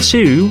thank you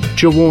to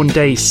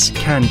Jawandace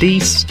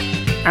Candice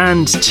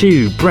and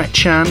to Brett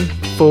Chan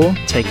for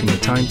taking the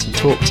time to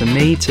talk to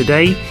me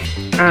today.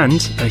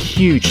 And a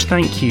huge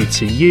thank you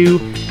to you,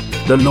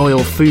 the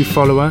loyal Foo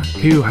follower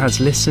who has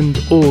listened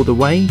all the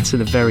way to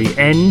the very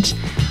end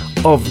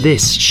of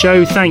this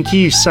show. Thank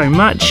you so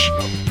much.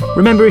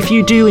 Remember, if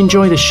you do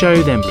enjoy the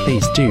show, then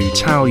please do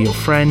tell your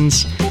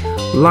friends.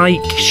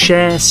 Like,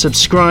 share,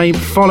 subscribe,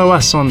 follow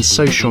us on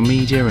social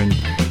media and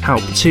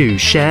help to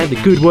share the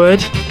good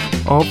word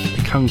of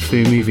the Kung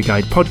Fu Movie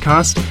Guide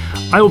podcast.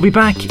 I will be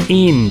back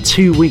in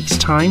 2 weeks'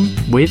 time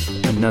with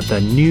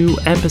another new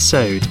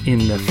episode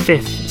in the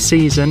 5th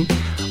season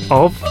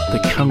of the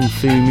Kung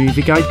Fu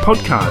Movie Guide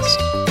podcast.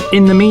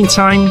 In the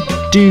meantime,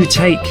 do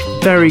take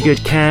very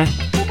good care,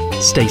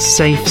 stay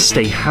safe,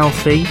 stay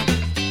healthy,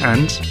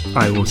 and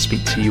I will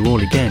speak to you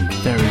all again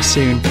very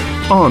soon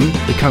on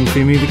the Kung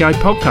Fu Movie Guide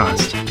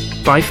podcast.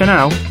 Bye for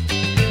now.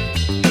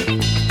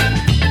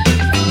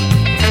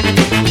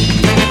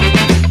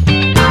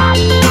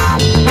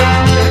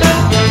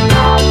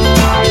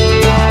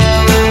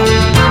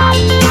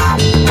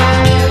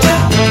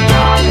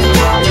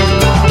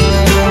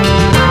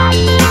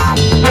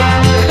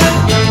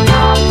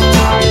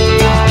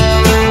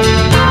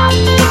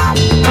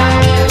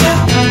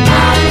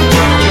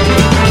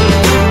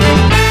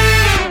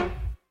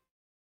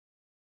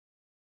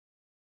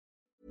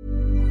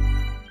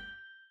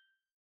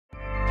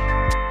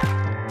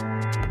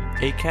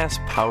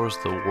 Acast powers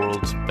the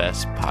world's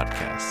best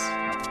podcasts.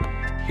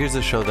 Here's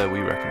a show that we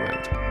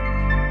recommend.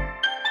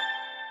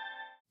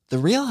 The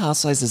Real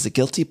Housewives is a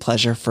guilty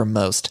pleasure for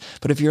most,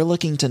 but if you're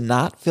looking to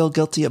not feel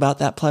guilty about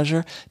that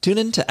pleasure, tune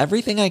in to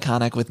Everything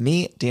Iconic with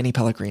me, Danny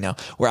Pellegrino,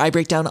 where I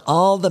break down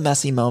all the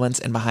messy moments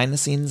and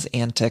behind-the-scenes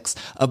antics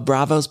of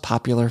Bravo's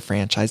popular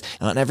franchise.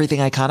 And on Everything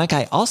Iconic,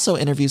 I also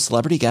interview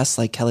celebrity guests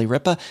like Kelly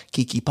Ripa,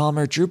 Keke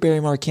Palmer, Drew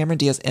Barrymore, Cameron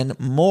Diaz, and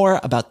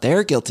more about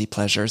their guilty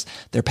pleasures,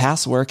 their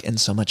past work, and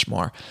so much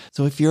more.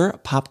 So if you're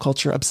pop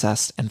culture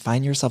obsessed and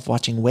find yourself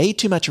watching way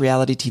too much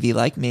reality TV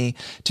like me,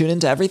 tune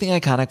into Everything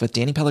Iconic with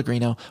Danny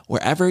Pellegrino,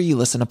 wherever you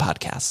listen to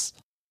podcasts.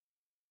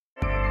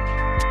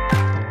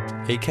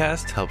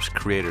 Acast helps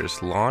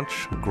creators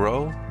launch,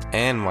 grow,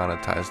 and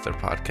monetize their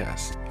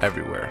podcasts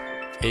everywhere.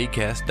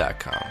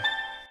 Acast.com.